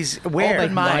at these? Where?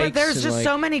 Open But mics there's just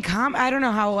so many I don't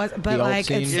know how it was, but The alt like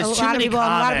scene. it's There's a too lot of many people. And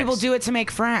a lot of people comics. do it to make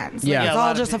friends. Yeah. Like, Yeah, it's a all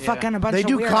lot of- just a fucking a bunch They of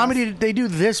do weirdos. comedy. They do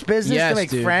this business Yes, to make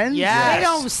dude. friends. Yes. They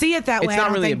don't see it that It's way. not I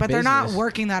don't really think, a but they're not business.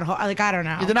 working that hard. Like I don't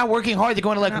know. They're not working hard. They're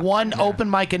going to like one open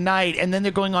mic a night, and then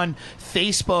they're going on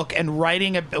Facebook and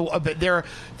writing their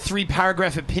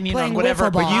 3-paragraph opinion Playing on whatever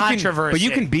wiffle ball. controversy. But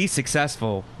you can be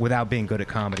successful without being good at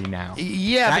comedy now.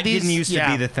 Yeah, that but these- didn't used to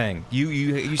yeah. be the thing. You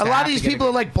used A to lot have of these to get people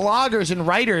are like bloggers and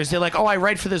writers. They're like, "Oh, I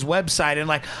write for this website, and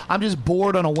like I'm just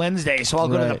bored on a Wednesday, so I'll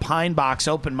go to the Right. Pine Box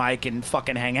open mic and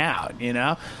fucking hang out."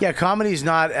 Yeah, comedy's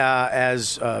not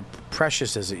as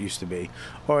precious as it used to be,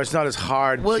 or it's not as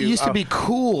hard. Well, it used to be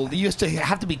cool. You used to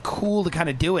have to be cool to kind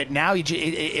of do it. Now it's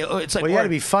like Well, you got to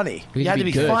be funny. You had to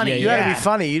be good. funny. Yeah, You got to be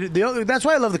funny. That's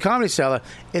why I love the Comedy Cellar.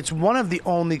 It's one of the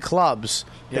only clubs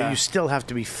that Yeah. you still have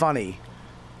to be funny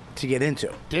to get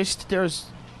into.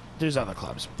 There's other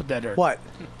clubs, but that are What?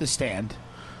 the Stand.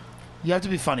 You have to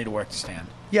be funny to work the Stand.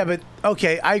 Yeah, but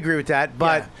okay, I agree with that.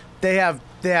 But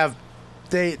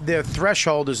their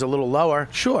threshold is a little lower.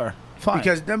 Sure. Fine.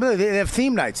 Because they have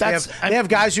theme nights. They have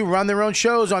guys who run their own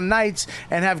shows on nights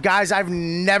and have guys I've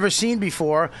never seen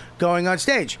before going on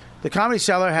stage. The Comedy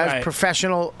Cellar has Right.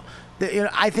 professional.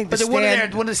 I think But the one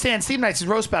Stand. of the Stand theme nights is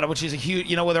Roast Battle, which is a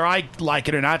huge. Whether I like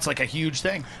it or not, it's like a huge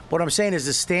thing. What I'm saying is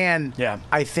the Stand. Yeah.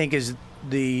 I think is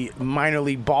the minor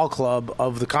league ball club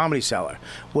of the Comedy Cellar.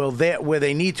 Well, where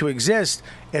they need to exist,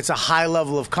 it's a high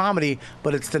level of comedy,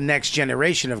 but it's the next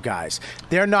generation of guys.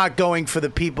 They're not going for the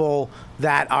people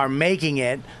that are making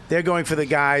it. They're going for the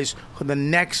guys, the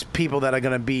next people that are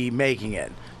going to be making it.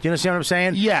 Do you understand what I'm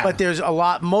saying? Yeah. But there's a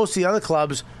lot. Most of the other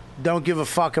clubs don't give a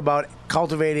fuck about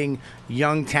cultivating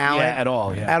young talent at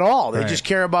all. Yeah. At all. They Right. just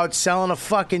care about selling a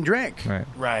fucking drink. Right.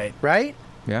 Right. Right?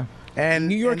 Yeah. And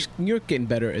New York getting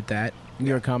better at that. New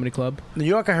York Comedy Club. New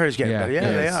York, I heard, is getting better. Yeah,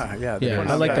 Yeah. they are. Yeah, they're Yeah,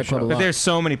 putting I on like better that club a shows. But lot. there's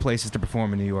so many places to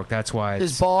perform in New York. That's why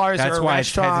There's bars, That's there are why it's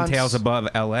heads and restaurants. tails above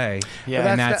L.A.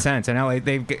 Yeah. in That's that sense. And L.A.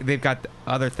 they've got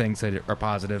other things that are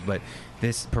positive, but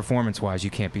this performance-wise,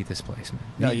 you can't beat this place, man.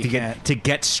 No, you can't. To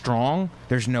get strong,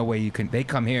 there's no way you can. They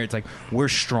come here, it's like we're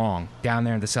strong down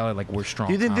there in the cellar. Like we're strong.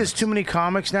 Do you think there's comics. too many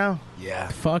comics now? Yeah.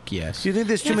 Fuck yes. Do you think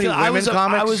there's too Yeah, many I women was a,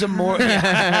 comics? I was a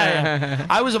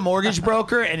I was a mortgage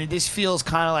broker, and this feels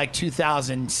kind of like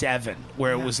 2007,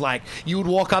 where it was like you would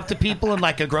walk up to people in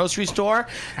like a grocery store,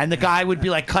 and the guy would be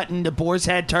like cutting the boar's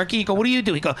head turkey. You go, "What do you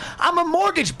do?" He go, "I'm a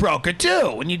mortgage broker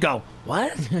too." And you go,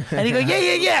 "What?" And he go,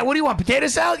 "Yeah. What do you want? Potato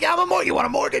salad? Yeah, I'm a mortgage. You want a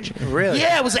mortgage?" Really?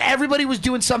 Yeah. It was everybody was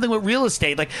doing something with real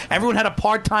estate. Like everyone had a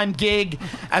part-time gig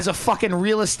as a fucking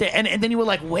real estate, and then you were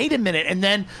like, "Wait a minute!" And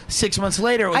then 6 months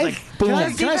later, it was like,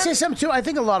 boom. Can I say something too? I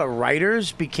think a lot of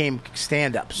writers became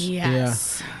stand-ups.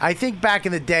 Yes. I think back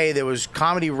in the day there was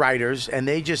comedy writers, and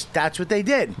that's what they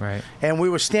did. Right. And we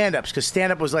were stand-ups because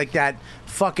stand-up was like that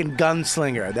fucking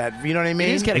gunslinger. That you know what I mean?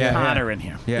 Please get a Yeah. Connor in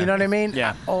here. Yeah. You know what I mean?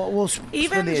 Yeah. Oh, we'll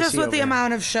Even spin just AC with over the here.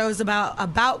 amount of shows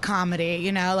about comedy,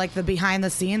 you know, like the behind the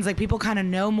scenes, like people kind of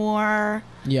know more.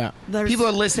 Yeah. There's, People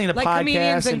are listening to like podcasts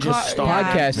comedians and just start.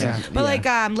 Podcasts. Yeah. But like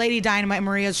Lady Dynamite,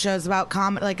 Maria's shows about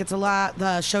comedy. Like it's a lot.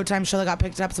 The Showtime show that got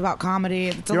picked up is about comedy.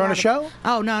 It's You're on lot a of- show?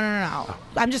 Oh no!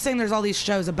 I'm just saying there's all these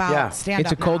shows about Yeah. stand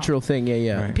up. It's a cultural thing. Yeah,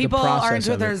 yeah. The People are process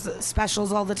into it. of There's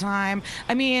specials all the time.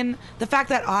 I mean, the fact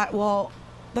that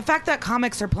the fact that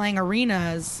comics are playing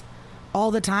arenas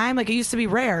all the time, like it used to be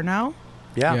rare. No,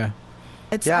 Yeah. Yeah.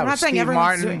 it's. Yeah, I'm not with saying Steve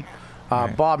everyone's Martin,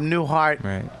 doing. Bob Newhart,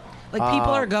 Right. Like people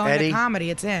are going Eddie. to comedy.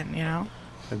 It's in. You know,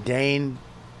 Dane.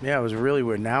 Yeah, it was really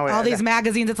weird. Now all these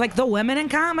magazines. It's like the women in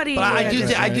comedy. But I do,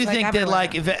 It's I do like think that everywhere.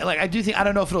 like if it, like I do think I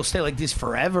don't know if it'll stay like this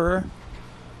forever,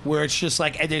 where it's just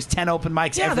like there's 10 open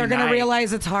mics. Yeah, every they're gonna night.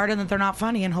 realize it's hard and that they're not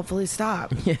funny and hopefully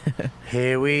stop.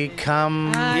 Here we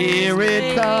come. Here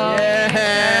it comes.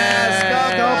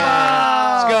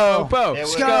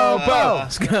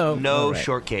 Scopo. No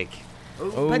shortcake.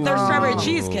 But there's strawberry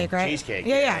cheesecake, right? Cheesecake.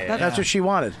 Yeah. That's what she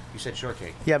wanted. You said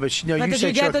shortcake. Yeah, but no, But you did said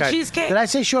you get the shortcake. cheesecake? Did I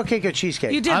say shortcake or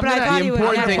cheesecake? You did, but I thought you would.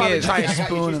 important I'm thing gonna is- probably Try a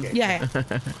spoon. Yeah.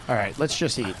 All right, let's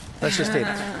just eat. Let's just eat.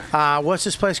 What's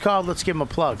this place called? Let's give him a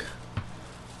plug.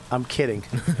 I'm kidding.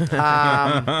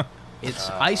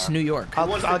 It's Ice New York.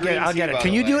 I'll get it.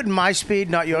 Can you do it in my speed,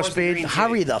 not your speed?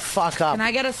 Hurry the fuck up. Can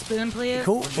I get a spoon, please?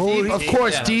 Cool. Of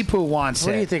course, Deepu wants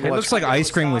What do you it. think? It looks like ice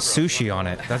cream with sushi on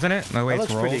it, doesn't it? The way That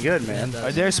it's looks rolled. pretty good, man.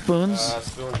 Are there spoons?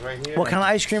 Spoons right here. What kind of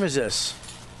ice cream is this?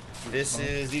 These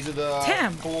are the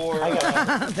Tim. 4.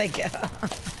 Thank you.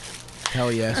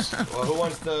 Hell yes. Well, who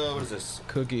wants the, what is this?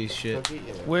 Cookies shit. Cookie?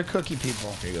 Yeah. We're cookie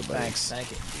people. Here you go, buddy. Thanks. Thank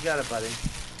you. You got it, buddy.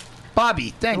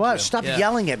 Bobby, thank What? you. Stop Yeah.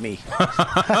 yelling at me.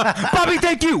 Bobby,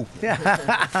 thank you.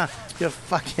 Your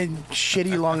fucking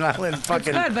shitty Long Island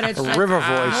fucking Good, but it's river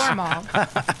voice. normal.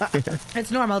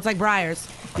 It's normal. It's like Briar's.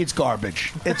 It's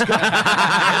garbage. It's good.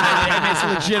 It's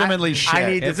legitimately shit. I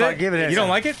need to Is it? give it. You don't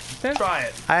like it? Then? Try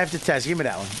it. I have to test. Give me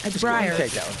that one. It's Just let me Briar's.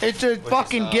 Take that one. It's a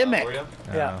fucking gimmick. Oreo?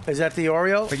 Yeah. Is that the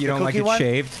Oreo? But you The don't like cookie it one?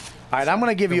 shaved? All right, I'm going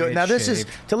to give The you. way Now, it's this is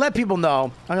shaved. to let people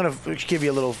know. I'm going to give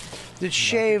you a little. It's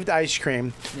shaved ice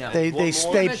cream. Yeah. They more?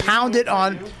 pound it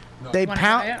on. They Wanna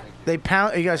pound. try it? They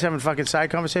pound. Are you guys having fucking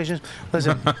side conversations?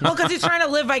 Listen. Well, because he's trying to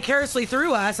live vicariously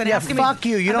through us and Yeah, asking fuck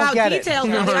me you. You don't about get it. details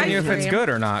You're on the asking ice if it's cream. good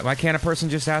or not. Why can't a person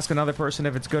just ask another person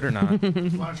if it's good or not? Want to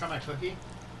try my cookie?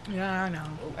 Yeah, I know.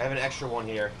 I have an extra one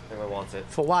here. If anyone wants it.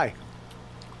 For why?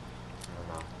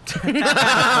 I don't know.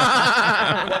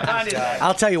 What kind is that?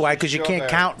 I'll tell you why. Because you can't Strawberry.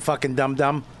 count, fucking dum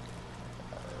dum.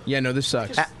 Yeah, no, this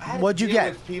sucks. What'd you Deal get?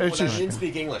 with people It's that just- didn't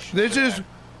speak English. This is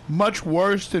much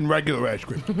worse than regular ice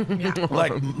cream.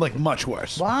 like much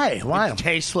worse. Why? Why? It's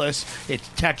tasteless. Its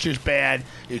texture's bad.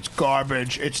 It's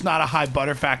garbage. It's not a high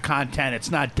butterfat content. It's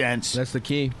not dense. That's the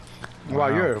key. Wow,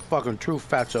 you're a fucking true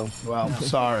fatso. Well,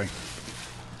 sorry.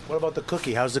 What about the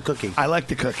cookie? How's the cookie? I like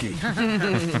the cookie.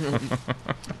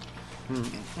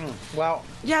 Well,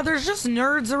 yeah, there's just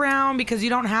nerds around because you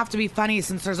don't have to be funny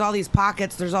since there's all these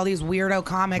pockets. There's all these weirdo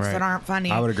comics Right. that aren't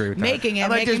funny. I would agree with that. Making it,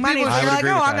 Like, making there's money. people- So I you're would like,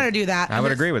 agree oh, with I'm that. going to do that. I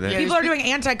would agree with it. People are doing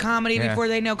anti-comedy Yeah. before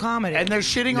they know comedy. And they're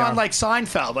shitting on like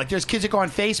Seinfeld. Like there's kids that go on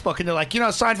Facebook and they're like,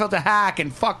 Seinfeld's a hack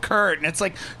and fuck Kurt. And it's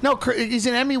like, no, Kurt, he's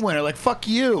an Emmy winner. Like fuck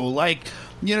you. Like,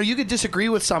 you could disagree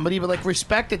with somebody, but like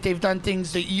respect that they've done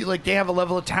things that you like. They have a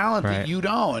level of talent that Right. you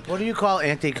don't. What do you call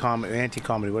anti-comedy?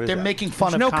 Anti-comedy. What is They're that? making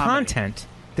fun There's of no comedy. content.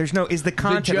 There's no is the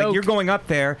content like joke- you're going up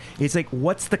there. It's like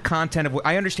what's the content of?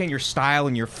 I understand your style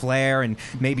and your flair and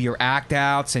maybe your act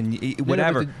outs and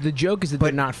whatever. No, but the joke is that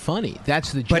they're not funny.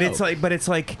 That's the joke. But it's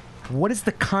like what is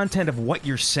the content of what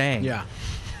you're saying? Yeah.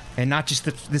 And not just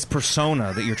this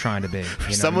persona that you're trying to be.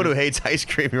 For someone who hates ice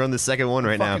cream, you're on the second one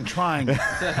right now. Fucking trying.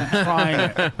 Trying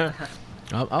it.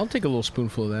 I'll take a little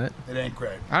spoonful of that. It ain't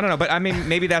great. I don't know, but I mean,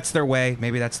 maybe that's their way.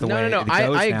 Maybe that's the No, way. no, it no.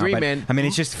 goes I now, agree, but, man. I mean,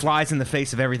 it just flies in the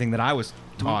face of everything that I was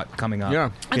taught coming up.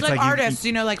 Yeah. It's like you- artists,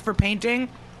 like for painting.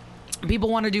 People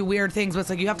want to do weird things, but it's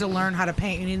like you have to learn how to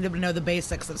paint. You need to know the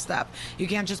basics of stuff. You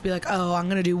can't just be like, oh, I'm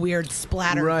going to do weird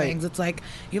splatter Right. things. It's like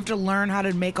you have to learn how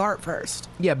to make art first.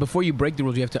 Yeah, before you break the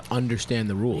rules, you have to understand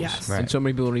the rules. Yes. And Right. so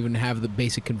many people don't even have the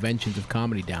basic conventions of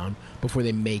comedy down before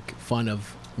they make fun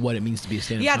of what it means to be a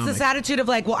stand-up Yeah, it's comic. this attitude of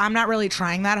like, well, I'm not really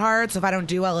trying that hard, so if I don't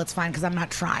do well, it's fine because I'm not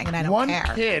trying and I don't One care.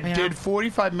 kid you know? did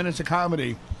 45 minutes of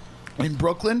comedy in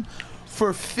Brooklyn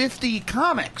for 50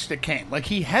 comics that came. Like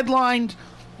he headlined,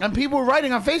 and people were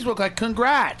writing on Facebook like,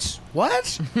 "Congrats!"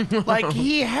 What? Like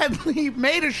he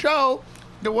made a show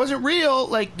that wasn't real.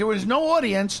 Like there was no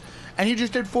audience, and he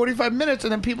just did 45 minutes,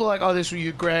 and then people were like, "Oh, this was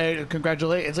you great!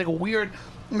 Congratulations!" It's like a weird.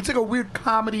 It's like a weird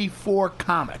comedy for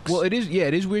comics. Well, it is. Yeah,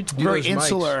 it is weird to do Very those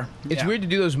insular. mics. It's Yeah. weird to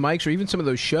do those mics, or even some of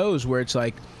those shows where it's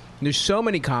like there's so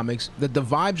many comics that the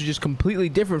vibes are just completely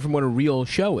different from what a real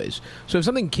show is. So if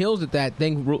something kills at that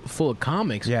thing full of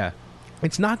comics, Yeah.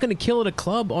 it's not going to kill at a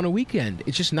club on a weekend.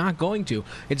 It's just not going to.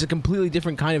 It's a completely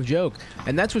different kind of joke,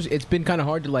 and that's what it's been kind of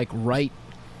hard to like write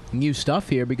new stuff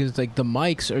here because it's like the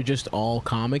mics are just all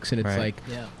comics, and it's Right. like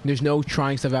Yeah. there's no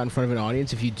trying stuff out in front of an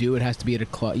audience. If you do, it has to be at a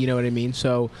club. You know what I mean?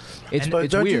 So it's But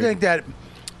it's don't weird. you think that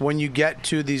when you get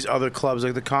to these other clubs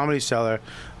like the Comedy Cellar,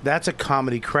 that's a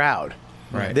comedy crowd?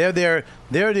 Right. They're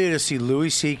there to see Louis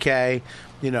C.K.,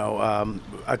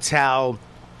 Attell,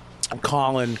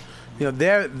 Colin.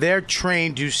 They're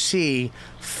trained to see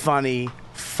funny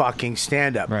fucking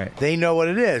stand up. Right. They know what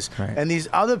it is. Right. And these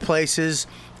other places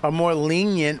are more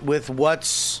lenient with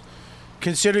what's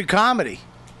considered comedy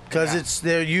because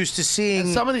they're used to seeing.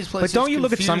 And some of these places, But don't you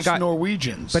look at some confuse guy-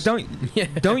 Norwegians? But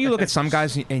don't you look at some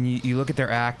guys and you look at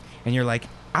their act and you're like,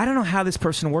 I don't know how this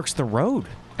person works the road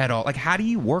at all. Like, how do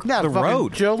you work the fucking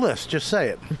road? Joe List, just say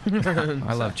it.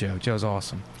 I love Joe. Joe's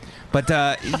awesome. But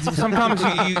some comics,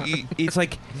 it's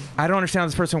like I don't understand how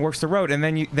this person works the road, and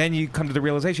then you come to the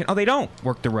realization, oh, they don't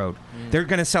work the road. They're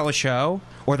going to sell a show,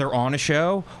 or they're on a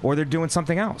show, or they're doing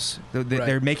something else.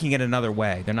 They're making it another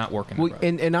way. They're not working. Well,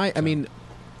 the road. and I mean,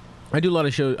 I do a lot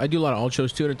of shows. I do a lot of alt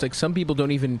shows too, and it's like some people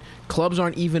don't even clubs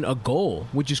aren't even a goal,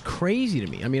 which is crazy to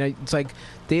me. I mean, it's like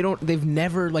they've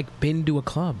never like been to a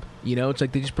club. It's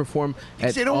like they just perform.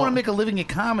 Because they don't want to make a living at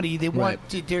comedy. They want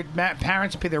their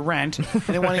parents to pay their rent. And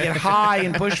they want to get high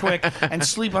in Bushwick and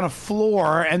sleep on a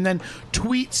floor and then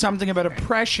tweet something about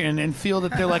oppression and feel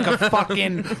that they're like a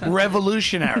fucking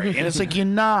revolutionary. And it's like, you're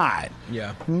not.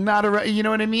 Yeah. Not a. You know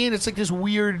what I mean? It's like this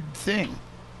weird thing.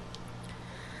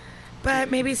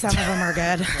 But maybe some of them are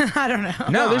good. I don't know.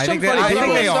 No, I think they are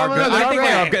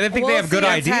good. I think they have good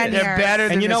We'll see in ideas. 10 years. They're better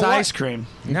than And you know this what? ice cream.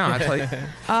 No, it's like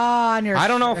On your I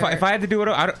don't know shirt. if I had to do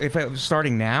it. If I was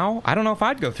starting now, I don't know if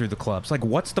I'd go through the clubs. Like,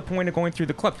 what's the point of going through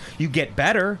the club? You get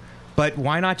better, but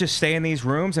why not just stay in these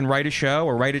rooms and write a show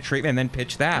or write a treatment and then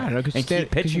pitch that? I don't know, 'cause and stand-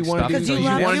 keep pitching you wanna stuff. do- Because you you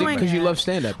love wanna do- doing 'cause you it. love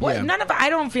stand-up, Well, yeah. none of I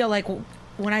don't feel like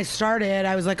when I started,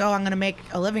 I was like, oh, I'm going to make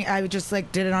a living. I just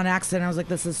like did it on accident. I was like,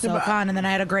 this is so fun. And then I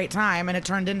had a great time and it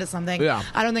turned into something. Yeah.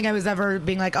 I don't think I was ever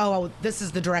being like, oh, this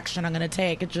is the direction I'm going to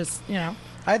take. It just,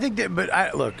 I think that, but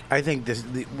I think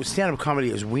the stand-up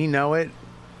comedy as we know it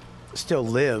still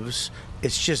lives.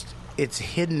 It's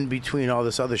hidden between all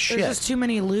this other shit. There's just too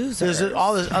many losers. There's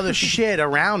all this other shit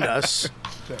around us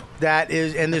that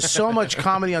is, and there's so much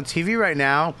comedy on TV right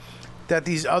now that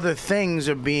these other things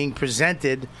are being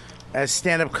presented as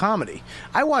stand-up comedy.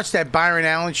 I watched that Byron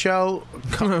Allen show,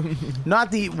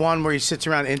 not the one where he sits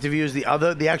around and interviews, the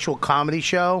actual comedy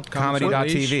show.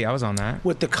 Comedy.tv. I was on that.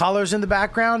 With the colors in the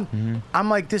background. I'm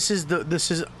like, this is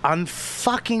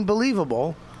unfucking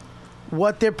believable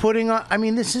what they're putting on. I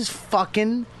mean, this is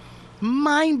fucking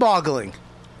mind-boggling.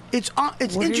 It's What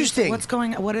interesting.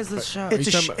 What is this show?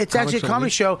 It's actually a comedy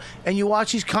show, and you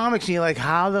watch these comics, and you're like,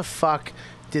 how the fuck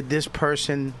did this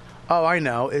person? Oh, I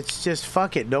know. It's just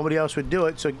fuck it. Nobody else would do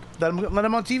it, so let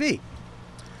them on TV.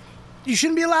 You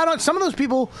shouldn't be allowed on. Some of those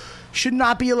people should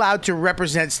not be allowed to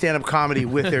represent stand-up comedy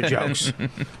with their jokes.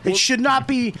 It should not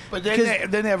be. But then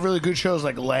they have really good shows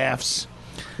like Laughs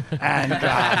and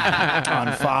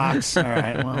on Fox. All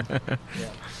right, well.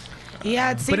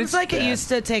 Yeah, it seems it's like it bad. used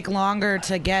to take longer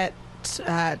to get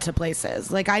to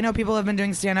places. Like, I know people have been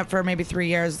doing stand-up for maybe 3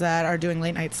 years that are doing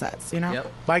late-night sets, you know?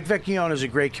 Mike Vecchione is a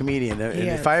great comedian. And He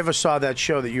if is. I ever saw that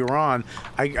show that you were on,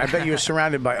 I bet you were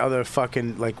surrounded by other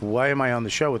fucking, like, why am I on the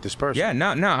show with this person? Yeah,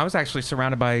 no, I was actually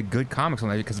surrounded by good comics on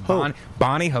that because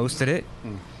Bonnie hosted it.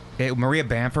 Maria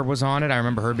Bamford was on it. I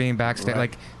remember her being backstage. Right.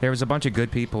 Like, there was a bunch of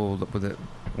good people with it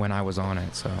when I was on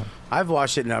it. So I've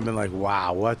watched it and I've been like,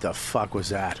 wow, what the fuck was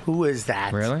that? Who is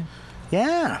that? Really?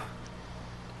 Yeah.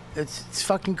 It's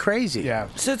fucking crazy. Yeah.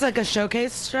 So it's like a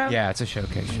showcase show? Yeah, it's a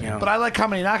showcase show. But I like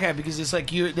Comedy Knockout because it's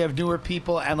like they have newer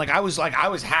people, and I was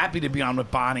happy to be on with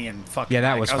Bonnie and fucking. Yeah,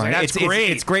 that Mike. was I funny. That's It's great.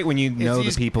 it's great when you know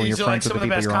the people and you're these are friends like with some the of the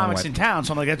people best you're on comics with. in town.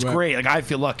 So I'm like, that's Right. great. Like I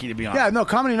feel lucky to be on. Yeah, no,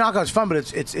 Comedy Knockout's fun, but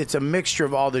it's a mixture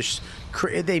of all this.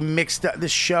 They mixed up.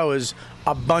 This show is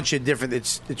a bunch of different.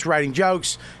 It's writing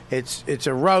jokes. It's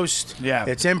a roast. Yeah.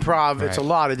 It's improv. It's a Right.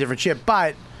 lot of different shit,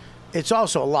 but it's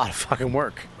also a lot of fucking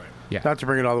work. Yeah. Not to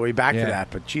bring it all the way back Yeah. to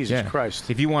that, but Jesus Yeah. Christ.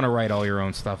 If you want to write all your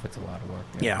own stuff, it's a lot of work.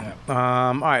 Yeah.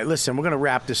 All right, listen, we're going to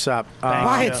wrap this up.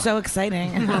 Why? It's so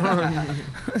exciting.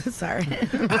 Sorry.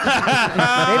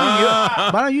 Why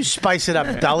don't you spice it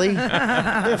up, Dully?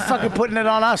 They're fucking putting it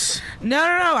on us. No.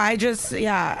 I just,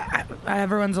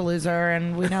 everyone's a loser,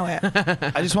 and we know it.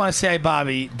 I just want to say,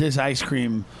 Bobby, this ice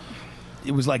cream.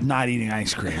 It was like not eating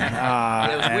ice cream. It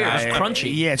was weird. It was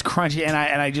crunchy. Yeah, it's crunchy, and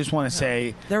I just want to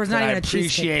say There was not that even I a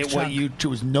cheesecake appreciate what chunk. you. There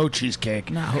was no cheesecake.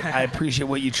 No. I appreciate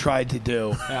what you tried to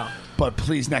do. Yeah. But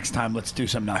please, next time, let's do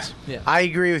something else. Yeah. I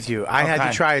agree with you. I had Okay.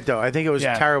 to try it, though. I think it was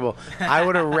Yeah. terrible. I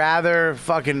would have rather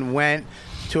fucking went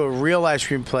to a real ice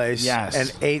cream place Yes. and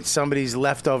ate somebody's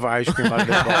leftover ice cream out of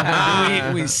their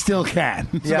bowl. we still can.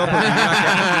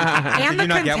 Yeah. And the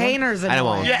containers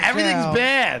annoying. Yeah, everything's too.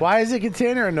 bad. Why is the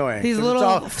container annoying? These 'Cause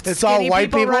little it's all skinny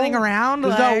white people running around,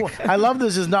 There's like- I love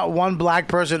this. There's not one black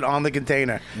person on the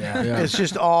container. Yeah. It's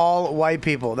just all white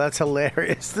people. That's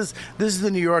hilarious. This is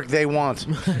the New York they want.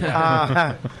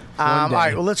 All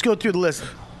right, well, let's go through the list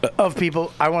of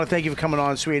people. I want to thank you for coming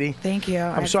on, sweetie. Thank you.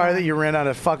 I'm sorry that you ran out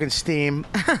of fucking steam.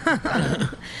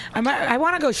 I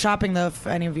want to go shopping, though, if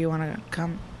any of you want to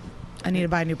come. I need to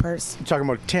buy a new purse. You're talking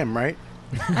about Tim, right?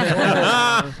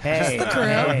 Hey, the crew.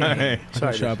 hey.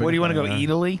 Sorry. What do you want to go,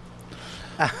 Italy?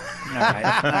 All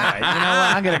right. You know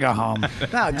what? I'm gonna go home.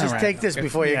 No, just All right. take this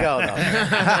before you Yeah. go,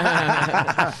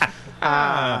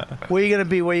 though. Where you gonna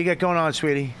be? What you got going on,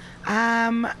 sweetie?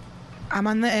 I'm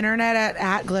on the internet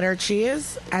at Glitter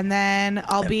Cheese, and then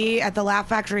I'll be at the Laugh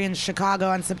Factory in Chicago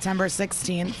on September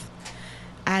 16th.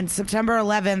 And September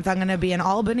 11th, I'm going to be in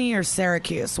Albany or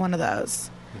Syracuse, one of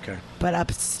those, Okay, but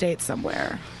upstate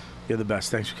somewhere. you're the best.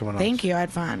 Thanks for coming on. Thank you. I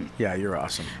had fun. Yeah, you're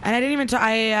awesome. And I didn't even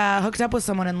I hooked up with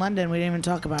someone in London. We didn't even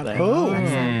talk about it. Who?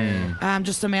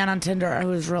 Just a man on Tinder who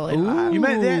was really hot. You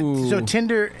met that? So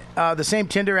Tinder, the same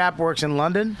Tinder app works in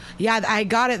London. Yeah, I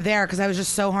got it there because I was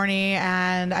just so horny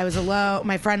and I was alone.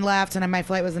 My friend left and my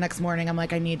flight was the next morning. I'm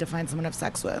like, I need to find someone to have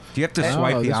sex with. Do you have to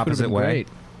swipe the opposite way?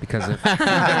 Because if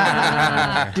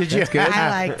Did you? I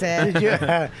liked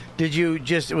it. Did you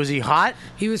just? Was he hot?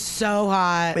 He was so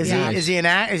hot. Is yeah. he? Is he an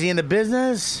act? Is he in the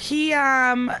business? He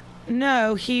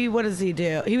no, what does he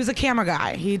do? He was a camera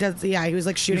guy. He does, yeah, he was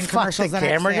like shooting You fucked commercials. the the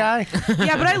next camera day. guy?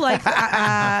 Yeah, but I like,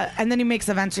 and then he makes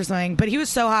events or something. But he was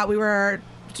so hot. We were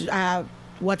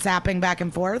WhatsApping back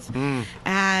and forth,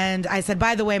 and I said,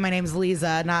 "By the way, my name's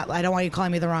Liza. I don't want you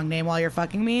calling me the wrong name while you're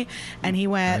fucking me." And he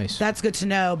went, Nice. "That's good to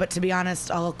know, but to be honest,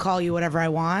 I'll call you whatever I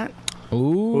want."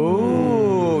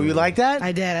 Ooh, you like that?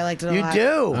 I did. I liked it a You lot.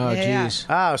 do? Oh, Yeah. jeez.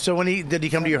 Oh, so did he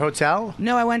come to your hotel?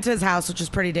 No, I went to his house, which is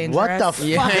pretty dangerous. What the fuck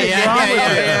is wrong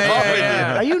with you?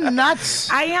 Are you nuts?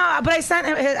 But I sent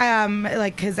him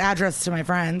his address to my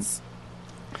friends.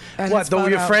 And What? his Though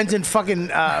your photo. friends in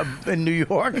fucking in New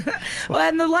York? Well,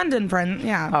 and the London friend,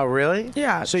 yeah. Oh, really?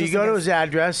 Yeah, So you just go to like his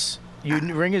address. You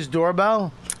ring his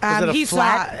doorbell. Is it a he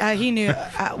flat? saw. He knew.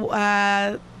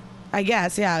 I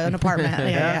guess, yeah, an apartment.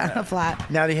 yeah, a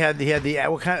flat. Now he had the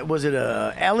what kind? Was it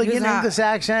a elegant He was hot. English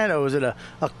accent or was it a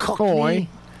cockney?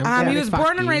 He was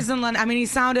born and raised in London. I mean, he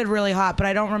sounded really hot, but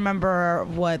I don't remember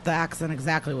what the accent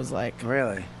exactly was like.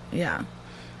 Really? Yeah.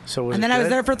 So was And it then I was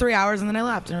good? there for 3 hours, and then I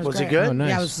left. And it was Was it great. good? Oh, nice.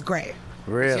 Yeah, it was great.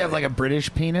 Really? Does he have like a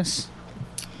British penis?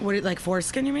 What, like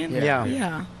foreskin? You mean? Yeah.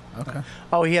 Yeah. Okay.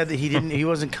 Oh, he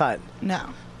wasn't cut. No.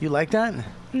 You like that?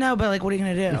 No, but like, what are you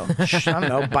gonna do? I don't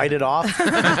know. Bite it off. Fix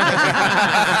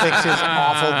his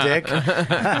awful dick.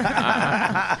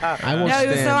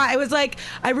 It was like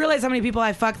I realized how many people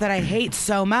I fuck that I hate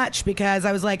so much because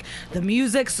I was like, the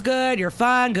music's good, you're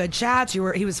fun, good chats, he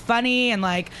was funny, and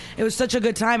like it was such a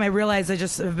good time. I realized I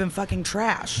just have been fucking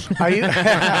trash. Are you? Like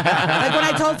when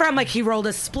I told Fred, I'm like, he rolled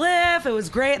a spliff, it was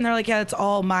great, and they're like, yeah, it's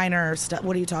all minor stuff.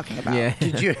 What are you talking about?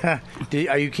 Yeah.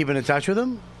 Are you keeping in touch with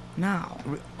him? No.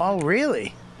 Oh,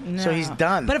 really? No. So he's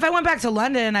done. But if I went back to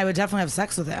London, I would definitely have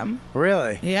sex with him.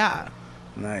 Really? Yeah.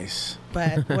 Nice.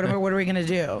 But what are we gonna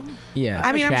do? Yeah.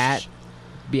 I mean, chat.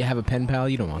 Have a pen pal.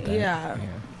 You don't want that. Yeah.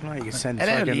 No, you can send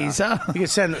Hello, fucking, Lisa. you can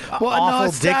send What a awful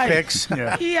nice dick day. pics.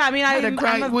 Yeah, I mean, Had a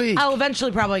great week. I'll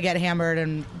eventually probably get hammered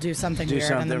and do something Do weird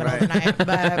something in the middle of the night.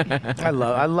 But I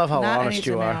love how Not honest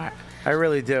you anything are. more. I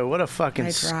really do. What a fucking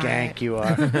I try. skank you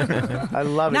are. I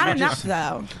love it. not You enough just-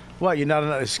 though. What? You're not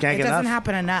enough, skank It enough? doesn't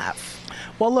happen enough.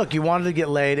 Well, look, you wanted to get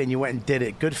laid and you went and did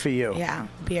it. Good for you. Yeah,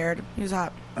 beard. He was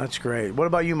hot. That's great. What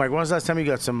about you, Mike? When was the last time you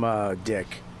got some dick?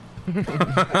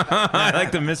 I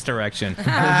like the misdirection.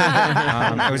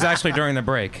 It was actually during the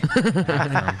break.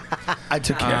 I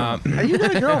took care of it. You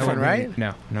got a girlfriend, right?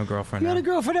 No girlfriend. You no. had a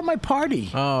girlfriend at my party.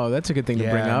 Oh, that's a good thing to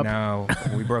bring up. No,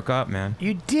 we broke up, man.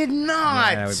 You did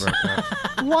not. Yeah, we broke up.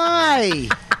 Why?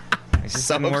 It just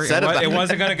So didn't work. upset about It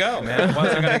wasn't gonna go, man. It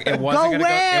wasn't gonna Go go.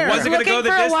 where? It wasn't gonna go Looking the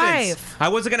for a distance. wife. I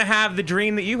wasn't gonna have the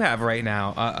dream that you have right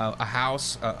now. A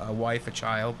house, a wife, a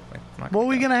child. What were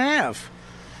we gonna have?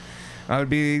 I would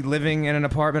be living in an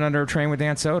apartment under a train with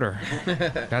Dan Soder.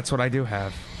 That's what I do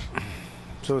have.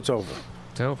 So it's over.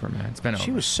 It's over, man. It's been over.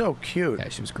 She was so cute. Yeah,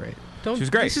 she was great. Don't, She was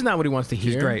great. This is not what he wants to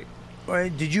hear. She's great.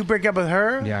 Wait, did you break up with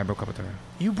her? Yeah, I broke up with her.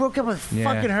 You broke up with Yeah,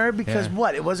 fucking her because yeah.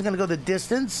 what? It wasn't gonna go the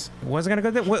distance. It wasn't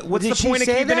gonna go. What's Did the she point of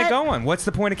say keeping that? it going? What's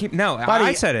the point of keeping? No, Buddy,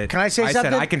 I said it. Can I say I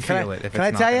something? Said I can feel it. If Can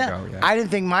it's I tell not you? gonna go, yeah. I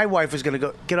didn't think my wife was gonna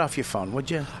go. Get off your phone,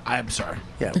 would you? I'm sorry.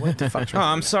 Yeah. What the fuck's Oh,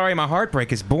 wrong? I'm sorry. My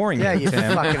heartbreak is boring. Yeah, you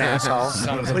Tim. fucking asshole.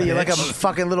 Son of a What are you, like a bitch.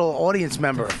 fucking little audience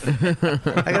member?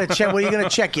 I gotta check. What are you gonna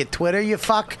check? Your Twitter? You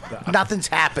fuck? Nothing's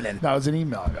happening. That was an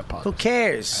email. I got paused. Who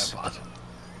cares?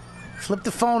 Flip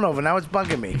the phone over. Now it's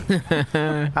bugging me.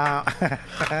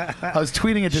 I was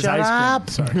tweeting at this Shut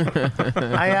ice up. cream.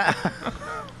 Sorry.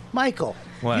 Michael,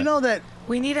 What? you know that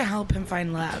We need to help him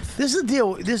find love. this is the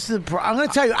deal. This is the. I'm going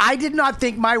to tell you. I did not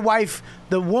think my wife,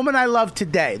 the woman I love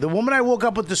today, the woman I woke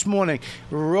up with this morning,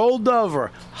 rolled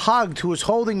over, hugged, who was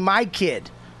holding my kid,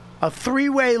 a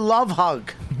three-way love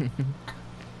hug.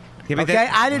 Yeah, but Okay,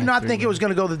 that- I did not think it was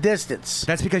going to go the distance.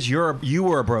 That's because you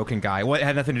were a broken guy. It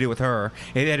had nothing to do with her.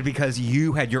 It had because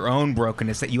you had your own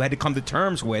brokenness that you had to come to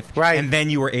terms with, Right. and then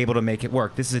you were able to make it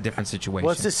work. This is a different situation.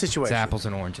 What's this situation? It's apples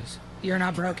and oranges. You're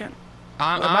not broken.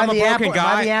 I'm Am I a the broken apple?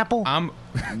 guy. Am I the apple?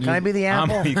 Can I be the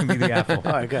apple? You can be the apple.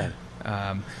 All right, good.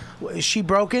 Um, Is she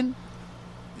broken?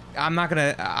 I'm not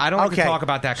gonna. I don't like to Okay. talk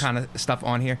about that kind of stuff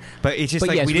on here. But it's just But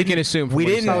like yes, we we didn't can assume from We what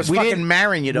he didn't. said. I was we fucking didn't-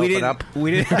 marrying you to we open didn't- up.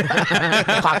 We didn't.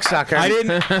 Cocksucker. I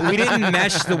didn't. We didn't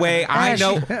mesh the way I Yeah,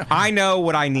 know. I know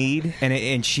what I need,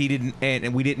 and she didn't,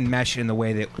 and we didn't mesh in the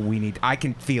way that we need. I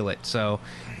can feel it, so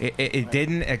it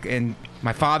didn't. And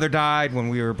my father died when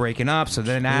we were breaking up, so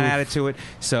then that added to it.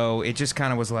 So it just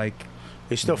kind of was like.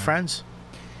 You still friends?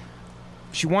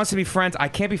 She wants to be friends. I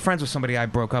can't be friends with somebody I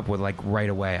broke up with like right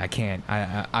away. I can't.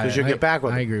 Because you'll get back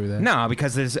with I her. agree with that. No,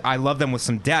 because I love them with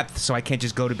some depth, so I can't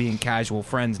just go to being casual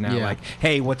friends now. Yeah. Like,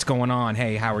 hey, what's going on?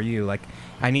 Hey, how are you? Like,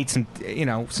 I need some,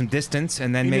 some distance,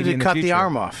 and then You maybe need in to the cut future. the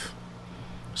arm off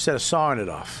instead of sawing it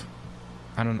off.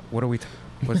 I don't know. What are we?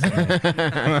 What's that?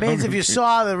 It means if you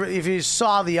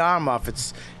saw the arm off,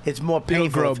 it's more painful. It'll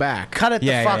grow back. Cut it the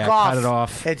fuck off. Cut it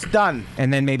off. It's done.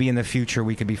 And then maybe in the future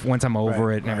we could be. Once I'm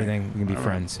over it and everything, we can be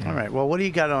friends. All right. Well, what do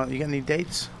you got on? You got any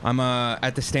dates? I'm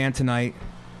at the Stand tonight,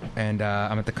 and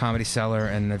I'm at the Comedy Cellar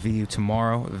and the VU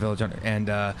tomorrow, the Village, and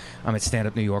I'm at Stand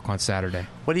Up New York on Saturday.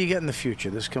 What do you get in the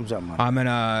future? This comes up Monday. I'm in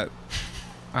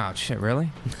Oh shit! Really?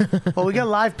 Well, we got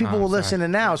live people Oh, will sorry.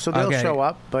 listening now, so they'll Okay. show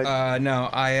up. But no,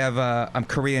 I have. I'm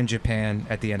Korea and Japan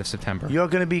at the end of September. you're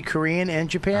going to be Korean and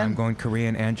Japan. I'm going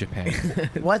Korean and Japan.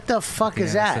 What the fuck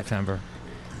is Yeah, that? September.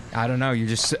 I don't know. You're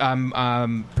just.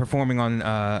 I'm performing on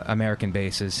American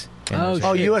bases.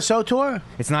 Oh, USO tour?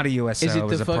 It's not a USO. Is it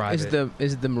was the a fuck? private.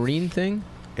 Is it the Marine thing?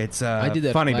 It's I did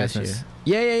that funny last business. year.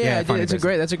 Yeah. I Funny did. It's a business.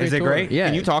 great. That's a great. Is it tour. great? Yeah.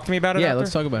 Can you talk to me about it? Yeah, after?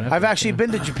 let's talk about it. I've actually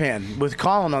been to Japan with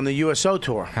Colin on the USO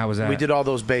tour. How was that? We did all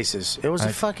those bases. It was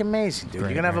I- fucking amazing, dude. Great,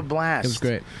 You're gonna have a man. blast. It was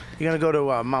great. You're gonna go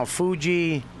to Mount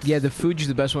Fuji. Yeah, the Fuji's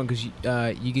the best one because you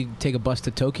can take a bus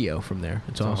to Tokyo from there.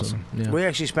 It's awesome. Yeah. We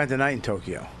actually spent the night in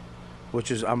Tokyo. which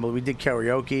was unbelievable. We did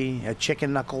karaoke at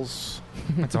Chicken Knuckles.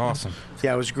 That's awesome.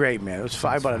 Yeah, it was great, man. It was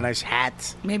fun. I bought a nice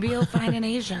hat. Maybe you'll find an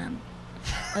Asian.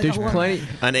 Like There's a woman. plenty.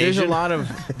 An There's Asian? a lot of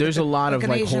an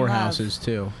like Asian whorehouses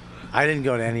too. I didn't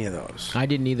go to any of those. I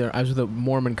didn't either. I was with a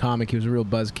Mormon comic. He was a real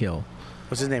buzzkill.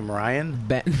 What's his name, Ryan?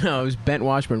 No, it was Bent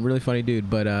Washburn. Really funny dude,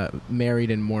 but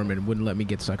married and Mormon. Wouldn't let me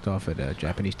get sucked off at a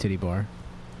Japanese titty bar.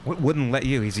 Wouldn't let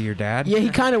you? Is he your dad? Yeah, he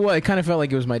kind of was. It kind of felt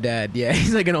like it was my dad. Yeah,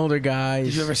 he's like an older guy.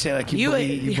 Did you ever say like you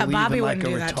believe Bobby in like wouldn't a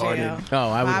do that to retarded? you. Oh,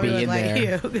 I would Bobby be would in let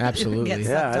there. you Absolutely. get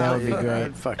Yeah, that would be great.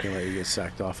 I'd fucking let you get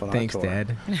sacked off on our Thanks, tour.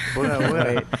 Dad.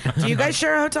 Do you guys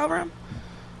share a hotel room?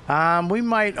 We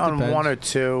might on Depends. one or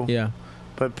two. Yeah.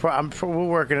 But we're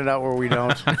working it out where we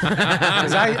don't.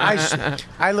 'Cause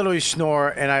I literally snore,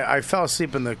 and I fell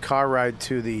asleep in the car ride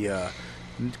to the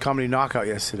Comedy Knockout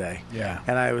yesterday. Yeah.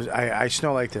 And I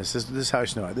snore like this. This is how I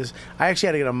snore. I actually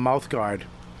had to get a mouth guard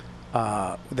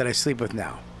that I sleep with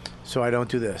now, so I don't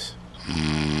do this.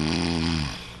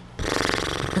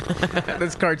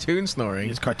 That's cartoon snoring.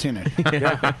 It's cartooning.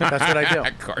 Yeah, that's what I do.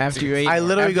 After you ate, I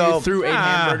literally after go you threw 8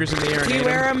 hamburgers in the air. Do you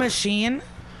wear a machine?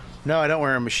 No, I don't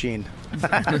wear a machine. I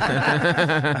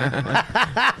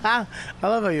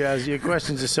love how you ask. Your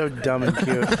questions are so dumb and cute.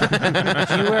 Do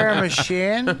you wear a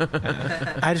machine?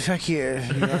 I'd fuck you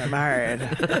if you weren't married.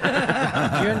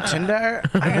 You on Tinder?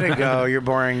 I gotta go. You're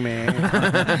boring me.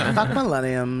 Fuck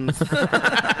millenniums.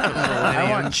 I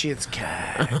want cheats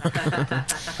cat.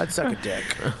 I'd suck a dick.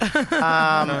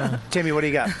 Timmy, what do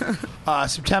you got?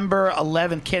 September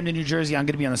 11th, Camden, New Jersey. I'm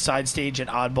going to be on the side stage at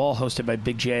Oddball, hosted by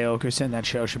Big J. Okerson. That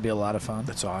show should be a lot of fun.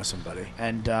 That's awesome, buddy.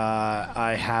 And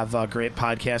I have a great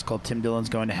podcast called Tim Dillon's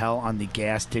Going to Hell on the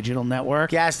Gas Digital Network.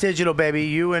 Gas Digital, baby.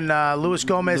 You and Luis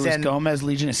Gomez. Louis and Gomez,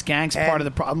 Legion of Skanks, and- part of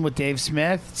the problem with Dave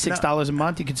Smith. $6 a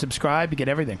month. You can subscribe. You get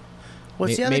everything.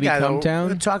 What's the other Maybe guy? though? Cometown?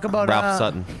 We'll talk about Ralph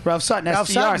Sutton. Ralph Sutton, Ralph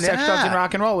SDR, Sutton, Sex, yeah. Drugs, and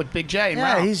Rock and Roll with Big J and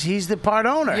Yeah, Ralph. he's the part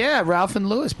owner. Yeah, Ralph and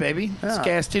Lewis, baby. It's Yeah.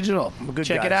 Gas Digital. Good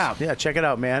Check it guys. out. Yeah, check it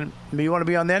out, man. You want to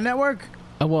be on their network?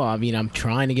 Well, I mean, I'm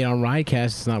trying to get on Riotcast.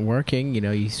 It's not working. You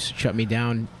know, you shut me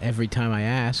down every time I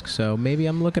ask. So maybe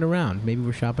I'm looking around. Maybe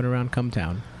we're shopping around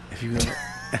Cometown. If you,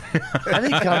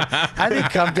 I think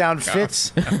Come Down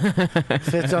fits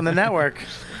on the network.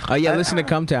 Oh yeah, listen to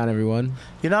Cometown, everyone.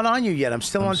 You're not on you yet. I'm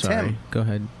still I'm on sorry. Tim. Go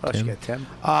ahead, Oh, Tim. you got Tim.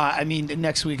 I mean,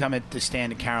 next week I'm at the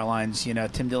stand at Caroline's. You know,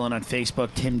 Tim Dillon on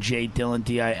Facebook, Tim J. Dillon,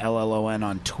 Dillon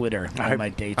on Twitter. All my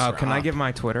dates are Can I up. give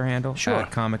my Twitter handle? Sure.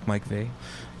 Comic Mike V.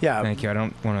 Yeah. Thank you. I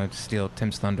don't want to steal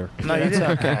Tim's thunder. No, you didn't.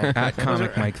 okay. At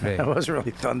Comic Mike V. That wasn't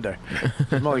really thunder.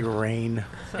 It was more like rain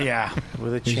Yeah.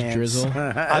 with a Just chance. drizzle.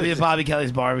 I'll be at Bobby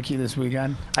Kelly's barbecue this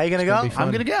weekend. Are you gonna gonna go? be fun.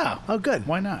 I'm going to go. Oh, good.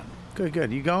 Why not? Good,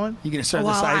 good. You going? You going to serve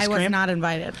Well, this ice I was cream? not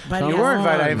invited. But Come You yes. were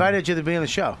invited. I on. invited you to be on the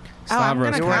show. Oh, I'm Stavros,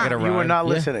 gonna can I come. get a You were ride? not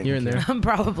Yeah, listening. you're in there.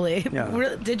 Probably.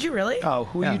 Yeah. Did you really? Oh,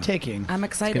 who are you taking? I'm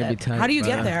excited. be tight, How do you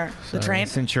get bud. there? The Sorry. train?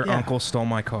 Since your Yeah. uncle stole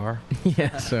my car.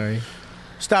 Yeah, sorry.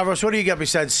 Stavros, what do you got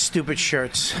besides stupid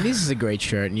shirts? This is a great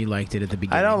shirt, and you liked it at the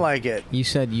beginning. I don't like it. You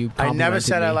said you. I never complimented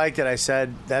said I me. liked it. I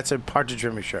said that's a partridge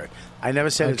Remy shirt. I never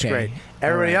said it's Okay. great.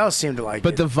 Everybody All right. else seemed to like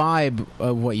But it. the vibe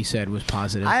of what you said was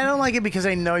positive. I don't like it because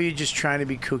I know you're just trying to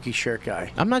be kooky shirt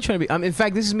guy. I'm not trying to be. In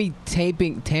fact, this is me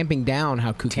tamping down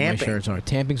how kooky Tamping. my shirts are.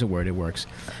 Tamping's a word; it works.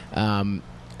 And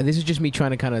this is just me trying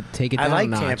to kind of take it I down like a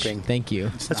notch. tamping. Thank you.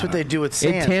 That's what they do with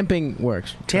sand. Tamping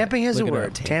works. Tamping is a Look it up.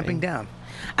 word. Tamping down.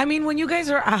 I mean, when you guys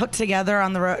are out together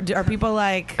on the road, are people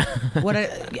like, what?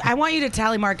 I want you to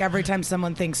tally mark every time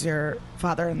someone thinks you're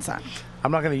father and son.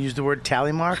 I'm not going to use the word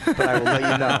tally mark, but I will let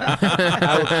you know.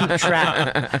 I will keep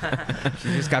track. She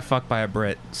just got fucked by a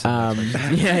Brit. So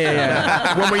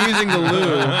Yeah. When we're using the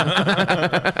loo.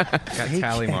 got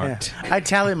tally marked. I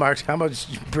tally marked how much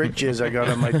bridges I got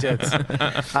on my tits.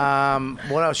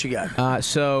 What else you got?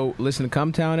 So listen to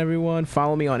Cometown, everyone.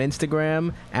 Follow me on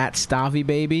Instagram at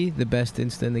StaviBaby, the best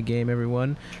Insta in the game,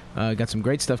 everyone. Got some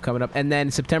great stuff coming up. And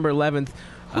then September 11th.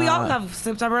 We all have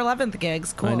September 11th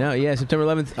gigs. Cool. I know, yeah. September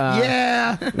 11th.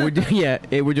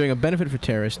 We're doing a benefit for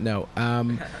terrorists. No.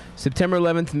 September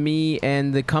 11th, me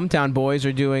and the Cometown boys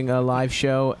are doing a live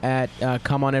show at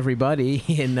Come On Everybody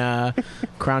in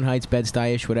Crown Heights,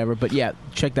 Bed-Stuy-ish, whatever. But yeah,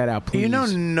 check that out, please. You know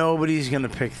nobody's going to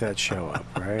pick that show up,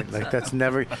 right? Like that's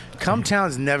never...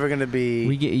 Cometown's never going to be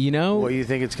what you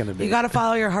think it's going to be. You got to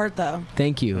follow your heart, though.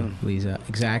 Thank you, Lisa.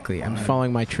 Exactly. I'm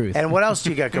following my truth. And what else do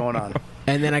you got going on?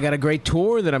 And then I got a great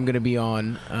tour that I'm going to be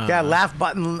on. Yeah, Laugh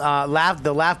Button.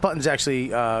 The Laugh Button's actually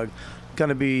going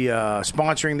to be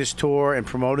sponsoring this tour and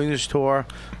promoting this tour.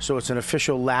 So it's an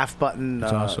official Laugh Button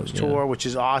awesome, tour, which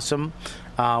is awesome.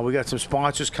 We got some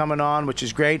sponsors coming on, which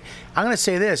is great. I'm going to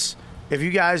say this. If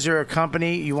you guys are a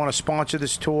company, you want to sponsor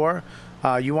this tour,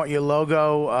 You want your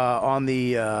logo on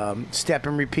the step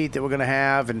and repeat that we're going to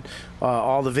have, and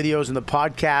all the videos and the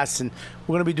podcasts, and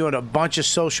we're going to be doing a bunch of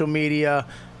social media.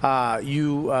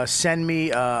 You send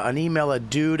me an email at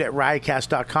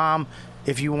dude@riotcast.com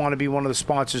if you want to be one of the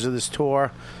sponsors of this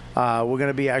tour. We're going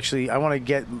to be I want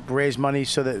to raise money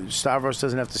so that Stavros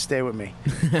doesn't have to stay with me.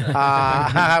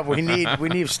 We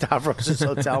need Stavros'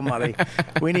 hotel money.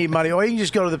 We need money. Or you can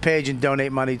just go to the page and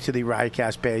donate money to the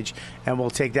Riotcast page, and we'll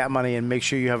take that money and make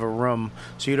sure you have a room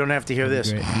so you don't have to hear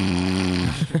this.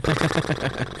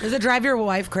 Does it drive your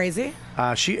wife crazy?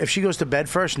 If she goes to bed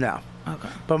first, no. Okay.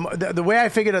 But the way I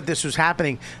figured out this was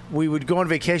happening, we would go on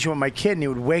vacation with my kid, and he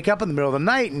would wake up in the middle of the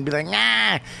night and be like, nah.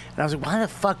 And I was like, why the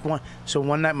fuck? So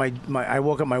one night, I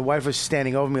woke up, my wife was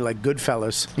standing over me like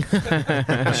Goodfellas.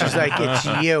 And she's like, it's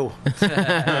you.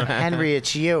 Henry,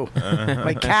 it's you.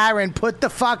 Like, Karen, put the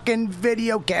fucking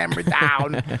video camera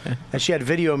down. And she had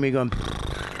video of me going,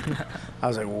 I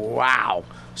was like, wow.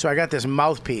 So I got this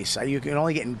mouthpiece. You can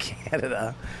only get in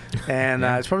Canada, and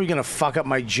it's probably going to fuck up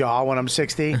my jaw when I'm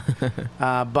 60.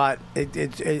 But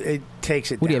it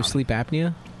takes it. What down. do you have? Sleep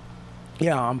apnea?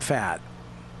 Yeah, I'm fat.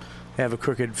 I have a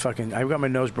crooked fucking. I got my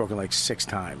nose broken like 6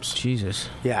 times. Jesus.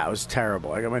 Yeah, it was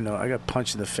terrible. I got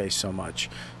punched in the face so much.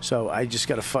 So I just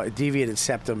got a deviated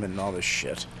septum and all this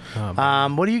shit.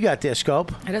 What do you got there,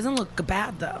 Scope? It doesn't look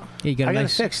bad though. Yeah, you got I got to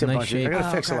fix it. nice I shape. got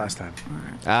to fix it last time.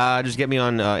 Just get me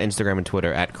on Instagram and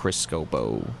Twitter at Chris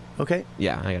Scopo. Okay.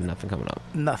 Yeah, I got nothing coming up.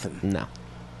 Nothing. No.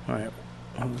 All right.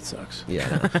 Oh, that sucks. Yeah.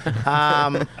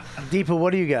 Deepa,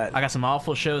 what do you got? I got some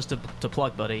awful shows to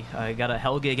plug, buddy. I got a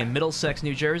hell gig in Middlesex,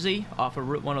 New Jersey, off of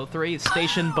Route 103,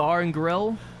 Station Bar and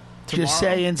Grill. Just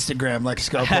say Instagram like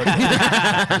Scopo.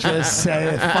 Just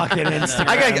say fucking Instagram.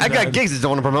 I got gigs that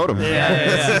don't want to promote them.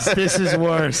 Yeah. This is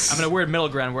worse. I'm in a weird middle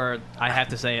ground where I have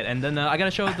to say it. And then I got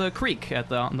a show at the Creek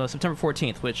on the September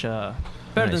 14th, which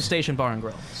better than Station Bar and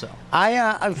Grill. So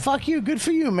I fuck you. Good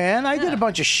for you, man. I did a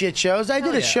bunch of shit shows. I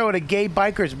did a show at a gay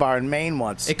bikers bar in Maine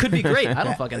once. It could be great. I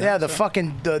don't fucking know. Yeah,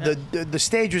 the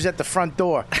stage was at the front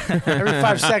door. Every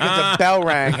 5 seconds a bell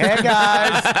rang. Hey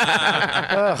guys.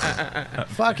 Ugh.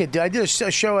 Fuck it, dude. I did a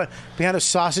show behind a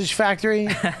sausage factory.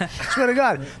 Swear to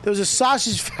God, there was a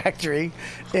sausage factory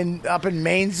up in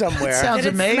Maine somewhere. Sounds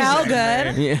amazing. Smell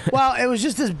good. Yeah. Well, it was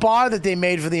just this bar that they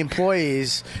made for the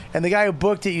employees, and the guy who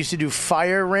booked it used to do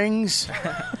fire rings,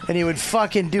 and he would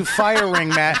fucking do fire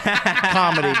ring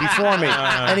comedy before me,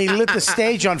 and he lit the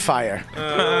stage on fire,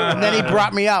 and then he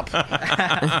brought me up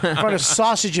in front of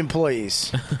sausage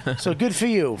employees. So good for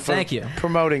you for Thank you.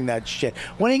 promoting that shit.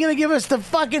 When are you gonna give us the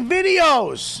fucking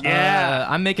videos? Yeah,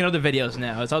 I'm making other videos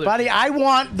now. It's other Buddy, I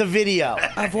want the video.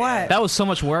 Of what? That was so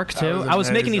much work too. I was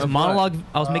making these monologue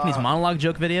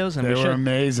joke videos, and They we were should.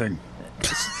 amazing.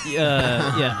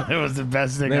 Yeah, It was the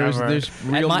best thing ever. There's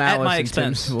real at my malice in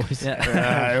expense. Tim's voice.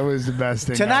 Yeah, it was the best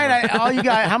thing Tonight, ever. all you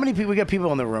guys, how many people? We got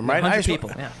people in the room, right? 100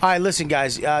 people, yeah. All right, listen,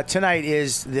 guys. Tonight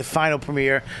is the final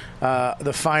premiere,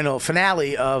 the final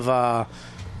finale of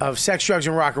Sex, Drugs,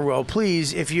 and Rock and Roll.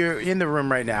 Please, if you're in the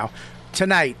room right now,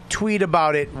 tonight, tweet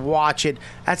about it, watch it.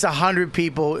 That's 100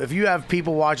 people. If you have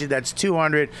people watch it, that's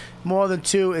 200. More than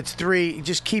 2, it's 3.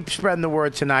 Just keep spreading the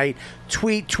word tonight.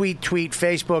 Tweet,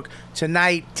 Facebook.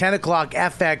 Tonight, 10 o'clock,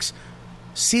 FX,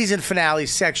 season finale,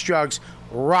 Sex, Drugs,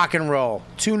 Rock and Roll.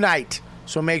 Tonight.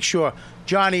 So make sure.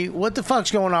 Johnny, what the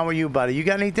fuck's going on with you, buddy? You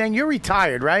got anything? You're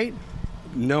retired, right?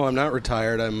 No, I'm not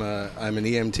retired. I'm an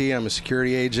EMT. I'm a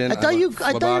security agent. I thought you were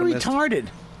phlebotomist. retarded.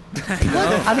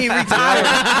 I mean, retired.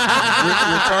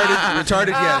 Retarded,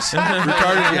 yes.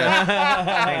 Retarded,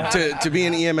 yes. To be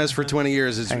in EMS for 20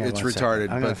 years, it's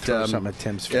retarded. I'm going to throw something at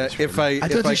Tim's face. If I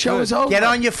thought the show was over. Get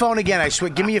on your phone again. I swear.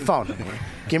 Give me your phone.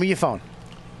 Give me your phone.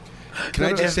 Can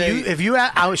I just say...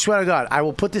 I swear to God, I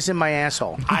will put this in my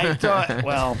asshole. I thought,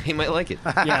 well... He might like it.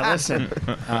 Yeah, listen.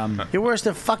 You're worse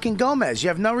than fucking Gomez. You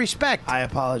have no respect. I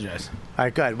apologize. All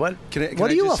right, good. What Can are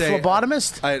I you, a just say,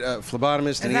 phlebotomist?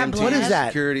 Phlebotomist and that EMT. blood? What is that?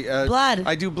 Security. Blood.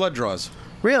 I do blood draws.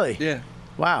 Really? Yeah.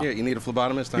 Wow. Yeah, you need a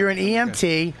phlebotomist? You're an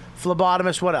EMT,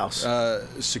 phlebotomist. What else?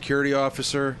 Security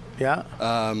officer. Yeah.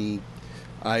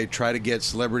 I try to get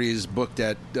celebrities booked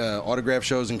at autograph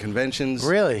shows and conventions.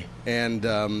 Really? And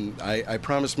I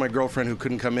promised my girlfriend who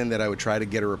couldn't come in that I would try to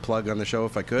get her a plug on the show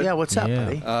if I could. Yeah, what's up,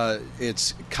 buddy?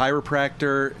 It's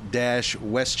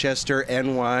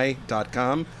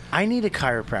chiropractor-westchesterny.com. I need a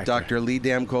chiropractor. Dr. Lee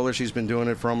Damkohler, she's been doing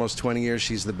it for almost 20 years.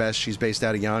 She's the best. She's based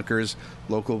out of Yonkers,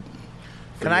 local.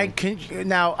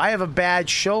 Now, I have a bad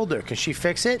shoulder. Can she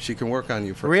fix it? She can work on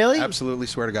you. Really? Absolutely,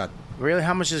 swear to God. Really?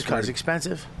 How much does it cost?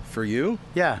 Expensive? For you?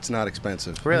 Yeah. It's not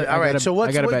expensive. Really? I All right. got a- So what's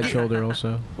I got a what bad you- shoulder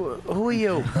also. Who are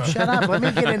you? Shut up. Let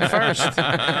me get in first.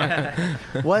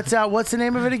 What's the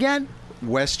name of it again?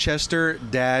 Westchester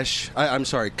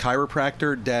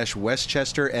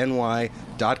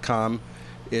chiropractor-westchesterny.com.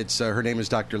 It's her name is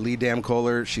Dr. Lee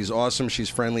Damkohler. She's awesome. She's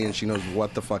friendly, and she knows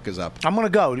what the fuck is up. I'm gonna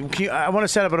go. I want to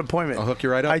set up an appointment. I'll hook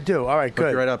you right up. I do. All right, Hook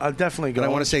good. you right up. I'll definitely go. And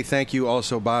I want to say thank you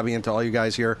also, Bobby, and to all you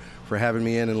guys here for having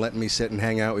me in and letting me sit and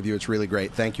hang out with you. It's really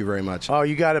great. Thank you very much. Oh,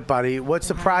 you got it, buddy. What's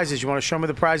the prizes? You want to show me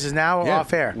the prizes now or Yeah,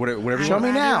 off air? whatever you Show want.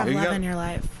 me now. I'm loving your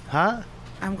life. Huh?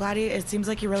 I'm glad it seems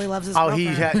like he really loves his Oh,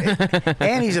 girlfriend.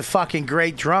 and he's a fucking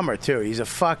great drummer too. He's a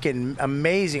fucking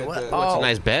amazing.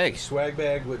 bag? Swag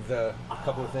bag with a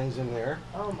couple of things in there.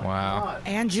 Oh my God.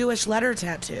 And Jewish letter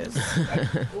tattoos.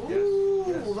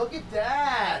 Ooh, look at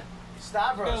that,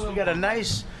 Stavros. We got a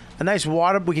nice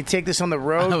water. We can take this on the I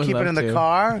road, would keep it love in the to.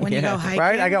 car. When you go hiking.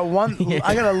 Right? I got one.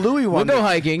 I got a Louis one. We'll go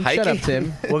hiking. Shut up,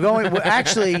 Tim. We're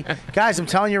actually, guys. I'm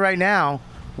telling you right now,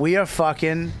 we are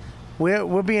fucking.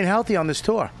 We're being healthy on this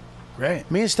tour.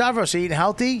 Great. Me and Stavros are eating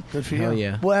healthy. Good for you. Hell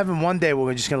yeah. We'll have him one day.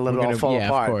 We're just gonna let it all fall yeah,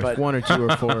 apart. of course. But 1 or 2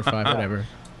 or 4 or 5, whatever.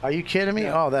 Are you kidding me?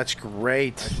 Oh, that's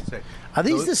great. Are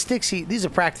these the sticks? These are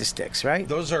practice sticks, right?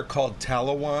 Those are called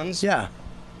Talawans. Yeah.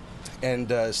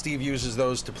 And Steve uses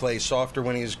those to play softer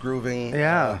when he's grooving.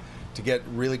 Yeah. To get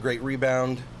really great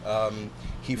rebound.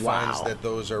 He finds Wow. that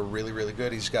those are really, really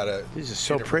good. He's got These are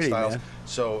so different pretty, styles. man.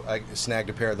 So I snagged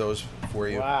a pair of those for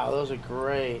you. Wow, those are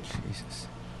great. Jesus.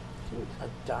 Dude, a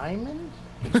diamond?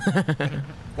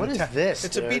 What is this?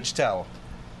 It's dude? a beach towel.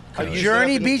 A I used it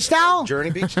Journey up in- beach towel? Journey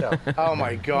beach towel. Oh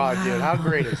my God, dude! How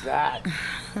great is that?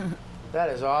 That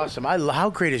is awesome. How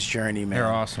great is Journey, man? They're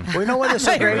awesome. Well, you know what? They're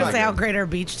so I thought you were great. gonna say how great our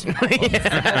beach team. Beach towels, look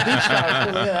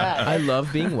at that. I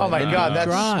love being wet. Oh my and God, that's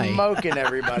dry. smoking,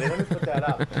 everybody. Let me put that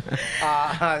up.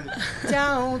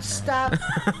 Don't stop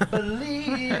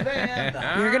believing.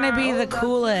 You're gonna be the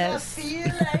coolest.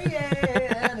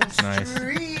 Nice.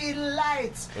 Street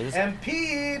lights and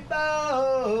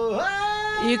people.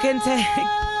 You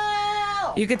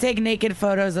can take naked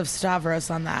photos of Stavros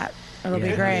on that. It'll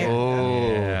be great.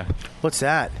 Yeah. What's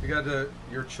that? You got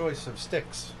your choice of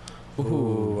sticks.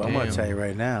 Ooh, I'm gonna damn. tell you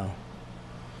right now.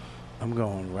 I'm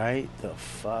going right the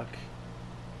fuck.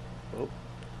 Oh,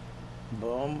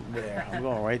 boom, there. I'm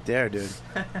going right there, dude.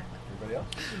 Everybody else?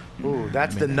 Ooh,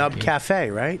 that's the Nub Cafe,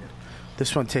 right?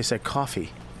 This one tastes like coffee.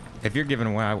 If you're giving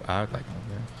away, I would like one.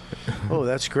 Oh,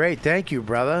 that's great. Thank you,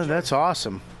 brother. That's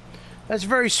awesome. That's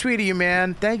very sweet of you,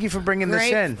 man. Thank you for bringing this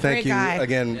Great. in. Thank you guy.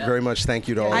 again very much. Thank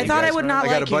you to all I of you thought guys. I would not I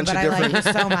got like a bunch you, but of I like different.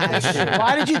 you so much.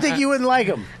 Why did you think you wouldn't like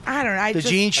him? I don't know. I The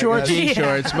just, jean shorts? Jean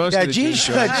shorts. Most Yeah, of the jean jean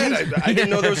shorts. shorts. I didn't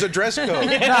know there was a dress code.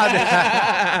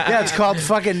 Yeah, it's called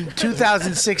fucking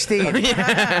 2016.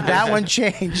 That one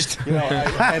changed. You know,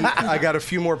 and I got a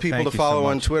few more people Thank to you follow so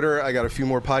on much. Twitter. I got a few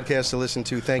more podcasts to listen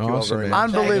to. Thank you all Awesome, very man.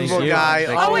 much. Unbelievable Thank you. guy.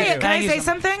 Thank oh wait, you. can I say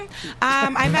something?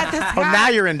 I met this guy. Oh, now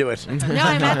you're into it. No,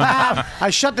 I met.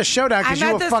 I shut the show down because I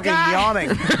you met were this fucking guy.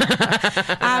 yawning.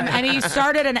 And he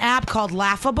started an app called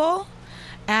Laughable.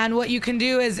 And what you can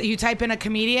do is you type in a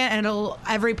comedian, and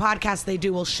every podcast they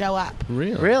do will show up.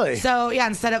 Really? So yeah,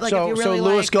 instead of like so, if you really so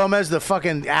Luis like, Gomez, the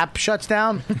fucking app shuts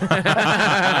down.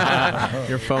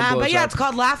 Your phone blows but yeah, up. it's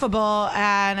called Laughable,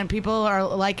 and people are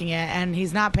liking it. And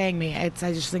he's not paying me. I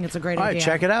just think it's a great All right, idea.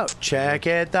 check it out. Check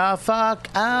it the fuck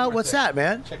out. What's that,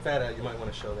 man? Check that out. You might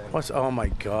want to show that. What's? Oh my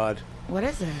God. What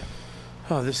is it?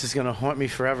 Oh, this is gonna haunt me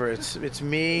forever. It's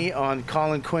me on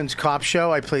Colin Quinn's Cop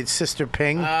Show. I played Sister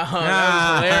Ping. Oh, that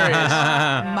was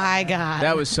hilarious. My God.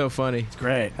 That was so funny. It's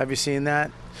great. Have you seen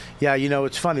that? Yeah, you know,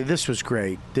 it's funny. This was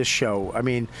great, this show. I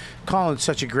mean, Colin's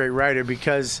such a great writer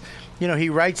because, you know, he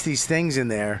writes these things in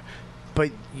there,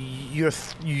 but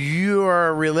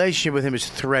your relationship with him is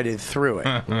threaded through it.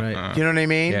 Right. You know what I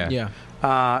mean? Yeah.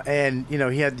 And, you know,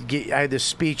 I had this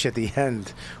speech at the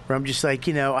end where I'm just like,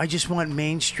 you know, I just want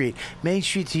Main Street. Main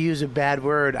Street, to use a bad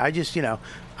word, I just, you know,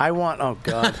 I want, oh,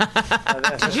 God.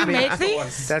 Did you make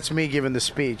these? That's me giving the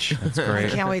speech. That's great. I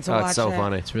can't wait to watch It's so it.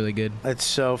 funny. It's really good. It's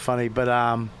so funny. But,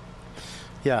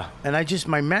 yeah. And I did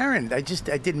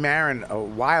Marin a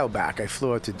while back. I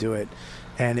flew out to do it.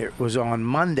 And it was on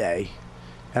Monday.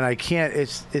 And I can't,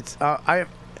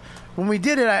 when we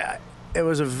did it, it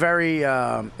was a very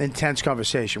intense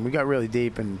conversation. We got really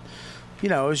deep, and you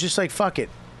know, it was just like, fuck it,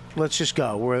 let's just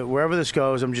go wherever this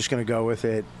goes. I'm just going to go with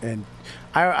it, and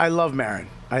I love Marin.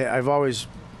 I've always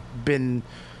been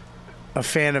a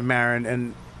fan of Marin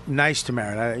and nice to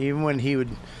Marin. Even when he would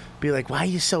be like, "Why are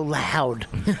you so loud?"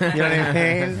 You know what I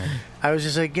mean? I was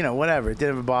just like, you know, whatever. It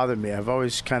didn't bother me. We've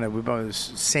always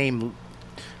same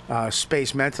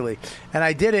space mentally. And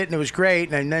I did it, and it was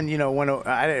great. And then, when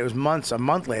it was a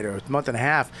month later, a month and a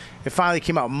half, it finally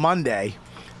came out Monday,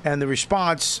 and the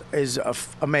response is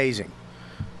amazing.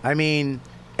 I mean,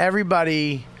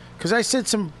 everybody, because I said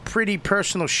some pretty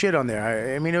personal shit on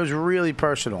there. I mean, it was really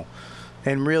personal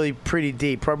and really pretty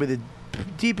deep, probably the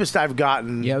deepest I've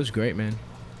gotten. Yeah, it was great, man.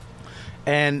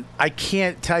 And I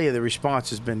can't tell you the response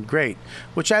has been great,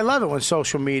 which I love it when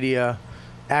social media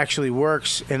actually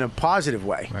works in a positive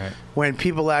way. Right. When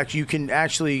people you can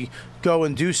actually go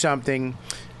and do something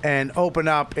and open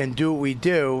up and do what we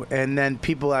do, and then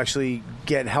people actually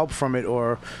get help from it,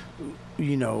 or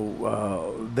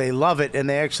they love it, and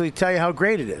they actually tell you how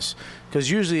great it is.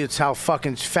 Because usually it's how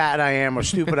fucking fat I am or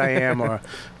stupid I am, or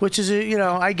which is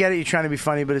I get it, you're trying to be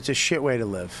funny, but it's a shit way to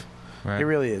live. Right. It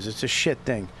really is. It's a shit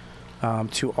thing.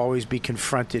 To always be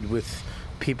confronted with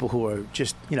people who are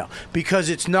just, because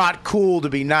it's not cool to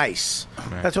be nice.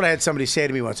 Right. That's what I had somebody say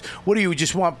to me once. What do you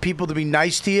just want people to be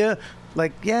nice to you?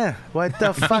 Like, yeah, what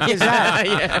the fuck is that?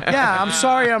 Yeah, I'm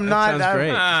sorry I'm not. Sounds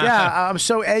great. I'm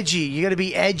so edgy. You got to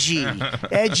be edgy.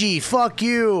 Edgy, fuck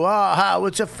you.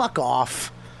 What's a fuck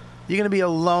off? You're going to be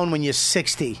alone when you're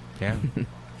 60. Yeah.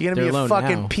 You're going to be a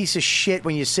fucking piece of shit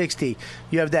when you're 60.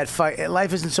 You have that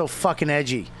life isn't so fucking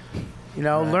edgy.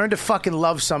 Learn to fucking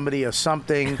love somebody or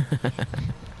something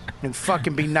and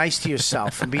fucking be nice to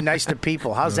yourself and be nice to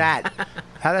people. How's that?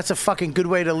 That's a fucking good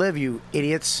way to live, you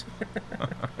idiots.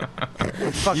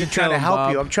 I'm fucking trying to help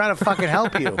you. I'm trying to fucking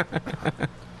help you.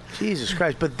 Jesus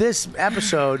Christ. But this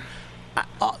episode,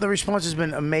 the response has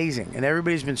been amazing, and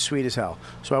everybody's been sweet as hell.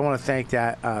 So I want to thank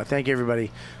thank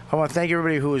everybody. I want to thank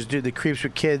everybody who was doing the Creeps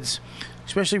with Kids,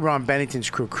 especially Ron Bennington's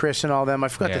crew, Chris and all them. I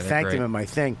forgot to thank them in my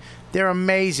thing. They're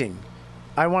amazing.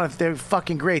 They're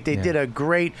fucking great. They did a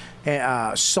great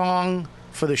song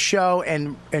for the show,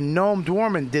 and Noam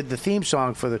Dworman did the theme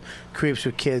song for the Creeps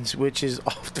with Kids, which is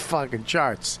off the fucking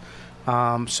charts.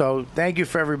 So thank you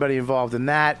for everybody involved in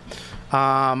that.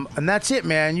 And that's it,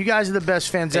 man. You guys are the best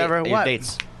fans ever. Your What?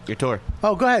 dates. Your tour.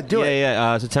 Oh, go ahead. Do it.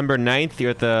 Yeah. September 9th,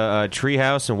 you're at the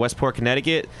Treehouse in Westport,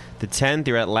 Connecticut. The 10th,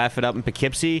 you're at Laugh It Up in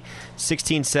Poughkeepsie.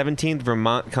 16th, 17th,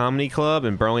 Vermont Comedy Club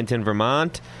in Burlington,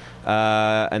 Vermont.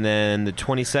 And then the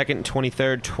 22nd,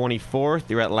 23rd, 24th,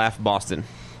 you're at Laugh Boston.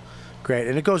 Great.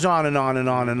 And it goes on and on and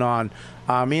on and on.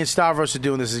 Me and Stavros are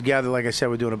doing this together. Like I said,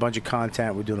 we're doing a bunch of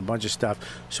content. We're doing a bunch of stuff.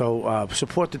 So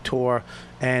support the tour.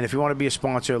 And if you want to be a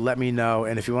sponsor, let me know.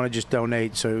 And if you want to just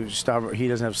donate so Stavros, he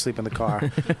doesn't have to sleep in the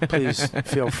car, please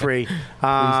feel free. Please do.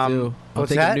 I'll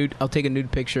What's that? take a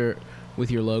nude picture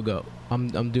with your logo.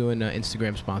 I'm doing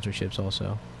Instagram sponsorships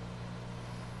also.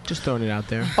 Just throwing it out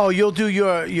there. Oh, you'll do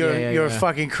your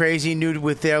fucking crazy nude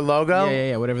with their logo?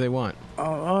 Yeah, whatever they want. Oh,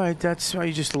 all right. That's why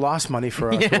you just lost money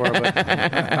for our tour.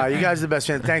 But, you guys are the best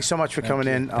fan. Thanks so much for coming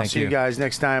in. I'll see you guys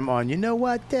next time on You Know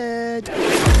What, Dad?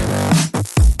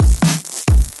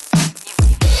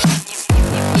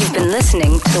 You've been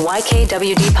listening to the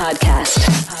YKWD podcast.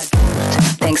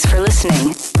 Thanks for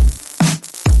listening.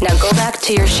 Now go back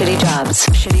to your shitty jobs.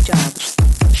 Shitty jobs.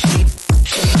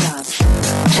 Shitty jobs.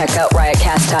 Check out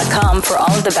riotcast.com for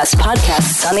all of the best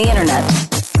podcasts on the internet.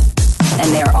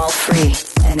 And they're all free.